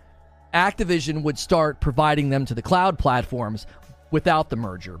 So, Activision would start providing them to the cloud platforms without the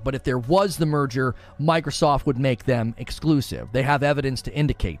merger. But if there was the merger, Microsoft would make them exclusive. They have evidence to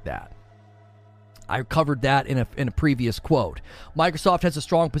indicate that. I covered that in a previous quote. Microsoft has a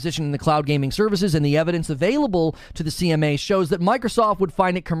strong position in the cloud gaming services, and the evidence available to the CMA shows that Microsoft would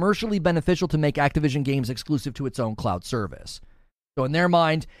find it commercially beneficial to make Activision games exclusive to its own cloud service. So in their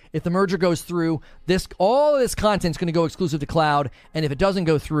mind, if the merger goes through, all of this content's going to go exclusive to cloud, and if it doesn't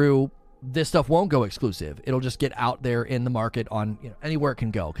go through, this stuff won't go exclusive. It'll just get out there in the market on anywhere it can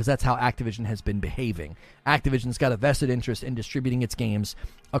go, because that's how Activision has been behaving. Activision's got a vested interest in distributing its games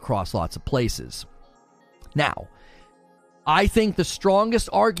across lots of places. Now, I think the strongest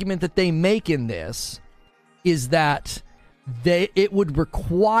argument that they make in this is that it would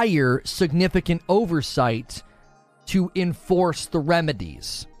require significant oversight to enforce the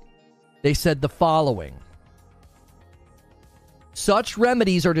remedies. They said the following: such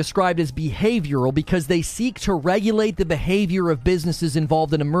remedies are described as behavioral because they seek to regulate the behavior of businesses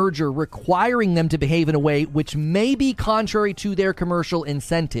involved in a merger, requiring them to behave in a way which may be contrary to their commercial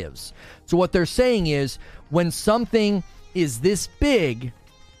incentives. So what they're saying is, when something is this big,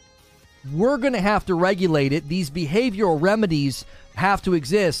 we're going to have to regulate it. These behavioral remedies have to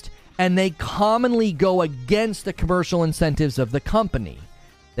exist, and they commonly go against the commercial incentives of the company.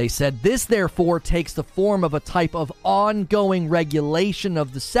 They said this, therefore, takes the form of a type of ongoing regulation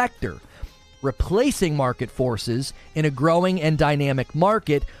of the sector, replacing market forces in a growing and dynamic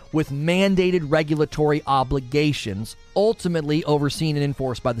market with mandated regulatory obligations, ultimately overseen and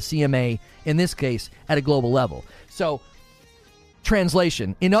enforced by the CMA, in this case, at a global level. So,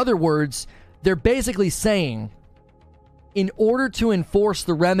 translation. In other words, they're basically saying, in order to enforce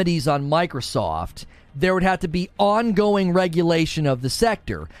the remedies on Microsoft, there would have to be ongoing regulation of the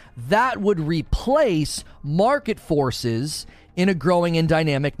sector. That would replace market forces in a growing and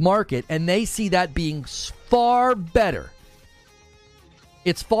dynamic market, and they see that being far better.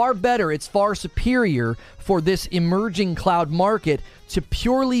 It's far better, it's far superior for this emerging cloud market to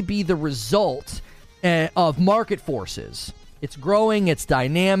purely be the result of market forces. It's growing, it's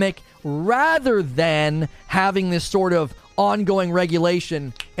dynamic, rather than having this sort of ongoing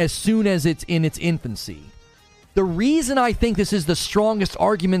regulation as soon as it's in its infancy. The reason I think this is the strongest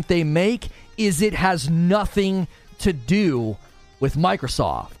argument they make is it has nothing to do with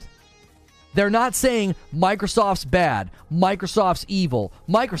Microsoft. They're not saying Microsoft's bad, Microsoft's evil,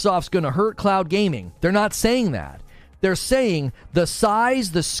 Microsoft's going to hurt cloud gaming. They're not saying that. They're saying the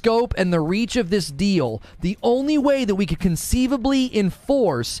size, the scope, and the reach of this deal, the only way that we could conceivably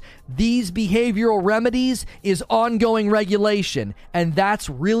enforce these behavioral remedies is ongoing regulation. And that's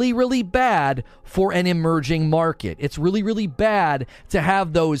really, really bad for an emerging market. It's really, really bad to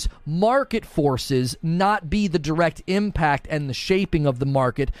have those market forces not be the direct impact and the shaping of the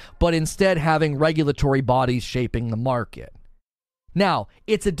market, but instead having regulatory bodies shaping the market. Now,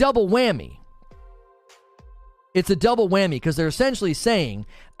 it's a double whammy. It's a double whammy because they're essentially saying,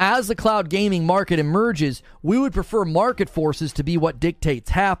 as the cloud gaming market emerges, we would prefer market forces to be what dictates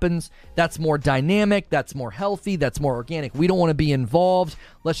happens. That's more dynamic, that's more healthy, that's more organic. We don't want to be involved.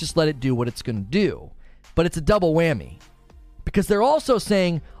 Let's just let it do what it's going to do. But it's a double whammy because they're also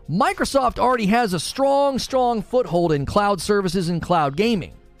saying Microsoft already has a strong foothold in cloud services and cloud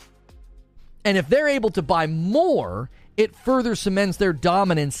gaming. And if they're able to buy more, it further cements their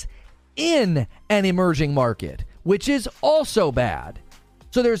dominance in an emerging market, which is also bad.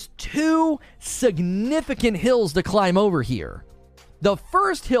 So there's two significant hills to climb over here. The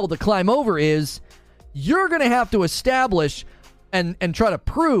first hill to climb over is you're going to have to establish and try to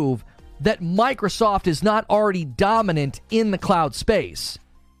prove that Microsoft is not already dominant in the cloud space.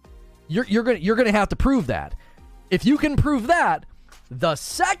 You're going to have to prove that. If you can prove that, the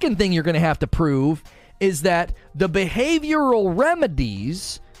second thing you're going to have to prove is that the behavioral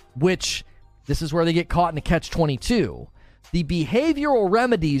remedies, which this is where they get caught in a catch-22. The behavioral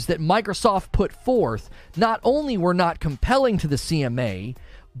remedies that Microsoft put forth not only were not compelling to the CMA,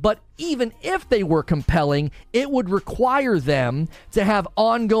 but even if they were compelling, it would require them to have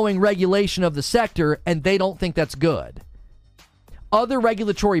ongoing regulation of the sector, and they don't think that's good. Other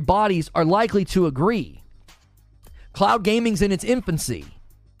regulatory bodies are likely to agree. Cloud gaming's in its infancy.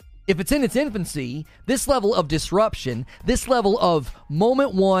 If it's in its infancy, this level of disruption, this level of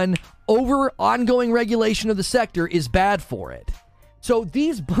moment one over ongoing regulation of the sector is bad for it. So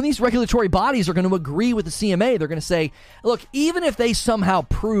these regulatory bodies are going to agree with the CMA. They're going to say, look, even if they somehow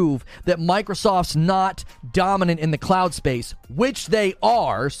prove that Microsoft's not dominant in the cloud space, which they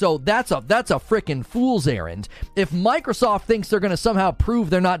are, so that's a frickin' fool's errand. If Microsoft thinks they're going to somehow prove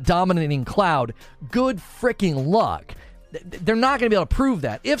they're not dominant in cloud, good fricking luck. They're not going to be able to prove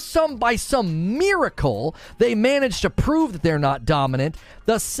that. If by some miracle they manage to prove that they're not dominant,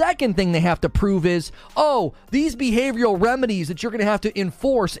 the second thing they have to prove is, these behavioral remedies that you're going to have to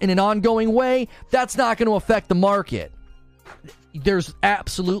enforce in an ongoing way, that's not going to affect the market. There's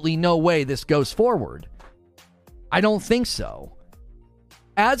absolutely no way this goes forward. I don't think so.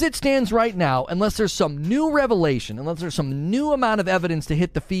 As it stands right now, unless there's some new revelation, unless there's some new amount of evidence to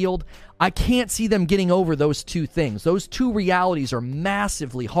hit the field, I can't see them getting over those two things. Those two realities are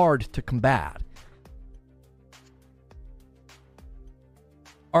massively hard to combat.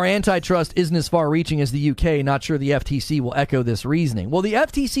 Our antitrust isn't as far-reaching as the UK. Not sure the FTC will echo this reasoning. Well, the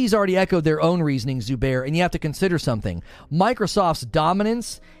FTC's already echoed their own reasoning, Zubair, and you have to consider something. Microsoft's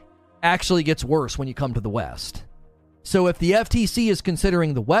dominance actually gets worse when you come to the West. So if the FTC is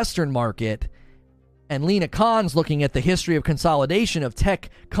considering the Western market, and Lina Khan's looking at the history of consolidation of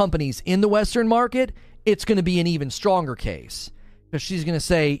tech companies in the Western market, it's going to be an even stronger case. Because she's going to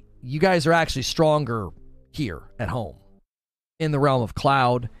say, you guys are actually stronger here at home. In the realm of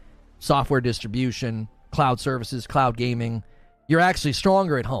cloud, software distribution, cloud services, cloud gaming, you're actually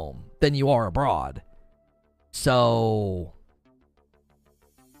stronger at home than you are abroad. So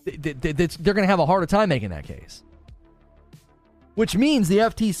they're going to have a harder time making that case. Which means the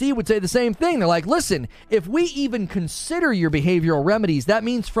FTC would say the same thing. They're like, listen, if we even consider your behavioral remedies, that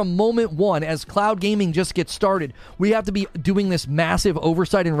means from moment one, as cloud gaming just gets started, we have to be doing this massive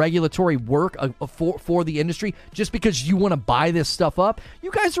oversight and regulatory work for the industry just because you want to buy this stuff up.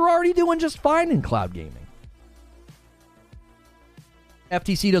 You guys are already doing just fine in cloud gaming.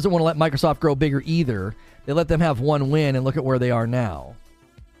 FTC doesn't want to let Microsoft grow bigger either. They let them have one win, and look at where they are now.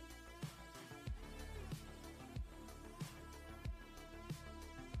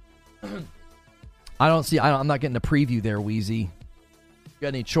 I'm not getting a preview there, Wheezy. You got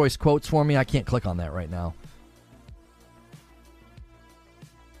any choice quotes for me? I can't click on that right now.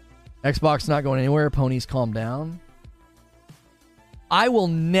 Xbox not going anywhere. Ponies, calm down. I will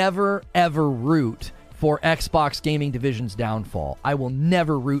never, ever root for Xbox gaming division's downfall. I will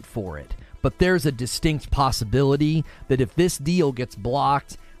never root for it. But there's a distinct possibility that if this deal gets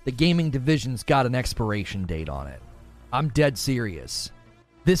blocked, the gaming division's got an expiration date on it. I'm dead serious.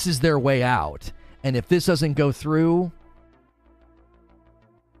 This is their way out. And if this doesn't go through,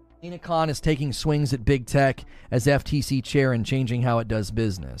 Lina Khan is taking swings at big tech as FTC chair and changing how it does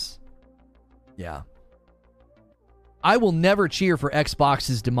business. Yeah. I will never cheer for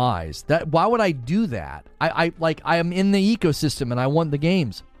Xbox's demise. Why would I do that? I am in the ecosystem and I want the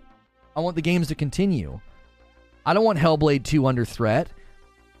games. I want the games to continue. I don't want Hellblade 2 under threat.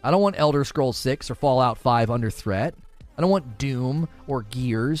 I don't want Elder Scrolls 6 or Fallout 5 under threat. I don't want Doom or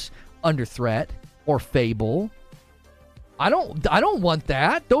Gears under threat or Fable. I don't want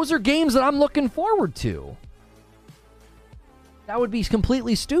that. Those are games that I'm looking forward to. That would be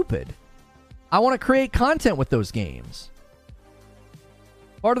completely stupid. I want to create content with those games.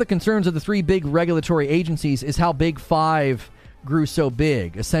 Part of the concerns of the three big regulatory agencies is how Big Five grew so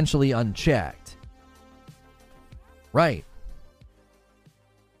big, essentially unchecked. Right.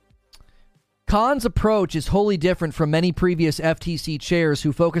 Khan's approach is wholly different from many previous FTC chairs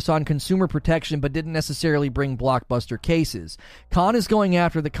who focus on consumer protection but didn't necessarily bring blockbuster cases. Khan is going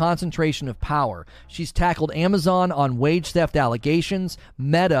after the concentration of power. She's tackled Amazon on wage theft allegations,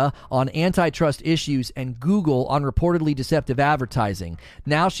 Meta on antitrust issues, and Google on reportedly deceptive advertising.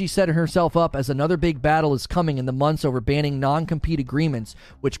 Now she's setting herself up as another big battle is coming in the months over banning non-compete agreements,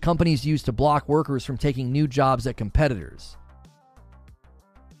 which companies use to block workers from taking new jobs at competitors.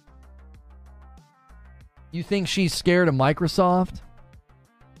 You think she's scared of Microsoft?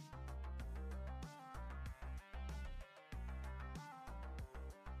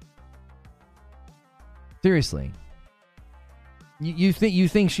 Seriously. You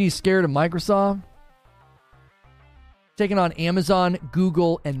think she's scared of Microsoft? Taking on Amazon,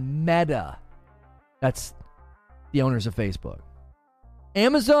 Google, and Meta. That's the owners of Facebook.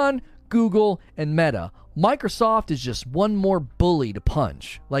 Amazon, Google, and Meta. Microsoft is just one more bully to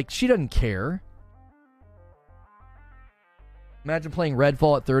punch. Like, she doesn't care. Imagine playing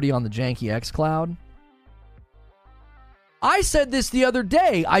Redfall at 30 on the janky xCloud. I said this the other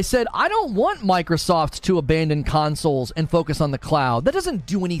day. I said, I don't want Microsoft to abandon consoles and focus on the cloud. That doesn't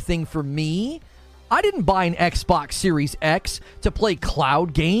do anything for me. I didn't buy an Xbox Series X to play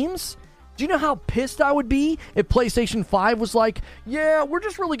cloud games. Do you know how pissed I would be if PlayStation 5 was like, yeah, we're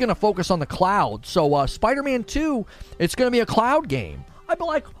just really going to focus on the cloud. So Spider-Man 2, it's going to be a cloud game. I'd be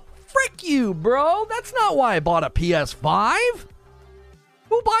like, frick you, bro. That's not why I bought a PS5.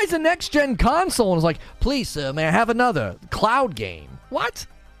 Who buys a next-gen console and is like, please, sir, may I have another cloud game? What?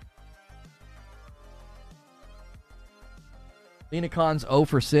 Lina Khan's 0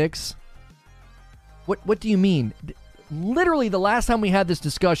 for 6. What do you mean? Literally, the last time we had this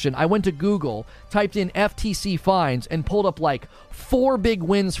discussion, I went to Google, typed in FTC fines, and pulled up like 4 big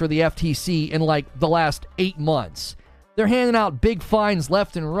wins for the FTC in like the last 8 months. They're handing out big fines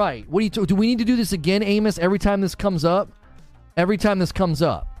left and right. Do we need to do this again, Amos, every time this comes up? Every time this comes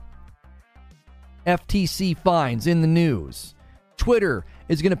up. FTC fines in the news. Twitter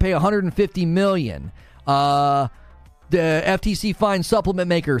is going to pay $150 million. The FTC fined supplement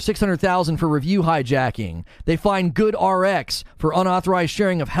maker $600,000 for review hijacking. They fined GoodRx for unauthorized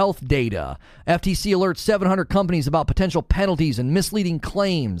sharing of health data. FTC alerts 700 companies about potential penalties and misleading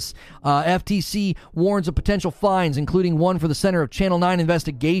claims. FTC warns of potential fines, including one for the Center of Channel 9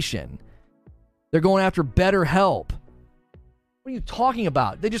 investigation. They're going after BetterHelp. What are you talking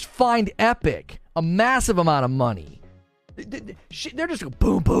about? They just fined Epic a massive amount of money. They're just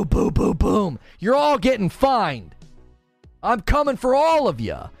boom, boom, boom, boom, boom. You're all getting fined. I'm coming for all of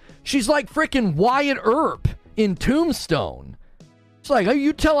you. She's like freaking Wyatt Earp in Tombstone. It's like, oh,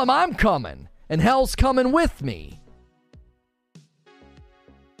 you tell him I'm coming, and hell's coming with me.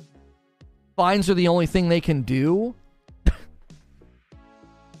 Fines are the only thing they can do?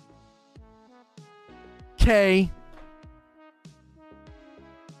 Okay.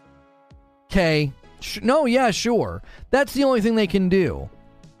 No, yeah, sure. That's the only thing they can do.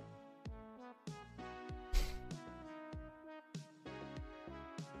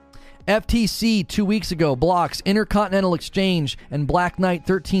 FTC 2 weeks ago blocks Intercontinental Exchange and Black Knight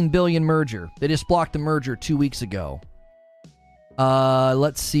 $13 billion merger. They just blocked the merger 2 weeks ago.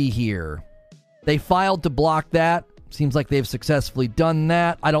 Let's see here. They filed to block that. Seems like they've successfully done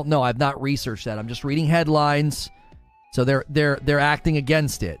that. I don't know. I've not researched that. I'm just reading headlines. So they're acting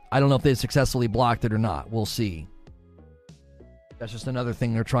against it. I don't know if they've successfully blocked it or not. We'll see. That's just another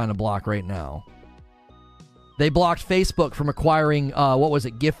thing they're trying to block right now. They blocked Facebook from acquiring, what was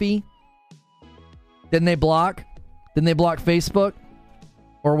it, Giphy? Didn't they block Facebook?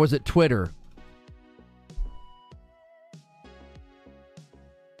 Or was it Twitter?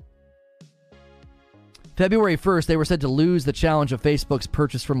 February 1st, they were said to lose the challenge of Facebook's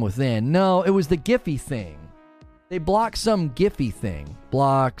purchase from within. No, it was the Giphy thing. They blocked some Giphy thing.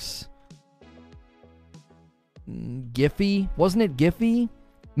 Blocks. Giphy? Wasn't it Giphy?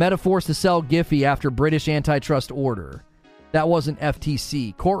 Meta forced to sell Giphy after British antitrust order. That wasn't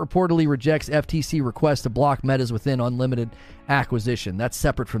FTC. Court reportedly rejects FTC request to block Meta's within unlimited acquisition. That's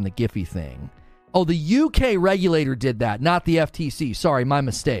separate from the Giphy thing. Oh, the UK regulator did that, not the FTC. Sorry, my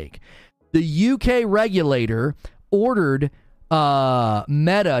mistake. The UK regulator ordered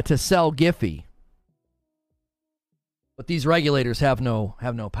Meta to sell Giphy. But these regulators have no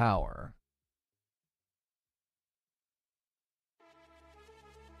power.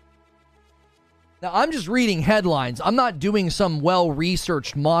 Now, I'm just reading headlines. I'm not doing some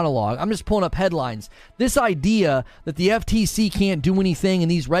well-researched monologue. I'm just pulling up headlines. This idea that the FTC can't do anything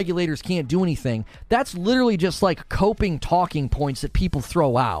and these regulators can't do anything, that's literally just like coping talking points that people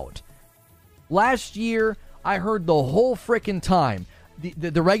throw out. Last year, I heard the whole frickin' time,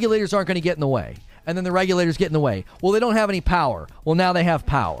 the regulators aren't going to get in the way. And then the regulators get in the way. Well, they don't have any power. Well, now they have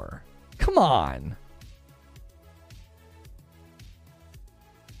power. Come on.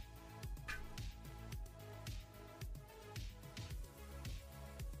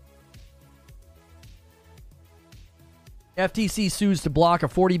 FTC sues to block a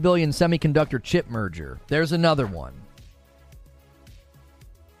 $40 billion semiconductor chip merger. There's another one.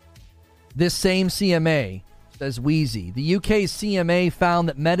 This same CMA, says Wheezy, the UK's CMA found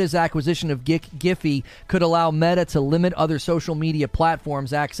that Meta's acquisition of Giphy could allow Meta to limit other social media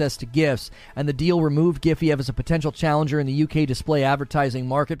platforms' access to GIFs, and the deal removed Giphy as a potential challenger in the UK display advertising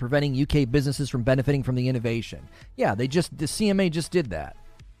market, preventing UK businesses from benefiting from the innovation. Yeah, the CMA just did that.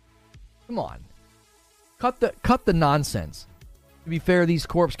 Come on. Cut the nonsense. To be fair, these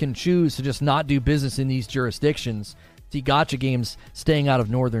corps can choose to just not do business in these jurisdictions. See gotcha games staying out of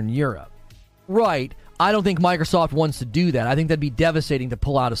Northern Europe. Right. I don't think Microsoft wants to do that. I think that'd be devastating to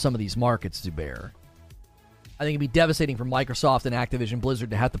pull out of some of these markets, Zubair. I think it'd be devastating for Microsoft and Activision Blizzard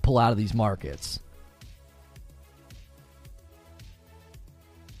to have to pull out of these markets.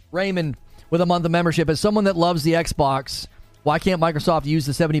 Raymond, with a month of membership, as someone that loves the Xbox, why can't Microsoft use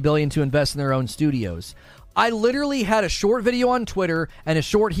the $70 billion to invest in their own studios? I literally had a short video on Twitter and a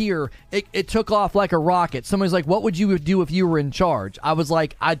short here. It took off like a rocket. Somebody's like, what would you do if you were in charge? I was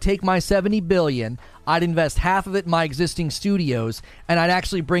like, I'd take my $70 billion, I'd invest half of it in my existing studios, and I'd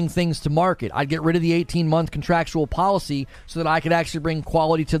actually bring things to market. I'd get rid of the 18-month contractual policy so that I could actually bring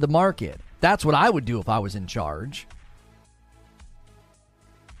quality to the market. That's what I would do if I was in charge.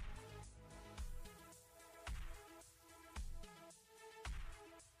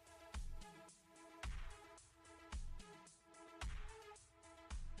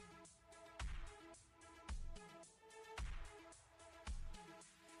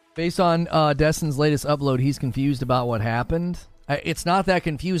 Based on Destin's latest upload, he's confused about what happened. It's not that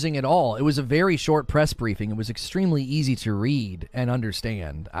confusing at all. It was a very short press briefing. It was extremely easy to read and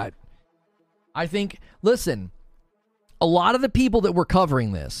understand. I think, listen, a lot of the people that were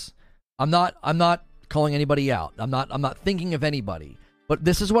covering this, I'm not calling anybody out. I'm not thinking of anybody. But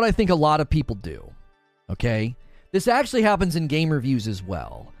this is what I think a lot of people do. Okay? This actually happens in game reviews as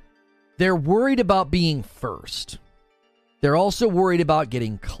well. They're worried about being first. They're also worried about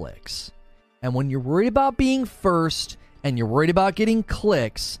getting clicks. And when you're worried about being first and you're worried about getting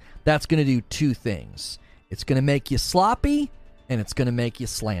clicks, that's going to do two things. It's going to make you sloppy and it's going to make you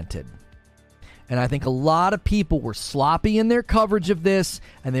slanted. And I think a lot of people were sloppy in their coverage of this,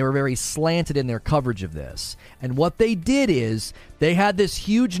 and they were very slanted in their coverage of this. And what they did is they had this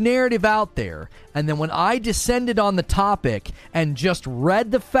huge narrative out there, and then when I descended on the topic and just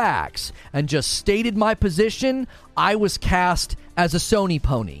read the facts and just stated my position, I was cast as a Sony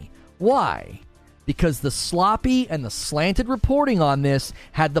pony. Why? Because the sloppy and the slanted reporting on this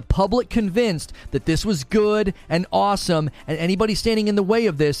had the public convinced that this was good and awesome, and anybody standing in the way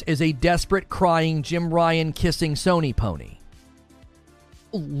of this is a desperate, crying, Jim Ryan kissing Sony pony.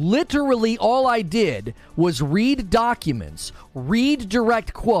 Literally all I did was read documents, read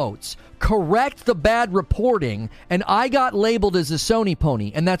direct quotes, correct the bad reporting, and I got labeled as a Sony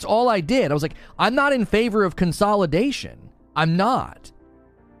pony, and that's all I did. I was like, I'm not in favor of consolidation. I'm not.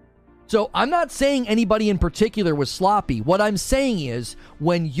 So I'm not saying anybody in particular was sloppy. What I'm saying is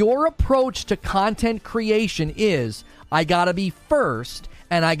when your approach to content creation is, I gotta be first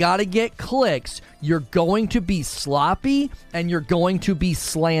and I gotta get clicks, you're going to be sloppy and you're going to be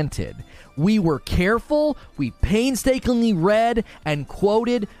slanted. We were careful, we painstakingly read and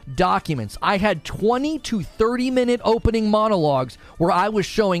quoted documents. I had 20 to 30 minute opening monologues where I was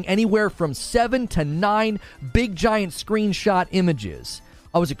showing anywhere from 7 to 9 big giant screenshot images.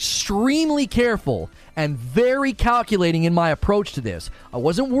 I was extremely careful and very calculating in my approach to this. I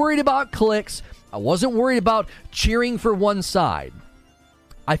wasn't worried about clicks. I wasn't worried about cheering for one side.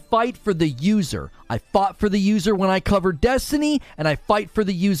 I fight for the user. I fought for the user when I covered Destiny, and I fight for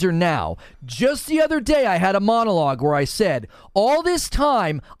the user now. Just the other day, I had a monologue where I said, all this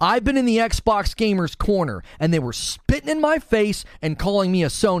time, I've been in the Xbox gamers' corner, and they were spitting in my face and calling me a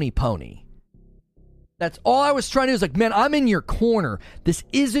Sony pony. That's all I was trying to do is like, man, I'm in your corner. This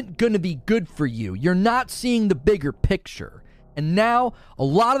isn't going to be good for you. You're not seeing the bigger picture. And now a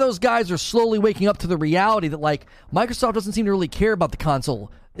lot of those guys are slowly waking up to the reality that like Microsoft doesn't seem to really care about the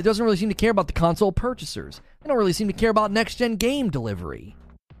console. It doesn't really seem to care about the console purchasers. They don't really seem to care about next-gen game delivery.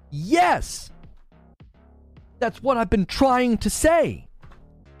 Yes! That's what I've been trying to say.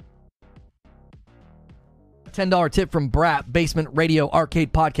 $10 tip from Brap, Basement Radio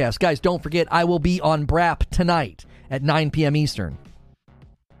Arcade Podcast. Guys, don't forget, I will be on Brap tonight at 9 p.m. Eastern.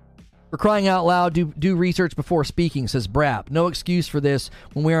 For crying out loud, do research before speaking, says Brap. No excuse for this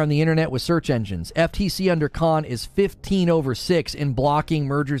when we are on the internet with search engines. FTC under Con is 15/6 in blocking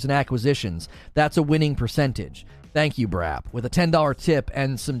mergers and acquisitions. That's a winning percentage. Thank you, Brap. With a $10 tip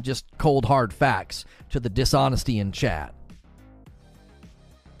and some just cold hard facts to the dishonesty in chat.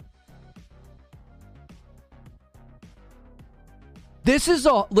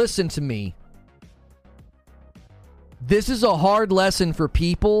 Listen to me. This is a hard lesson for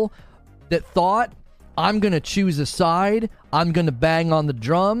people that thought, I'm going to choose a side, I'm going to bang on the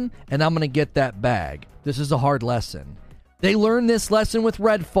drum, and I'm going to get that bag. This is a hard lesson. They learned this lesson with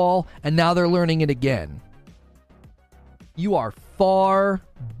Redfall, and now they're learning it again. You are far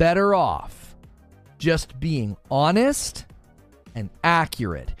better off just being honest and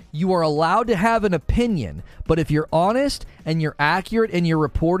accurate. You are allowed to have an opinion, but if you're honest and you're accurate in your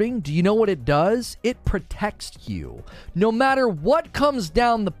reporting, do you know what it does? It protects you. No matter what comes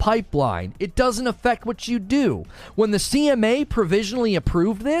down the pipeline, it doesn't affect what you do. When the CMA provisionally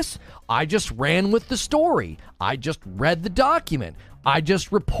approved this, I just ran with the story. I just read the document. I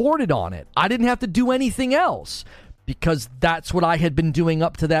just reported on it. I didn't have to do anything else because that's what I had been doing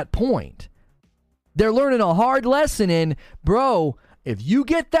up to that point. They're learning a hard lesson in, bro, if you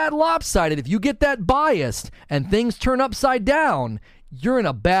get that lopsided, if you get that biased, and things turn upside down, you're in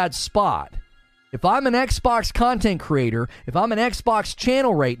a bad spot. If I'm an Xbox content creator, if I'm an Xbox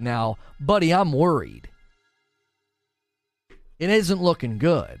channel right now, buddy, I'm worried. It isn't looking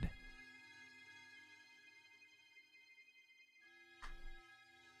good.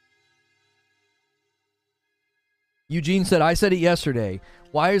 Eugene said, I said it yesterday.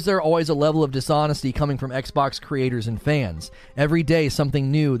 Why is there always a level of dishonesty coming from Xbox creators and fans? Every day something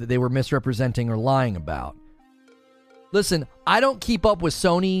new that they were misrepresenting or lying about. Listen, I don't keep up with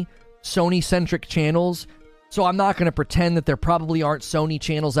Sony-centric channels So I'm not going to pretend that there probably aren't Sony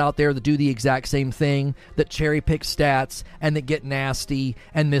channels out there that do the exact same thing, that cherry pick stats and that get nasty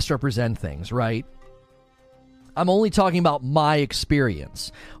and misrepresent things, right? I'm only talking about my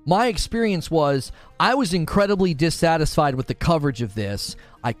experience. My experience was I was incredibly dissatisfied with the coverage of this.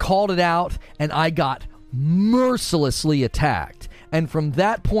 I called it out and I got mercilessly attacked. And from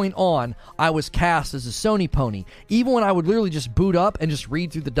that point on, I was cast as a Sony pony, even when I would literally just boot up and just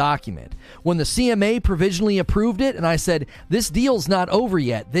read through the document. When the CMA provisionally approved it, and I said, this deal's not over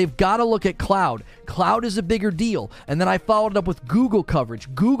yet. They've got to look at cloud. Cloud is a bigger deal. And then I followed up with Google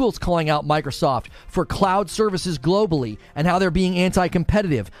coverage. Google's calling out Microsoft for cloud services globally and how they're being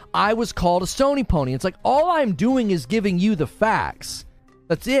anti-competitive. I was called a Sony pony. It's like, all I'm doing is giving you the facts.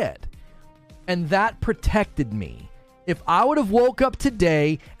 That's it. And that protected me. If I would have woke up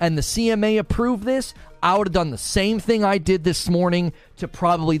today and the CMA approved this, I would have done the same thing I did this morning to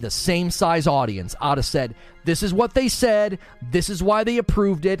probably the same size audience. I would have said, this is what they said. This is why they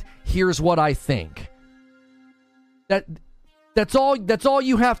approved it. Here's what I think. That's all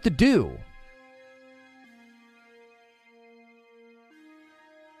you have to do.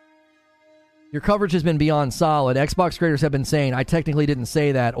 Your coverage has been beyond solid. Xbox creators have been saying, I technically didn't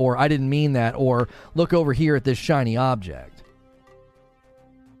say that, or I didn't mean that, or look over here at this shiny object.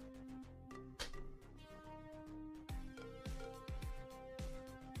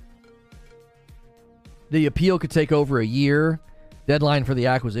 The appeal could take over a year. Deadline for the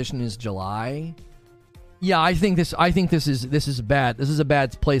acquisition is July. Yeah, I think this is bad. This is a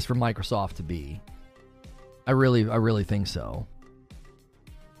bad place for Microsoft to be. I really think so.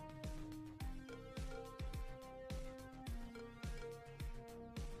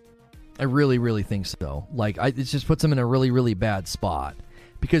 I really think so. Like, it just puts them in a really bad spot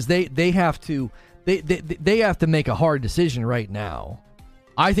because they have to make a hard decision right now.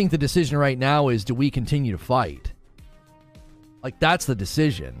 I think the decision right now is, do we continue to fight? Like, that's the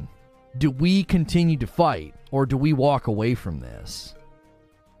decision. Do we continue to fight or do we walk away from this?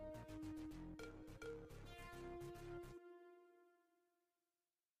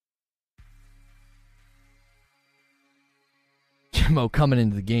 Jimmo coming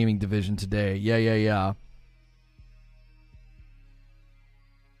into the gaming division today. Yeah.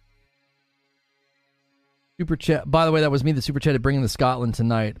 Super chat. By the way, that was me. The super chat bringing the Scotland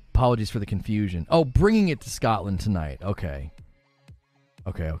tonight. Apologies for the confusion. Oh, bringing it to Scotland tonight. Okay.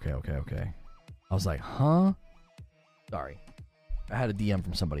 I was like, huh? Sorry. I had a DM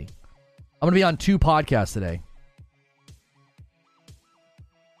from somebody. I'm going to be on 2 podcasts today.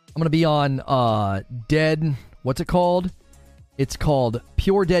 I'm going to be on Dead... What's it called? It's called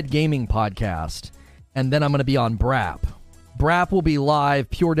Pure Dead Gaming Podcast. And then I'm going to be on Brap. Brap will be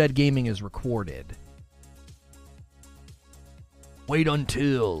live. Pure Dead Gaming is recorded. Wait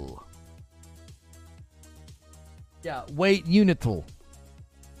until. Yeah, wait unitil.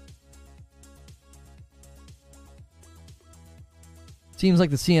 Seems like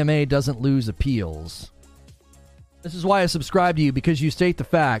the CMA doesn't lose appeals. This is why I subscribe to you, because you state the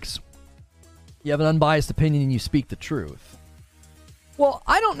facts. You have an unbiased opinion and you speak the truth. Well,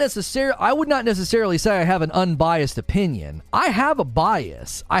 I would not necessarily say I have an unbiased opinion. I have a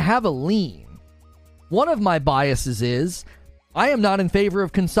bias. I have a lean. One of my biases is I am not in favor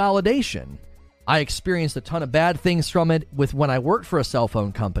of consolidation. I experienced a ton of bad things from it when I worked for a cell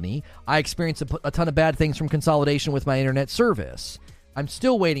phone company. I experienced a ton of bad things from consolidation with my internet service. I'm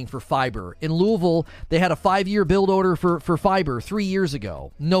still waiting for fiber. In Louisville, they had a 5-year build order for fiber 3 years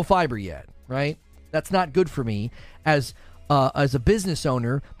ago. No fiber yet, right? That's not good for me as a business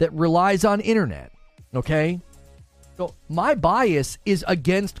owner that relies on internet, okay? So my bias is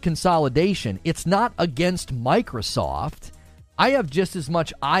against consolidation. It's not against Microsoft. I have just as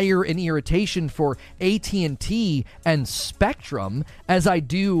much ire and irritation for AT&T and Spectrum as I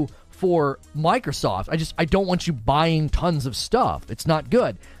do for Microsoft. I don't want you buying tons of stuff. It's not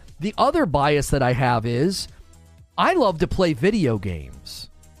good. The other bias that I have is I love to play video games.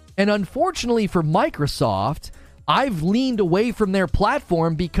 And unfortunately for Microsoft, I've leaned away from their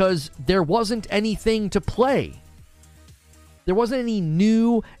platform because there wasn't anything to play. There wasn't any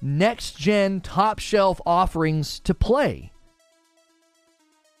new next-gen top-shelf offerings to play.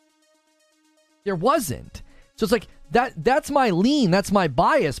 There wasn't. So it's like, that's my lean, that's my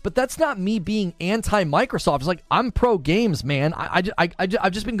bias, but that's not me being anti-Microsoft. It's like, I'm pro-games, man.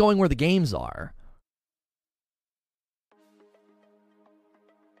 I've just been going where the games are.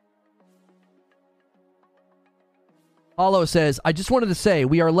 Hollow says, I just wanted to say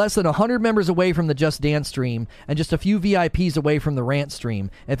we are less than 100 members away from the Just Dance stream and just a few VIPs away from the rant stream.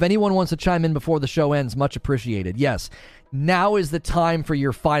 If anyone wants to chime in before the show ends, much appreciated. Yes, now is the time for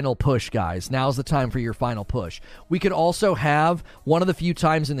your final push, guys. Now's the time for your final push. We could also have, one of the few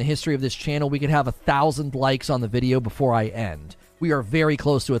times in the history of this channel, we could have 1,000 likes on the video before I end. We are very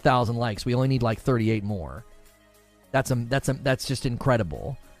close to 1,000 likes. We only need like 38 more. That's just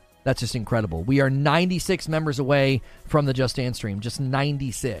incredible. That's just incredible. We are 96 members away from the Just Dance stream. Just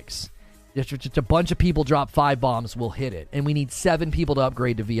 96. Just a bunch of people drop 5 bombs, we'll hit it. And we need 7 people to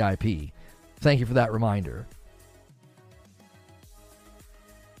upgrade to VIP. Thank you for that reminder.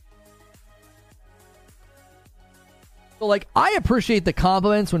 So, like, I appreciate the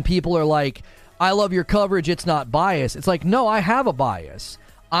compliments when people are like, I love your coverage, it's not biased. It's like, no, I have a bias.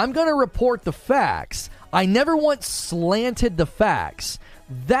 I'm going to report the facts. I never once slanted the facts.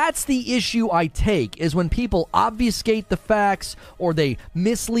 That's the issue I take, is when people obfuscate the facts, or they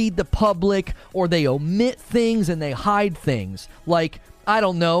mislead the public, or they omit things and they hide things. Like, I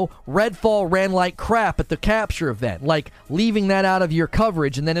don't know, Redfall ran like crap at the capture event. Like, leaving that out of your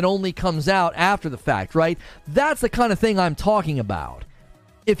coverage and then it only comes out after the fact, right? That's the kind of thing I'm talking about.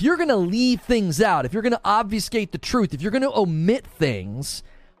 If you're going to leave things out, if you're going to obfuscate the truth, if you're going to omit things,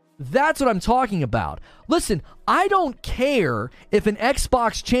 that's what I'm talking about. Listen, I don't care if an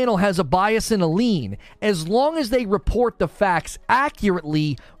Xbox channel has a bias and a lean, as long as they report the facts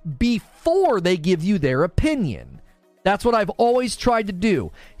accurately before they give you their opinion. That's what I've always tried to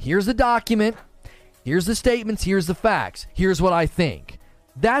do. Here's the document, here's the statements, here's the facts, here's what I think.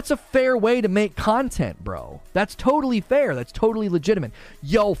 That's a fair way to make content, bro. That's totally fair. That's totally legitimate.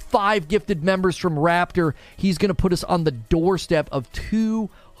 Yo, 5 gifted members from Raptor. He's going to put us on the doorstep of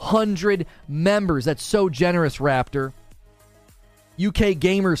 200 members. That's so generous, Raptor. UK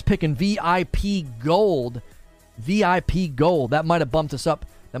Gamers picking VIP Gold. VIP Gold. That might have bumped us up.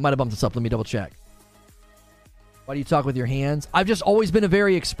 Let me double check. Why do you talk with your hands? I've just always been a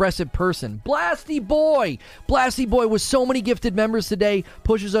very expressive person. Blasty Boy! Blasty Boy with so many gifted members today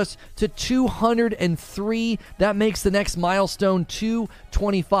pushes us to 203. That makes the next milestone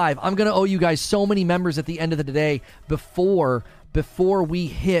 225. I'm going to owe you guys so many members at the end of the day before we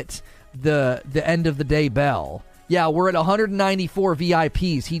hit the end of the day bell. Yeah, we're at 194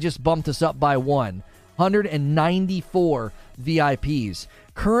 VIPs. He just bumped us up by 1. 194 VIPs.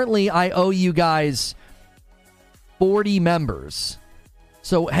 Currently, I owe you guys 40 members.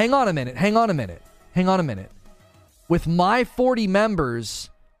 So hang on a minute. With my 40 members,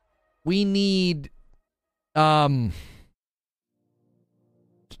 we need my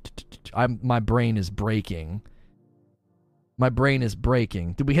brain is breaking.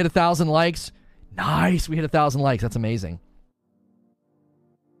 Did we hit 1,000 likes? Nice, we hit 1,000 likes. That's amazing.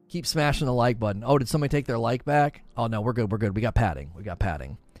 Keep smashing the like button. Oh, did somebody take their like back? Oh no, we're good. We got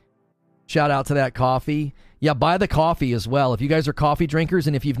padding. Shout out to that coffee. Yeah, buy the coffee as well. If you guys are coffee drinkers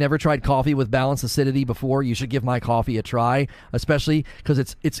and if you've never tried coffee with balanced acidity before, you should give my coffee a try, especially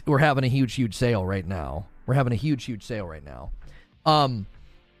because we're having a huge sale right now.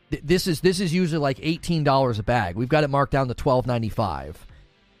 This is usually like $18 a bag. We've got it marked down to $12.95.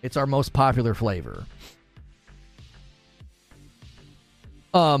 It's our most popular flavor.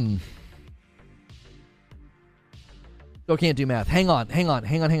 Still can't do math. Hang on. I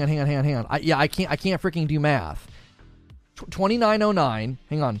can't freaking do math. 2909.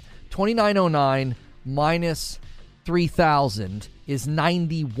 Hang on. 2909 minus 3,000 is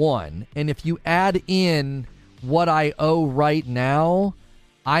 91. And if you add in what I owe right now,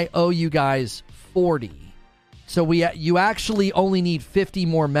 I owe you guys 40. So you actually only need 50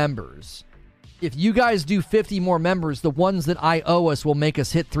 more members. If you guys do 50 more members, the ones that I owe us will make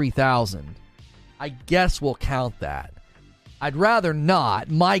us hit 3,000. I guess we'll count that. I'd rather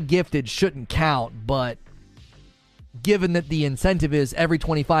not. My gifted shouldn't count, but given that the incentive is every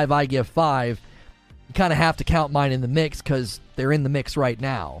 25 I give 5, you kind of have to count mine in the mix because they're in the mix right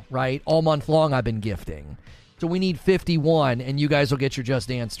now, right? All month long I've been gifting. So we need 51, and you guys will get your Just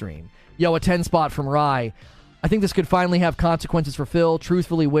Dance stream. Yo, a 10 spot from Rye. I think this could finally have consequences for Phil.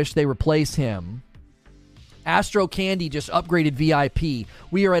 Truthfully wish they replace him. Astro Candy just upgraded VIP.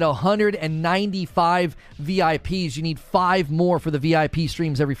 We are at 195 VIPs. You need 5 more for the VIP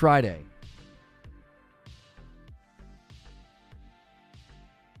streams every Friday.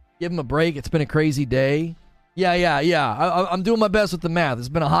 Give him a break. It's been a crazy day. Yeah. I'm doing my best with the math. It's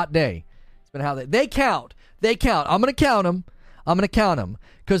been a hot day. They count. I'm going to count them.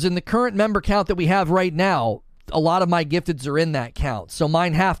 Because in the current member count that we have right now, a lot of my gifteds are in that count. So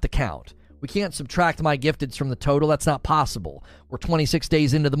mine have to count. We can't subtract my gifteds from the total. That's not possible. We're 26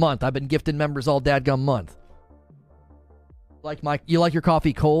 days into the month. I've been gifted members all dadgum month. You like your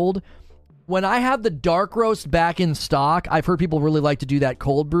coffee cold? When I have the dark roast back in stock, I've heard people really like to do that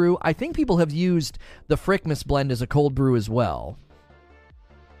cold brew. I think people have used the Frickmas blend as a cold brew as well.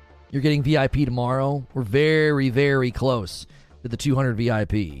 You're getting VIP tomorrow. We're very, very close to the 200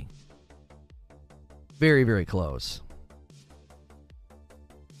 VIP. Very, very close.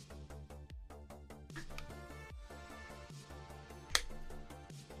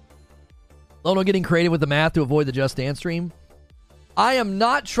 Lono getting creative with the math to avoid the Just Dance stream. I am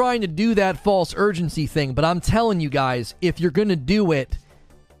not trying to do that false urgency thing, but I'm telling you guys, if you're going to do it,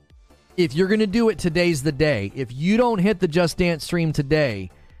 today's the day. If you don't hit the Just Dance stream today,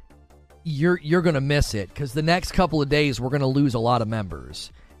 you're going to miss it, because the next couple of days we're going to lose a lot of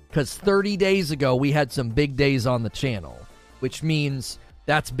members. Because 30 days ago we had some big days on the channel, which means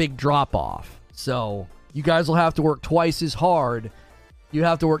that's big drop off. So you guys will have to work twice as hard. You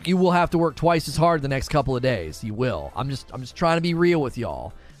will have to work twice as hard the next couple of days. You will. I'm just trying to be real with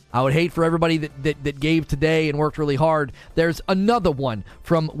y'all. I would hate for everybody that gave today and worked really hard. There's another one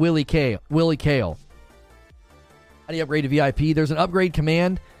from Willie Kale. How do you upgrade to VIP? There's an upgrade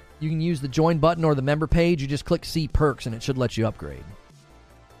command. You can use the join button or the member page. You just click see perks and it should let you upgrade.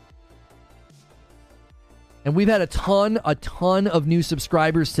 And we've had a ton of new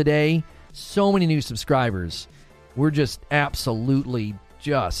subscribers today. So many new subscribers. We're just absolutely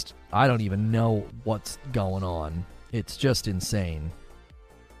I don't even know what's going on. It's just insane.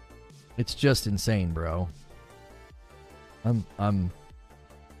 It's just insane, bro. I'm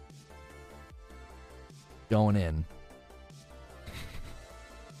going in.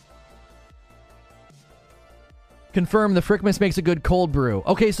 Confirm the Frickmas makes a good cold brew.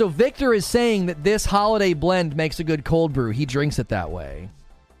 Okay, so Victor is saying that this holiday blend makes a good cold brew. He drinks it that way.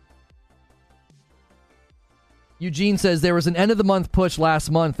 Eugene says there was an end of the month push last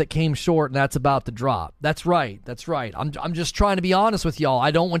month that came short, and that's about to drop. That's right. That's right. I'm just trying to be honest with y'all.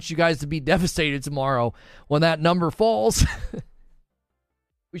 I don't want you guys to be devastated tomorrow when that number falls.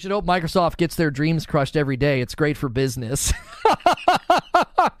 We should hope Microsoft gets their dreams crushed every day. It's great for business.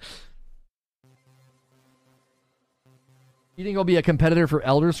 You think it'll be a competitor for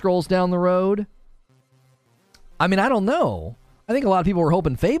Elder Scrolls down the road? I mean, I don't know. I think a lot of people were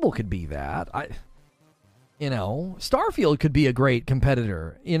hoping Fable could be that. Starfield could be a great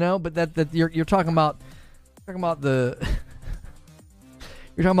competitor, but that you're talking about the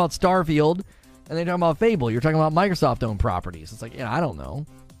you're talking about Starfield, and then you're talking about Fable. You're talking about Microsoft-owned properties. It's like, I don't know.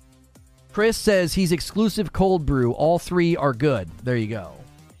 Chris says he's exclusive cold brew. All three are good. There you go.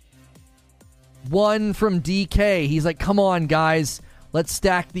 One from DK. He's like, come on, guys. Let's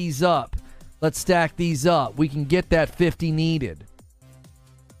stack these up. We can get that 50 needed.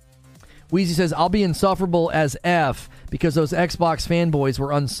 Wheezy says, I'll be insufferable as F because those Xbox fanboys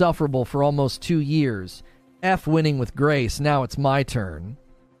were unsufferable for almost 2 years. F winning with grace. Now it's my turn.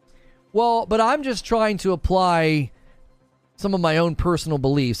 Well, but I'm just trying to apply some of my own personal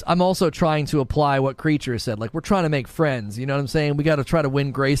beliefs. I'm also trying to apply what Creature said. Like, we're trying to make friends. You know what I'm saying? We got to try to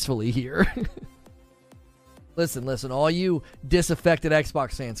win gracefully here. Listen, all you disaffected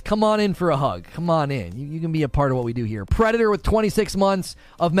Xbox fans, come on in for a hug. Come on in. You can be a part of what we do here. Predator with 26 months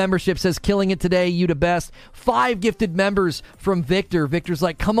of membership says, killing it today, you the best. 5 gifted members from Victor. Victor's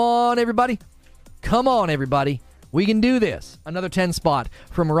like, come on, everybody. We can do this. Another 10 spot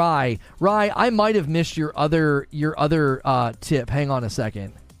from Rye. Rye, I might have missed your other tip. Hang on a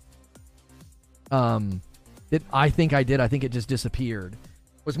second. I think I did. I think it just disappeared.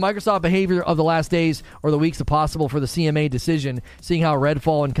 Was Microsoft behavior of the last days or the weeks possible for the CMA decision, seeing how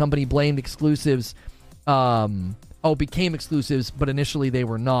Redfall and company blamed exclusives, became exclusives, but initially they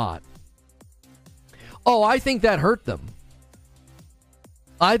were not? Oh, I think that hurt them.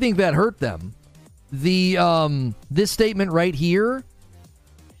 This statement right here,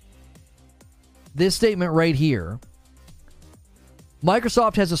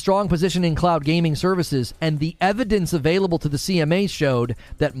 Microsoft has a strong position in cloud gaming services, and the evidence available to the CMA showed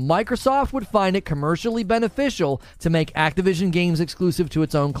that Microsoft would find it commercially beneficial to make Activision games exclusive to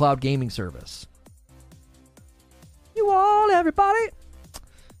its own cloud gaming service. You want everybody?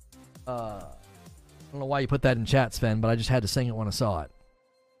 I don't know why you put that in chat, Sven, but I just had to sing it when I saw it.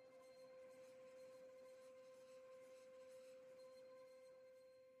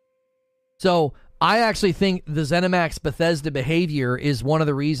 So I actually think the ZeniMax Bethesda behavior is one of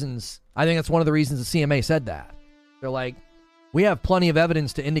the reasons. I think that's one of the reasons the CMA said that. They're like, we have plenty of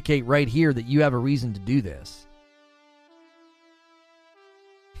evidence to indicate right here that you have a reason to do this.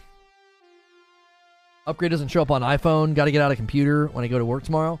 Upgrade doesn't show up on iPhone. Got to get out of computer when I go to work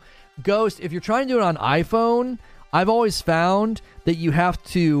tomorrow. Ghost, if you're trying to do it on iPhone, I've always found that you have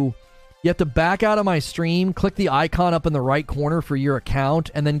to You have to back out of my stream, click the icon up in the right corner for your account,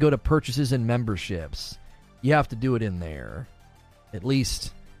 and then go to purchases and memberships. You have to do it in there. At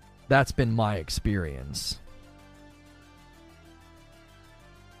least that's been my experience.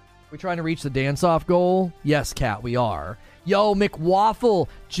 We trying to reach the dance-off goal? Yes, Kat, we are. Yo, McWaffle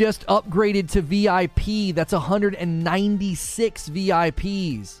just upgraded to VIP. That's 196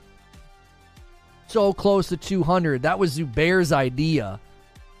 VIPs. So close to 200. That was Zubair's idea.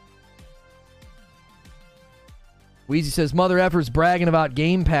 Wheezy says, Mother effort's bragging about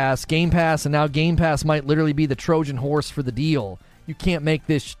Game Pass, and now Game Pass might literally be the Trojan horse for the deal. You can't make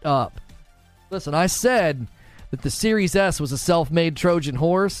this up. Listen, I said that the Series S was a self-made Trojan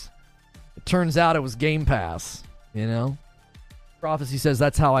horse. It turns out it was Game Pass, you know? Prophecy says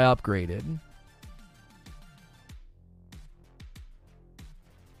that's how I upgraded.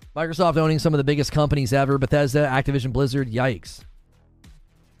 Microsoft owning some of the biggest companies ever. Bethesda, Activision, Blizzard, yikes.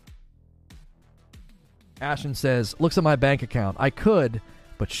 Ashton says, looks at my bank account. I could,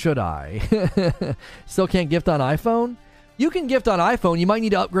 but should I? Still can't gift on iPhone? You can gift on iPhone. You might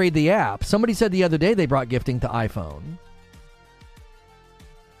need to upgrade the app. Somebody said the other day they brought gifting to iPhone.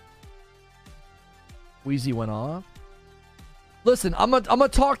 Wheezy went off. Listen, I'm gonna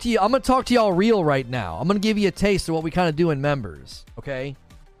talk to you. I'm gonna talk to y'all real right now. I'm gonna give you a taste of what we kind of do in members. Okay,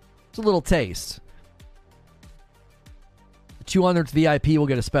 it's a little taste. The 200th VIP will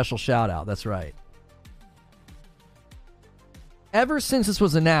get a special shout out. That's right. Ever since this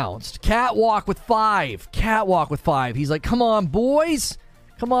was announced, Catwalk with 5. Catwalk with 5. He's like, come on, boys.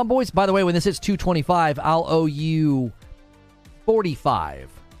 Come on, boys. By the way, when this hits 225, I'll owe you 45.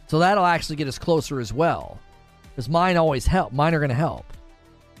 So that'll actually get us closer as well. Because mine always help. Mine are going to help.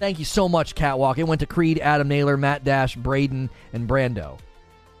 Thank you so much, Catwalk. It went to Creed, Adam Naylor, Matt Dash, Braden, and Brando.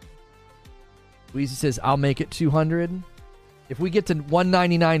 Weezy says, I'll make it 200. If we get to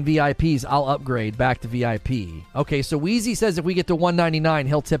 199 VIPs, I'll upgrade back to VIP. Okay, so Weezy says if we get to 199,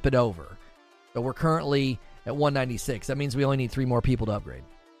 he'll tip it over. So we're currently at 196. That means we only need 3 more people to upgrade.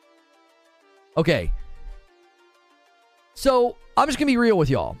 Okay. So I'm just going to be real with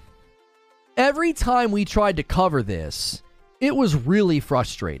y'all. Every time we tried to cover this, it was really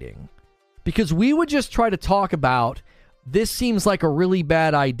frustrating. Because we would just try to talk about, this seems like a really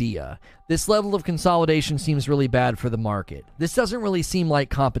bad idea. This level of consolidation seems really bad for the market. This doesn't really seem like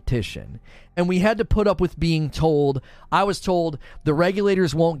competition. And we had to put up with being told, I was told the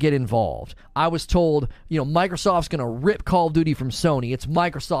regulators won't get involved. I was told, Microsoft's going to rip Call of Duty from Sony. It's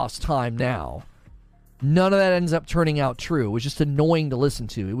Microsoft's time now. None of that ends up turning out true. It was just annoying to listen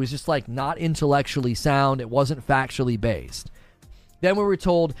to. It was just like not intellectually sound. It wasn't factually based. Then we were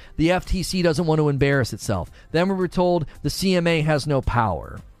told the FTC doesn't want to embarrass itself. Then we were told the CMA has no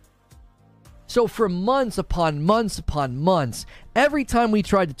power. So for months upon months upon months, every time we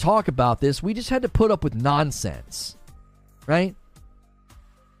tried to talk about this, we just had to put up with nonsense. Right?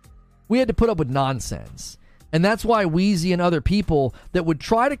 We had to put up with nonsense. And that's why Wheezy and other people that would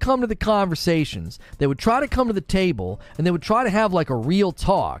try to come to the conversations, they would try to come to the table, and they would try to have like a real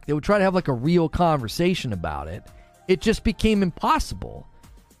talk. They would try to have like a real conversation about it. It just became impossible.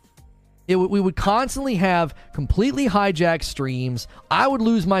 We would constantly have completely hijacked streams. I would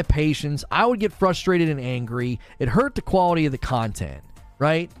lose my patience. I would get frustrated and angry. It hurt the quality of the content,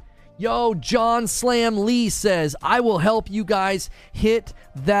 right? Yo, John Slam Lee says, I will help you guys hit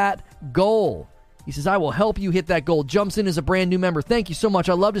that goal. He says, I will help you hit that goal. Jumps in as a brand new member. Thank you so much.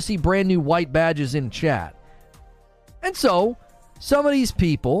 I love to see brand new white badges in chat. And so, some of these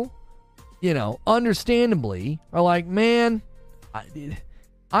people, understandably, are like, man,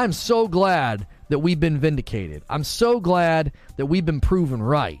 I'm so glad that we've been vindicated. I'm so glad that we've been proven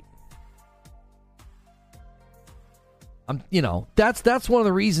right. That's one of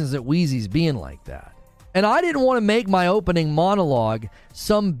the reasons that Wheezy's being like that. And I didn't want to make my opening monologue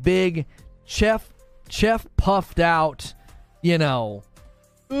some big chef puffed out, oh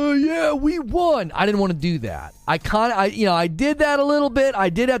yeah, we won. I didn't want to do that. I did that a little bit. I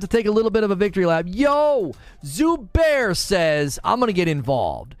did have to take a little bit of a victory lap. Yo, Zubair says, I'm going to get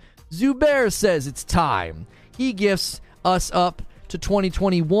involved. Zubair says it's time. He gifts us up to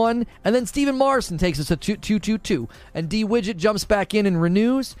 2021, and then Stephen Morrison takes us to 222, and D Widget jumps back in and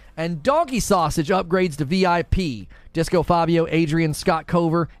renews, and Donkey Sausage upgrades to VIP. Disco Fabio, Adrian, Scott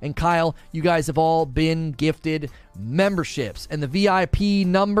Cover, and Kyle, you guys have all been gifted memberships, and the VIP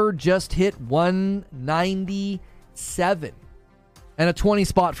number just hit 197. And a 20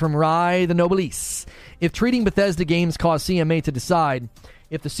 spot from Rai the Nobilis. If treating Bethesda games cause CMA to decide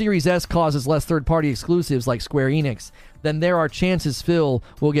if the Series S causes less third-party exclusives like Square Enix, then there are chances Phil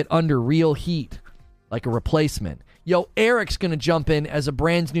will get under real heat like a replacement. Yo, Eric's going to jump in as a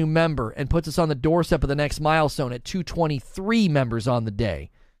brand new member and puts us on the doorstep of the next milestone at 223 members on the day.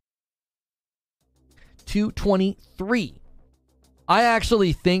 223. I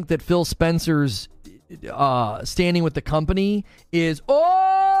actually think that Phil Spencer's standing with the company is,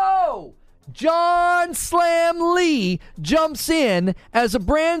 John Slam Lee jumps in as a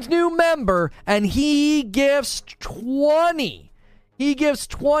brand new member and he gives 20. He gives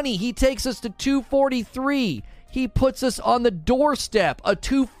 20. He takes us to 243. He puts us on the doorstep, a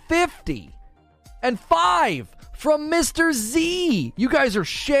 250. And 5 from Mr. Z. You guys are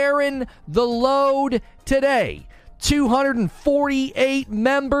sharing the load today. 248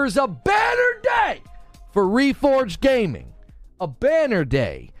 members. A banner day for Reforged Gaming. A banner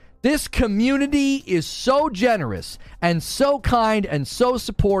day. This community is so generous and so kind and so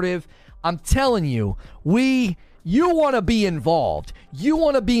supportive. I'm telling you, you want to be involved. You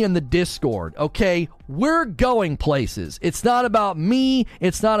want to be in the Discord, okay? We're going places. It's not about me.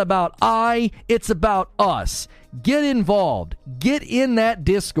 It's not about it's about us. Get involved. Get in that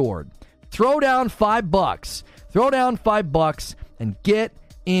Discord. Throw down $5. Throw down $5 and get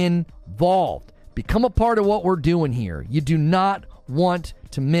involved. Become a part of what we're doing here. You do not want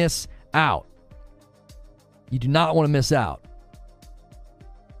to miss out. You do not want to miss out.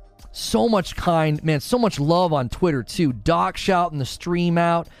 So much so much love on Twitter too. Doc shouting the stream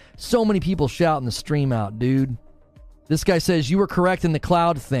out. So many people shouting the stream out, dude. This guy says you were correct in the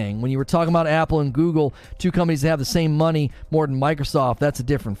cloud thing. When you were talking about Apple and Google, two companies that have the same money more than Microsoft, that's a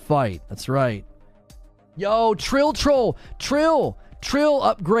different fight. That's right. Yo, Trill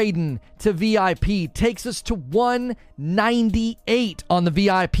upgrading to VIP takes us to 198 on the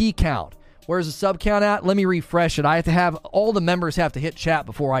VIP count. Where's the sub count at? Let me refresh it. All the members have to hit chat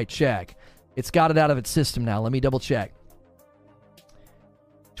before I check. It's got it out of its system now. Let me double check.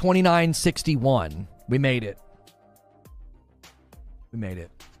 2961. We made it. We made it.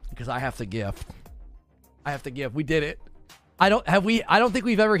 Because I have to gift. We did it. I don't think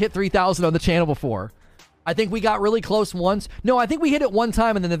we've ever hit 3,000 on the channel before. I think we got really close once. No, I think we hit it one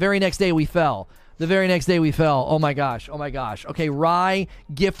time and then the very next day we fell. Oh my gosh. Okay, Rye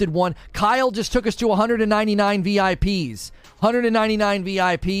gifted one. Kyle just took us to 199 VIPs. 199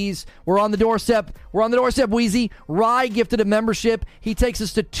 VIPs. We're on the doorstep, Wheezy. Rye gifted a membership. He takes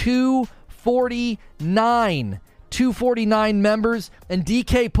us to 249. 249 members. And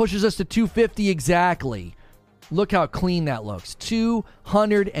DK pushes us to 250 exactly. Look how clean that looks.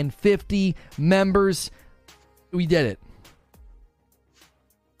 250 members. We did it.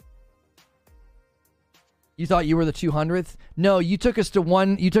 You thought you were the 200th? No, you took us to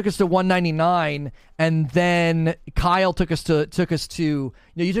 199, and then Kyle took us to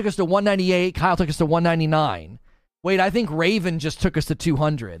 198. Kyle took us to 199. Wait, I think Raven just took us to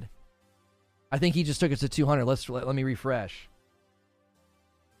 200. I think he just took us to 200. Let me refresh.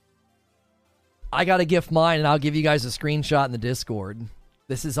 I got to gift mine, and I'll give you guys a screenshot in the Discord.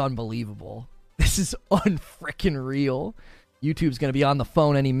 This is unbelievable. This is unfrickin' real. YouTube's going to be on the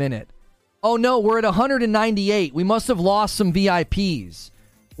phone any minute. Oh, no, we're at 198. We must have lost some VIPs.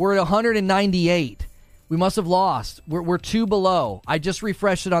 We're at 198. We must have lost. We're 2 below. I just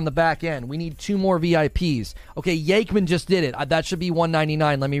refreshed it on the back end. We need 2 more VIPs. Okay, Yakeman just did it. That should be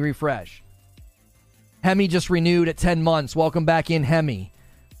 199. Let me refresh. Hemi just renewed at 10 months. Welcome back in, Hemi.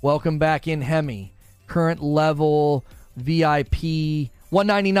 Current level VIP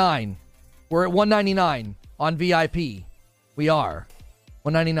 199. We're at 199 on VIP. We are.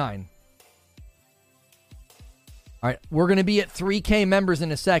 199. All right, we're going to be at 3K members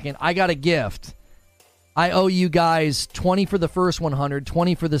in a second. I got a gift. I owe you guys 20 for the first 100,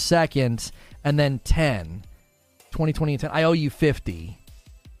 20 for the second, and then 10. 20, 20, and 10. I owe you 50.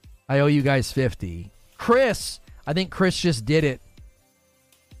 I owe you guys 50. Chris, I think Chris just did it.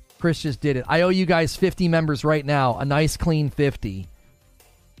 I owe you guys 50 members right now. A nice clean 50.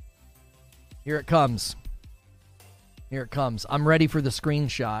 Here it comes. I'm ready for the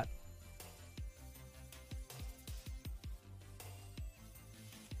screenshot.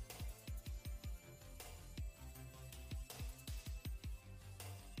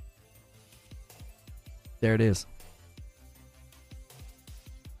 There it is.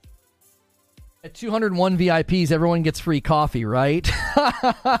 At 201 VIPs, everyone gets free coffee, right?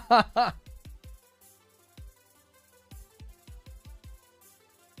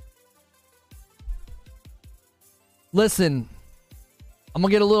 Listen, I'm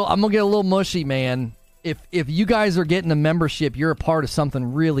gonna get a little mushy, man. If you guys are getting a membership, you're a part of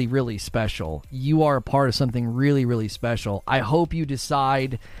something really, really special. You are a part of something really, really special. I hope you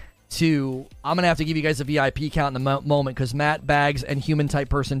decide to... I'm going to have to give you guys a VIP count in a moment because Matt Bags and Human Type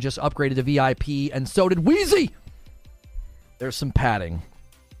Person just upgraded to VIP, and so did Wheezy. There's some padding.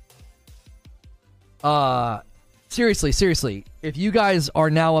 Seriously, if you guys are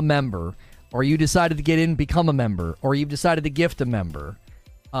now a member, or you decided to get in, become a member, or you've decided to gift a member,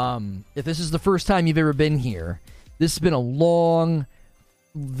 if this is the first time you've ever been here, this has been a long,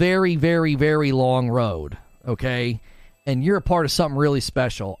 very, very, very long road, okay? And you're a part of something really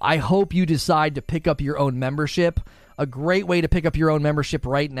special. I hope you decide to pick up your own membership. A great way to pick up your own membership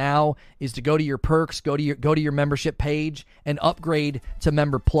right now is to go to your perks, go to your membership page, and upgrade to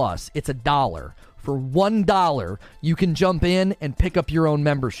Member Plus. It's $1. For $1, you can jump in and pick up your own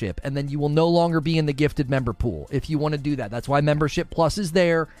membership, and then you will no longer be in the gifted member pool if you want to do that. That's why Membership Plus is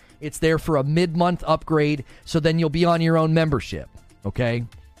there. It's there for a mid-month upgrade, so then you'll be on your own membership, okay?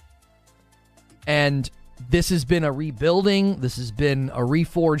 And this has been a rebuilding. This has been a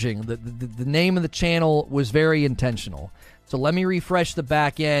reforging. The name of the channel was very intentional. So let me refresh the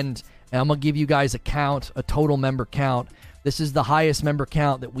back end, and I'm going to give you guys a count, a total member count. This is the highest member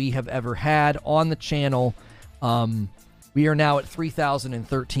count that we have ever had on the channel. We are now at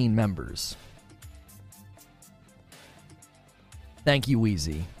 3,013 members. Thank you,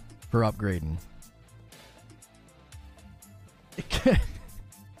 Wheezy, for upgrading.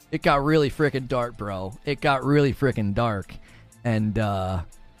 It got really freaking dark, bro. It got really freaking dark. And I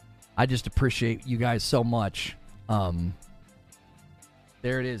just appreciate you guys so much. There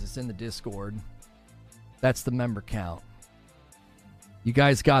it is. It's in the Discord. That's the member count. You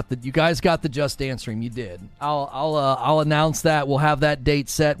guys got the Just Dance stream. You did. I'll announce that. We'll have that date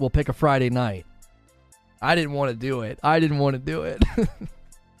set. We'll pick a Friday night. I didn't want to do it.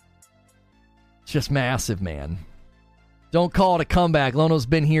 It's just massive, man. Don't call it a comeback. Lono's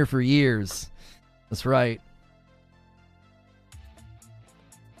been here for years. That's right.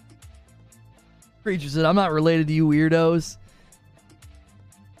 Creature said, I'm not related to you weirdos.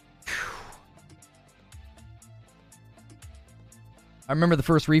 I remember the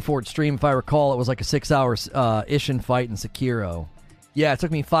first Reforged stream, if I recall, it was like a 6-hour Ishin fight in Sekiro. Yeah, it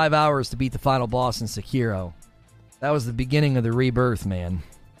took me 5 hours to beat the final boss in Sekiro. That was the beginning of the rebirth, man.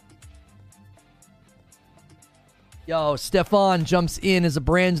 Yo, Stefan jumps in as a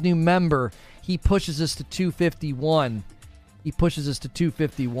brand new member. He pushes us to 251.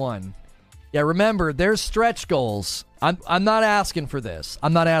 Yeah, remember, there's stretch goals. I'm not asking for this.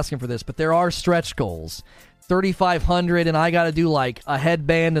 But there are stretch goals. 3,500, and I got to do like a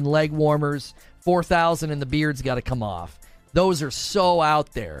headband and leg warmers. 4,000, and the beard's got to come off. Those are so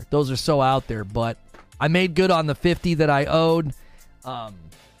out there. But I made good on the 50 that I owed.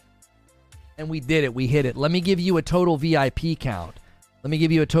 And we did it. We hit it. Let me give you a total VIP count. By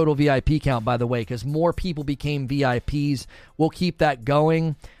the way, because more people became VIPs. We'll keep that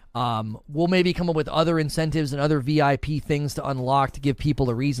going. We'll maybe come up with other incentives and other VIP things to unlock to give people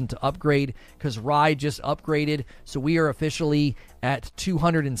a reason to upgrade, because Rye just upgraded. So we are officially at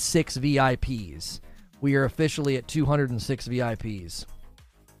 206 VIPs.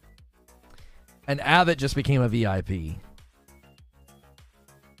 And Abbott just became a VIP.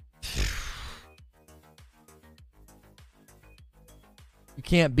 You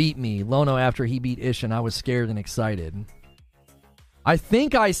can't beat me. Lono, after he beat Ishin, I was scared and excited. I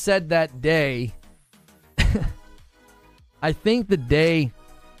think I said that day. I think the day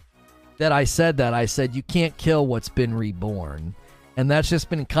that I said that, I said, you can't kill what's been reborn. And that's just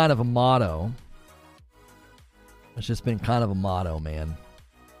been kind of a motto. Man.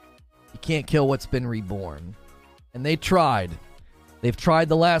 You can't kill what's been reborn. And they tried. They've tried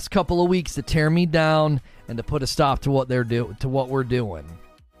the last couple of weeks to tear me down and to put a stop to what we're doing.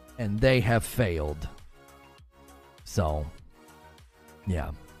 And they have failed. So, yeah,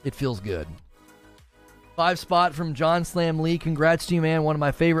 it feels good. 5 spot from John Slam Lee. Congrats to you, man. One of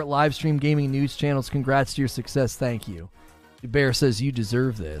my favorite live stream gaming news channels. Congrats to your success. Thank you. Bear says you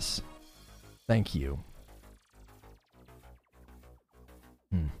deserve this. Thank you.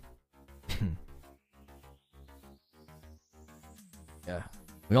 Yeah.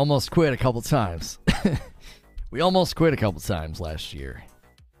 We almost quit a couple times. Last year.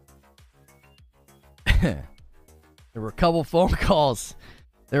 There were a couple phone calls.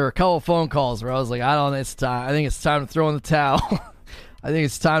 Where I was like, it's time. I think it's time to throw in the towel. I think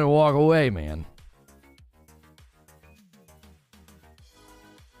it's time to walk away, man.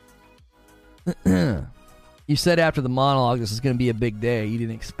 You said after the monologue this is going to be a big day. You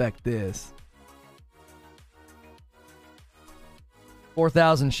didn't expect this.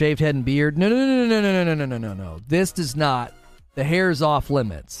 4,000 shaved head and beard. No. This does not. The hair's off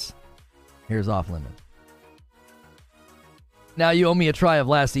limits. Now you owe me a try of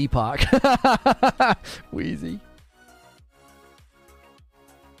Last Epoch. Wheezy.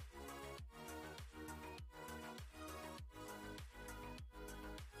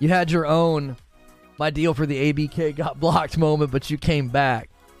 You had your own "my deal for the ABK got blocked" moment, but you came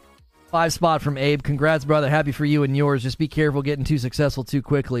back. 5 spot from Abe. Congrats, brother. Happy for you and yours. Just be careful getting too successful too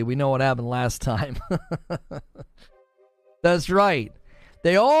quickly. We know what happened last time. That's right.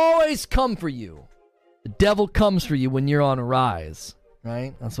 They always come for you. The devil comes for you when you're on a rise,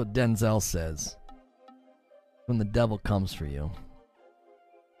 right? That's what Denzel says. When the devil comes for you.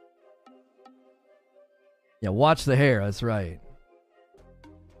 Yeah, watch the hair. That's right.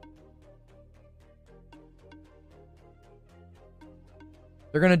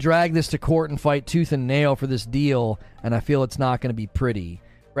 They're going to drag this to court and fight tooth and nail for this deal, and I feel it's not going to be pretty.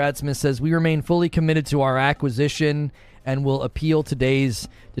 Brad Smith says, we remain fully committed to our acquisition and will appeal today's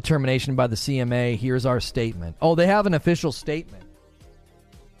determination by the CMA. Here's our statement. Oh, they have an official statement.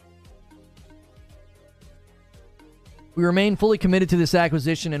 We remain fully committed to this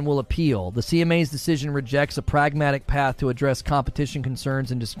acquisition and will appeal. The CMA's decision rejects a pragmatic path to address competition concerns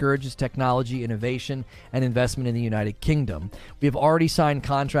and discourages technology, innovation, and investment in the United Kingdom. We have already signed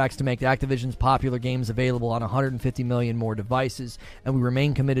contracts to make Activision's popular games available on 150 million more devices, and we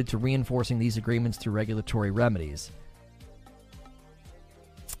remain committed to reinforcing these agreements through regulatory remedies.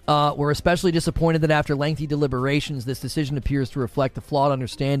 We're especially disappointed that after lengthy deliberations, this decision appears to reflect a flawed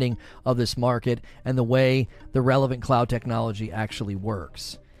understanding of this market and the way the relevant cloud technology actually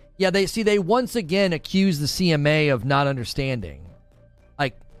works. Yeah, they once again accuse the CMA of not understanding.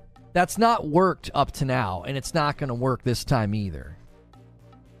 Like, that's not worked up to now, and it's not going to work this time either.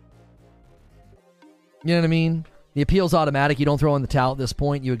 You know what I mean? The appeal's automatic. You don't throw in the towel at this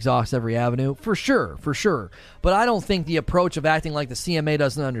point. You exhaust every avenue. For sure. But I don't think the approach of acting like the CMA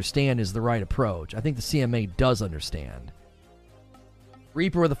doesn't understand is the right approach. I think the CMA does understand.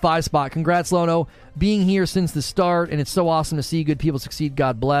 Reaper with a 5 spot. Congrats, Lono. Being here since the start, and it's so awesome to see good people succeed.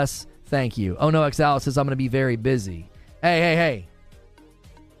 God bless. Thank you. Oh, no, X Alex says I'm going to be very busy. Hey.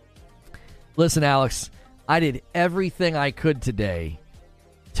 Listen, Alex, I did everything I could today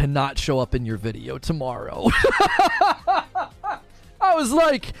to not show up in your video tomorrow. I was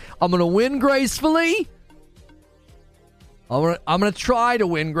like, I'm going to win gracefully. I'm going to try to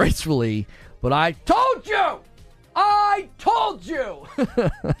win gracefully, but I told you. I told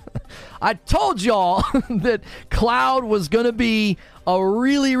y'all that cloud was going to be a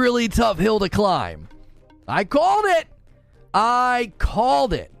really, really tough hill to climb. I called it.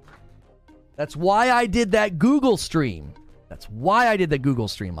 That's why I did that Google stream. I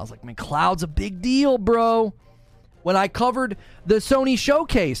was like, man, cloud's a big deal, bro. When I covered the Sony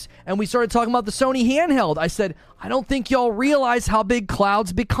showcase and we started talking about the Sony handheld, I said, I don't think y'all realize how big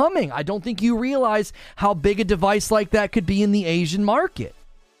cloud's becoming. I don't think you realize how big a device like that could be in the Asian market.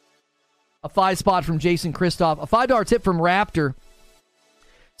 A 5 spot from Jason Christoph. A $5 tip from Raptor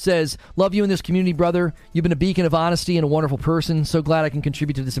says, love you in this community, brother. You've been a beacon of honesty and a wonderful person. So glad I can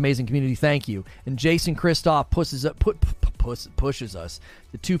contribute to this amazing community. Thank you. And Jason Christoph pushes us to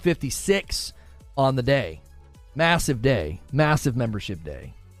 256 on the day. Massive day. Massive membership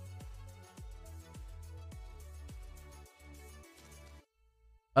day.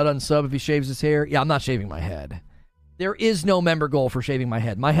 I'd unsub if he shaves his hair. Yeah, I'm not shaving my head. There is no member goal for shaving my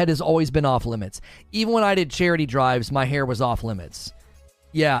head. My head has always been off limits. Even when I did charity drives, my hair was off limits.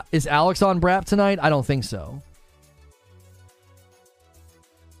 Yeah, is Alex on Brap tonight? I don't think so.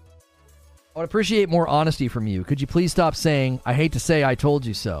 I would appreciate more honesty from you. Could you please stop saying, I hate to say I told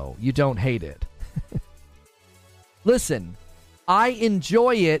you so. You don't hate it. Listen, I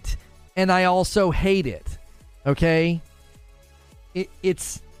enjoy it, and I also hate it. Okay?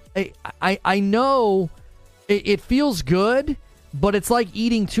 I know it feels good, but it's like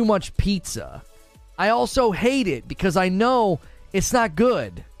eating too much pizza. I also hate it because I know it's not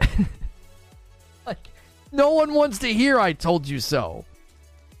good. Like, no one wants to hear I told you so.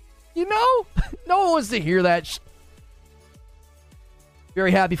 You know? No one wants to hear that.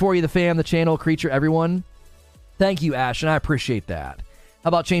 Very happy for you, the fam, the channel, creature, everyone. Thank you, Ash, and I appreciate that. How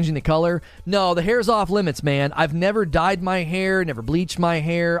about changing the color? No, the hair's off limits, man. I've never dyed my hair, never bleached my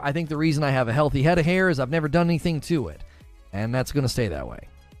hair. I think the reason I have a healthy head of hair is I've never done anything to it. And that's going to stay that way.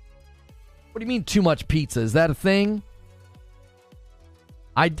 What do you mean too much pizza? Is that a thing?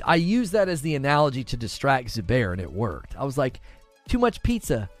 I used that as the analogy to distract Zubair, and it worked. I was like, too much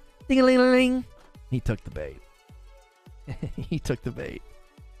pizza. Ding-a-ling-a-ling. He took the bait. He took the bait.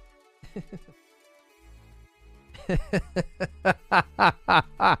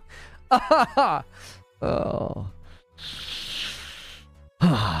 Oh.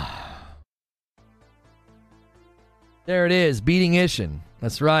 There it is, beating Ishin.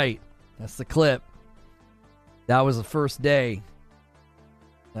 That's right. That's the clip. That was the first day.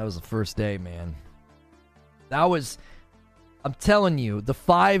 That was the first day, man. That was I'm telling you, the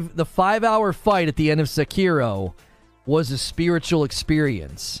 5-hour fight at the end of Sekiro was a spiritual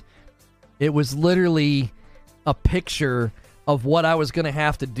experience. It was literally a picture of what I was going to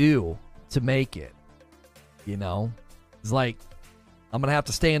have to do to make it. You know? It's like, I'm going to have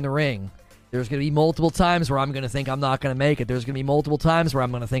to stay in the ring. There's going to be multiple times where I'm going to think I'm not going to make it. There's going to be multiple times where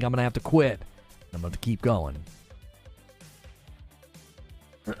I'm going to think I'm going to have to quit. I'm going to keep going.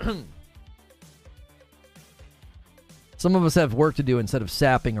 Some of us have work to do instead of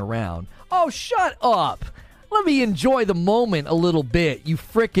sapping around. Oh, shut up. Let me enjoy the moment a little bit. You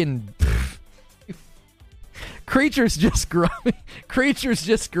frickin'... Creature's just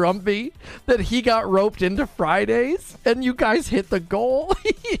grumpy that he got roped into Fridays and you guys hit the goal.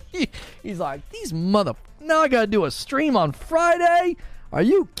 He's like, these now I gotta do a stream on Friday? Are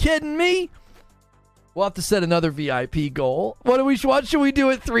you kidding me? We'll have to set another VIP goal. What should we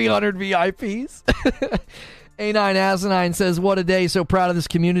do at 300 VIPs? A9 Asinine says, what a day. So proud of this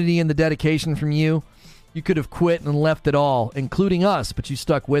community and the dedication from you. You could have quit and left it all, including us, but you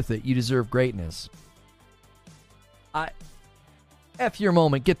stuck with it. You deserve greatness. F your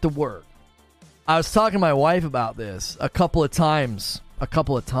moment. Get to work. I was talking to my wife about this a couple of times,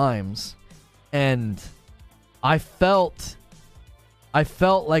 and I felt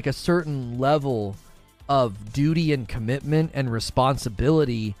like a certain level of duty and commitment and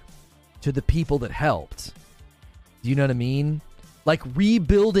responsibility to the people that helped. Do you know what I mean? Like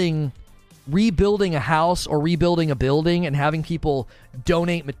rebuilding a house or rebuilding a building and having people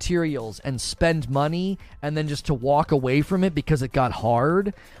donate materials and spend money and then just to walk away from it because it got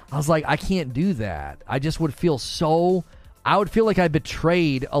hard. I was like, I can't do that. I just would feel I would feel like I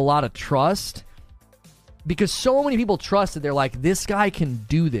betrayed a lot of trust because so many people trusted. They're like, this guy can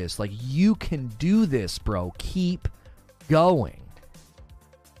do this. Like, you can do this, bro. Keep going.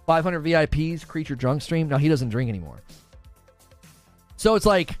 500 VIPs, Creature drunk stream. No, he doesn't drink anymore. So it's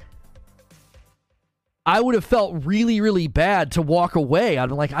like, I would have felt really, really bad to walk away. I'd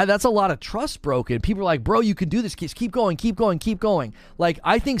been like, that's a lot of trust broken. People are like, bro, you can do this. Keep going, keep going, keep going. Like,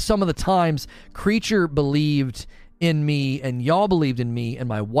 I think some of the times Creature believed in me and y'all believed in me and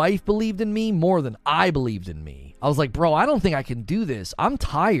my wife believed in me more than I believed in me. I was like, bro, I don't think I can do this. I'm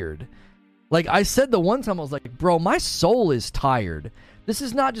tired. Like I said the one time, I was like, bro, my soul is tired. This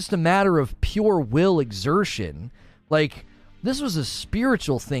is not just a matter of pure will exertion. Like, this was a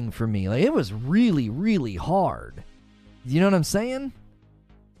spiritual thing for me. Like, it was really, really hard. You know what I'm saying?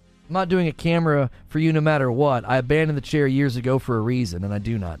 I'm not doing a camera for you no matter what. I abandoned the chair years ago for a reason, and I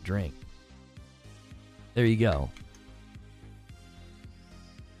do not drink. There you go.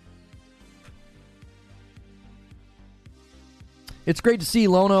 It's great to see,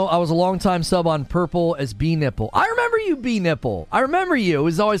 Lono. I was a long-time sub on Purple as B-Nipple. I remember you, B-Nipple. I remember you. It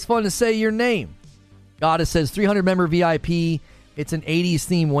was always fun to say your name. Goddess says 300-member VIP. It's an 80s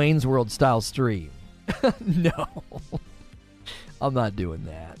theme Wayne's World style stream. No. I'm not doing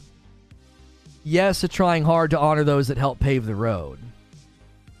that. Yes, trying hard to honor those that help pave the road.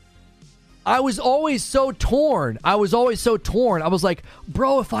 I was always so torn. I was like,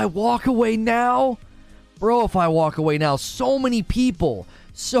 bro, if I walk away now... so many people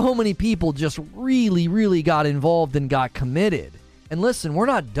just really, really got involved and got committed. And listen, we're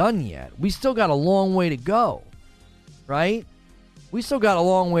not done yet. We still got a long way to go, right? We still got a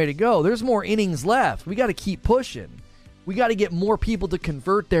long way to go. There's more innings left. We got to keep pushing. We got to get more people to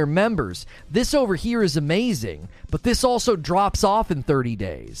convert their members. This over here is amazing, but this also drops off in 30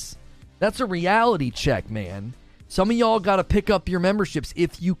 days. That's a reality check, man. Some of y'all got to pick up your memberships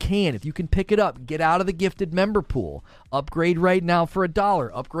if you can. If you can pick it up, get out of the gifted member pool. Upgrade right now for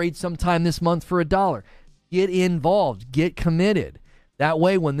 $1. Upgrade sometime this month for $1. Get involved. Get committed. That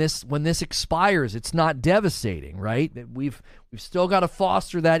way, when this expires, it's not devastating, right? We've still got to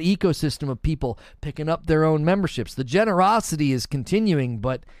foster that ecosystem of people picking up their own memberships. The generosity is continuing,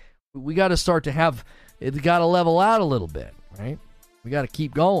 but we got to start to have it. Got to level out a little bit, right? We got to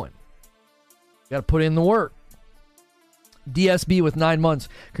keep going. Got to put in the work. DSB with 9 months.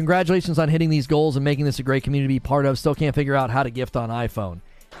 Congratulations on hitting these goals and making this a great community to be part of. Still can't figure out how to gift on iPhone.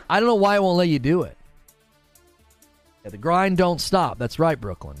 I don't know why it won't let you do it. Yeah, the grind don't stop. That's right,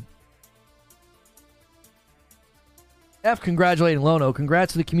 Brooklyn. F congratulating Lono.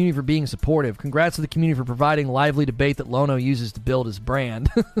 Congrats to the community for being supportive. Congrats to the community for providing lively debate that Lono uses to build his brand.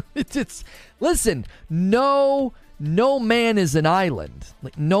 Listen, no man is an island.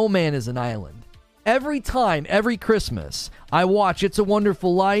 Like, no man is an island. Every time, every Christmas, I watch It's a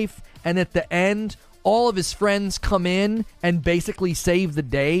Wonderful Life, and at the end, all of his friends come in and basically save the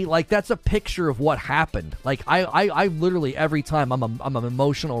day. Like, that's a picture of what happened. Like, I literally, every time, I'm an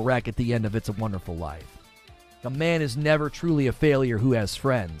emotional wreck at the end of It's a Wonderful Life. A man is never truly a failure who has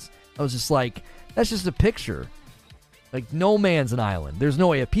friends. I was just like, that's just a picture. Like, no man's an island. There's no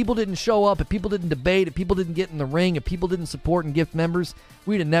way. If people didn't show up, if people didn't debate, if people didn't get in the ring, if people didn't support and gift members,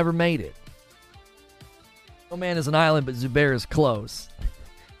 we'd have never made it. No man is an island, but Zubair is close.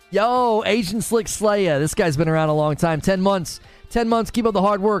 Yo, Agent Slick Slaya. This guy's been around a long time. 10 months. 10 months. Keep up the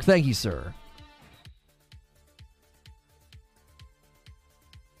hard work. Thank you, sir.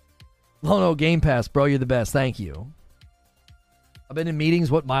 Lono Game Pass, bro. You're the best. Thank you. I've been in meetings.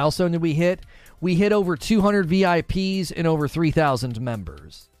 What milestone did we hit? We hit over 200 VIPs and over 3,000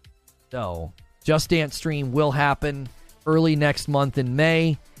 members. So, Just Dance stream will happen early next month in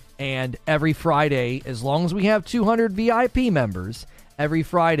May. And every Friday, as long as we have 200 VIP members, every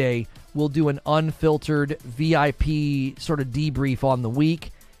Friday we'll do an unfiltered VIP sort of debrief on the week.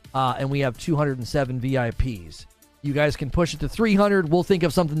 And we have 207 VIPs. You guys can push it to 300. We'll think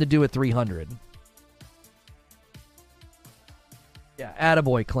of something to do at 300. Yeah,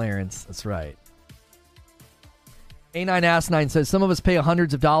 attaboy, Clarence. That's right. A9 Asinine says, some of us pay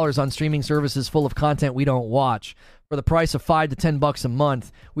hundreds of dollars on streaming services full of content we don't watch. For the price of $5 to $10 a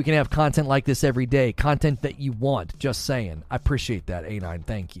month, we can have content like this every day. Content that you want. Just saying. I appreciate that, A9.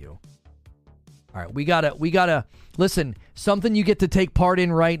 Thank you. All right, we gotta listen, something you get to take part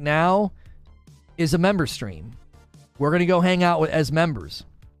in right now is a member stream. We're going to go hang out as members.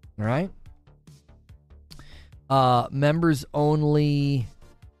 All right? Members only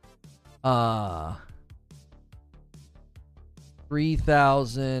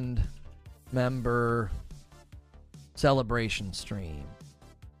 3,000 member celebration stream.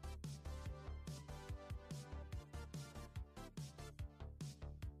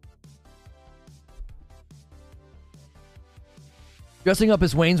 Dressing up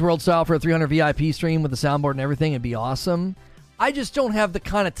as Wayne's World style for a 300 VIP stream with the soundboard and everything, it'd be awesome. I just don't have the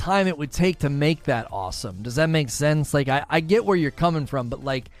kind of time it would take to make that awesome. Does that make sense? Like, I get where you're coming from, but,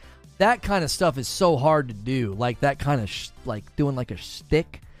 like, that kind of stuff is so hard to do. Like, that kind of, like, doing, like, a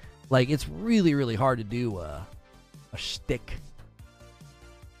shtick. Like, it's really, really hard to do a shtick.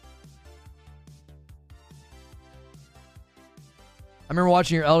 I remember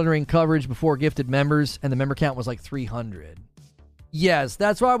watching your Elden Ring coverage before gifted members, and the member count was, like, 300. Yes,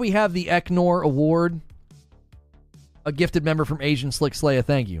 that's why we have the Eknor Award. A gifted member from Agent Slick Slaya.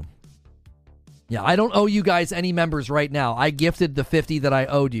 Thank you. Yeah, I don't owe you guys any members right now. I gifted the 50 that I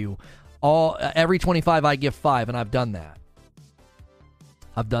owed you. Every 25 I gift 5, and I've done that.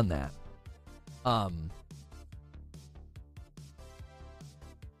 I've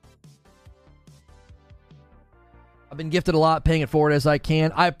been gifted a lot, paying it forward as I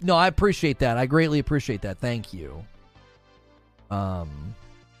can. I appreciate that. I greatly appreciate that. Thank you. We're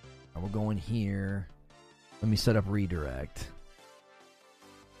going here. Let me set up redirect.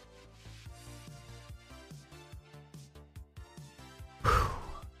 Whew. Okay.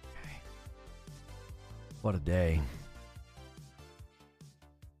 What a day.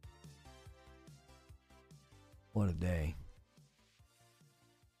 What a day.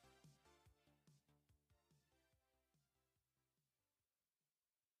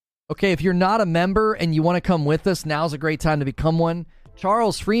 Okay, if you're not a member and you want to come with us, now's a great time to become one.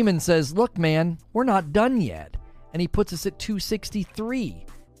 Charles Freeman says, look, man, we're not done yet. And he puts us at 263.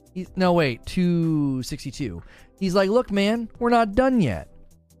 262. He's like, look, man, we're not done yet.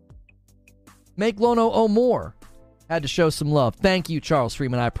 Make Lono owe more. Had to show some love. Thank you, Charles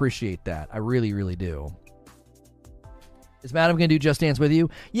Freeman. I appreciate that. I really, really do. Is Madam going to do Just Dance with you?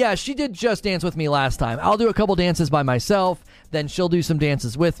 Yeah, she did Just Dance with me last time. I'll do a couple dances by myself, then she'll do some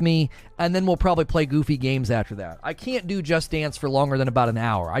dances with me, and then we'll probably play goofy games after that. I can't do Just Dance for longer than about an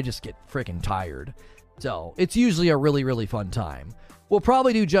hour. I just get freaking tired. So, it's usually a really, really fun time. We'll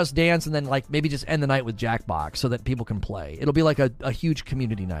probably do Just Dance and then, like, maybe just end the night with Jackbox so that people can play. It'll be like a huge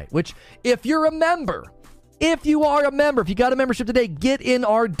community night, which, if you're a member... If you are a member, if you got a membership today, get in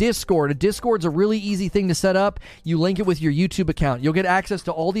our Discord. A Discord's a really easy thing to set up. You link it with your YouTube account. You'll get access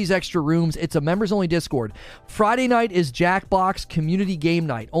to all these extra rooms. It's a members-only Discord. Friday night is Jackbox Community Game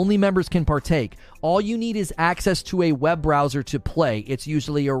Night. Only members can partake. All you need is access to a web browser to play. It's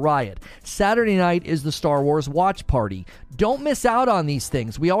usually a Riot. Saturday night is the Star Wars Watch Party. Don't miss out on these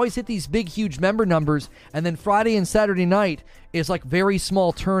things. We always hit these big, huge member numbers, and then Friday and Saturday night is like very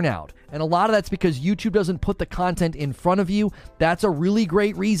small turnout. And a lot of that's because YouTube doesn't put the content in front of you. That's a really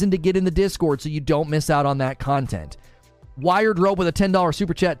great reason to get in the Discord so you don't miss out on that content. Wired Rope with a $10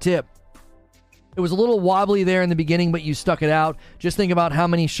 super chat tip. It was a little wobbly there in the beginning, but you stuck it out. Just think about how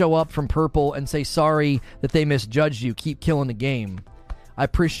many show up from Purple and say sorry that they misjudged you. Keep killing the game. I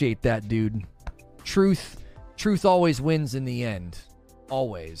appreciate that, dude. Truth always wins in the end.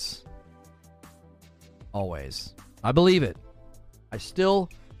 Always. Always. I believe it. I still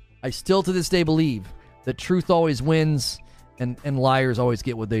to this day believe that truth always wins and liars always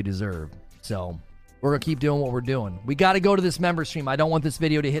get what they deserve. So we're going to keep doing what we're doing. We got to go to this member stream. I don't want this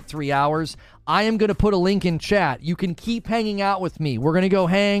video to hit 3 hours. I am going to put a link in chat. You can keep hanging out with me. We're going to go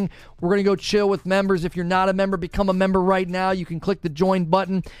hang. We're going to go chill with members. If you're not a member, become a member right now. You can click the join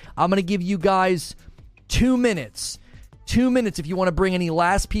button. I'm going to give you guys 2 minutes. 2 minutes if you want to bring any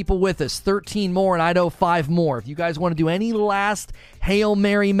last people with us. 13 more, and I know 5 more. If you guys want to do any last Hail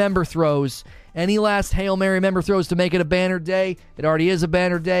Mary member throws, to make it a banner day, it already is a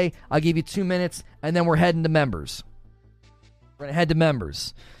banner day. I'll give you 2 minutes, and then we're heading to members. We're going to head to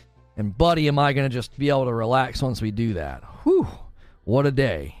members. And, buddy, am I going to just be able to relax once we do that. Whew. What a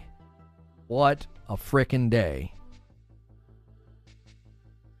day. What a frickin' day.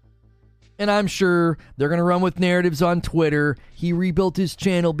 And I'm sure they're going to run with narratives on Twitter. He rebuilt his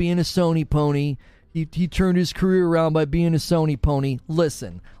channel being a Sony pony. He turned his career around by being a Sony pony.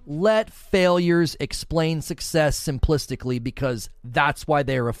 Listen, let failures explain success simplistically, because that's why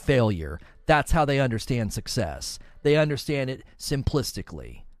they're a failure. That's how they understand success. They understand it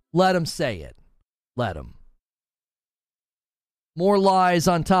simplistically. Let them say it. Let them. More lies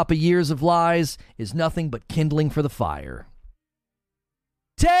on top of years of lies is nothing but kindling for the fire.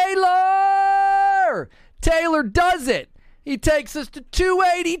 Taylor does it. He takes us to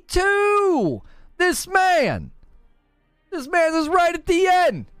 282. This man is right at the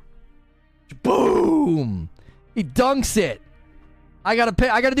end. Boom. He dunks it. I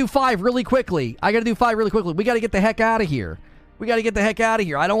gotta do 5 really quickly. We gotta get the heck out of here.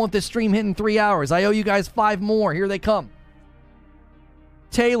 I don't want this stream hitting 3 hours. I owe you guys 5 more. Here they come.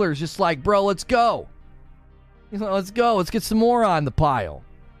 Taylor's just like, bro, let's go. He's like, let's go. Let's get some more on the pile.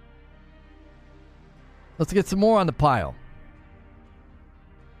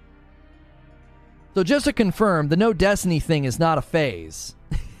 So just to confirm, the no Destiny thing is not a phase.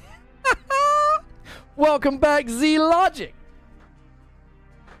 Welcome back, Z-Logic.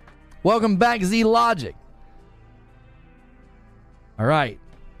 All right,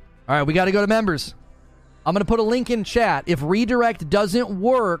 we got to go to members. I'm going to put a link in chat. If redirect doesn't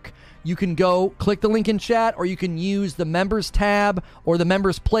work, you can go click the link in chat, or you can use the members tab or the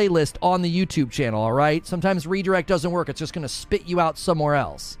members playlist on the YouTube channel, all right? Sometimes redirect doesn't work. It's just going to spit you out somewhere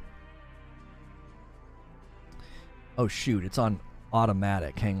else. Oh, shoot. It's on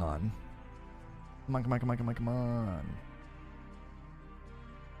automatic. Hang on. Come on.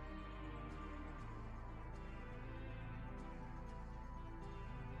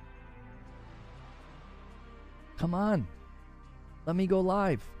 Come on. Let me go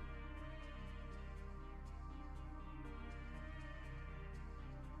live.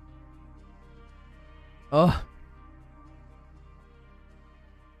 Oh.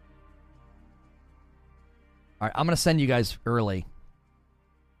 All right, I'm going to send you guys early.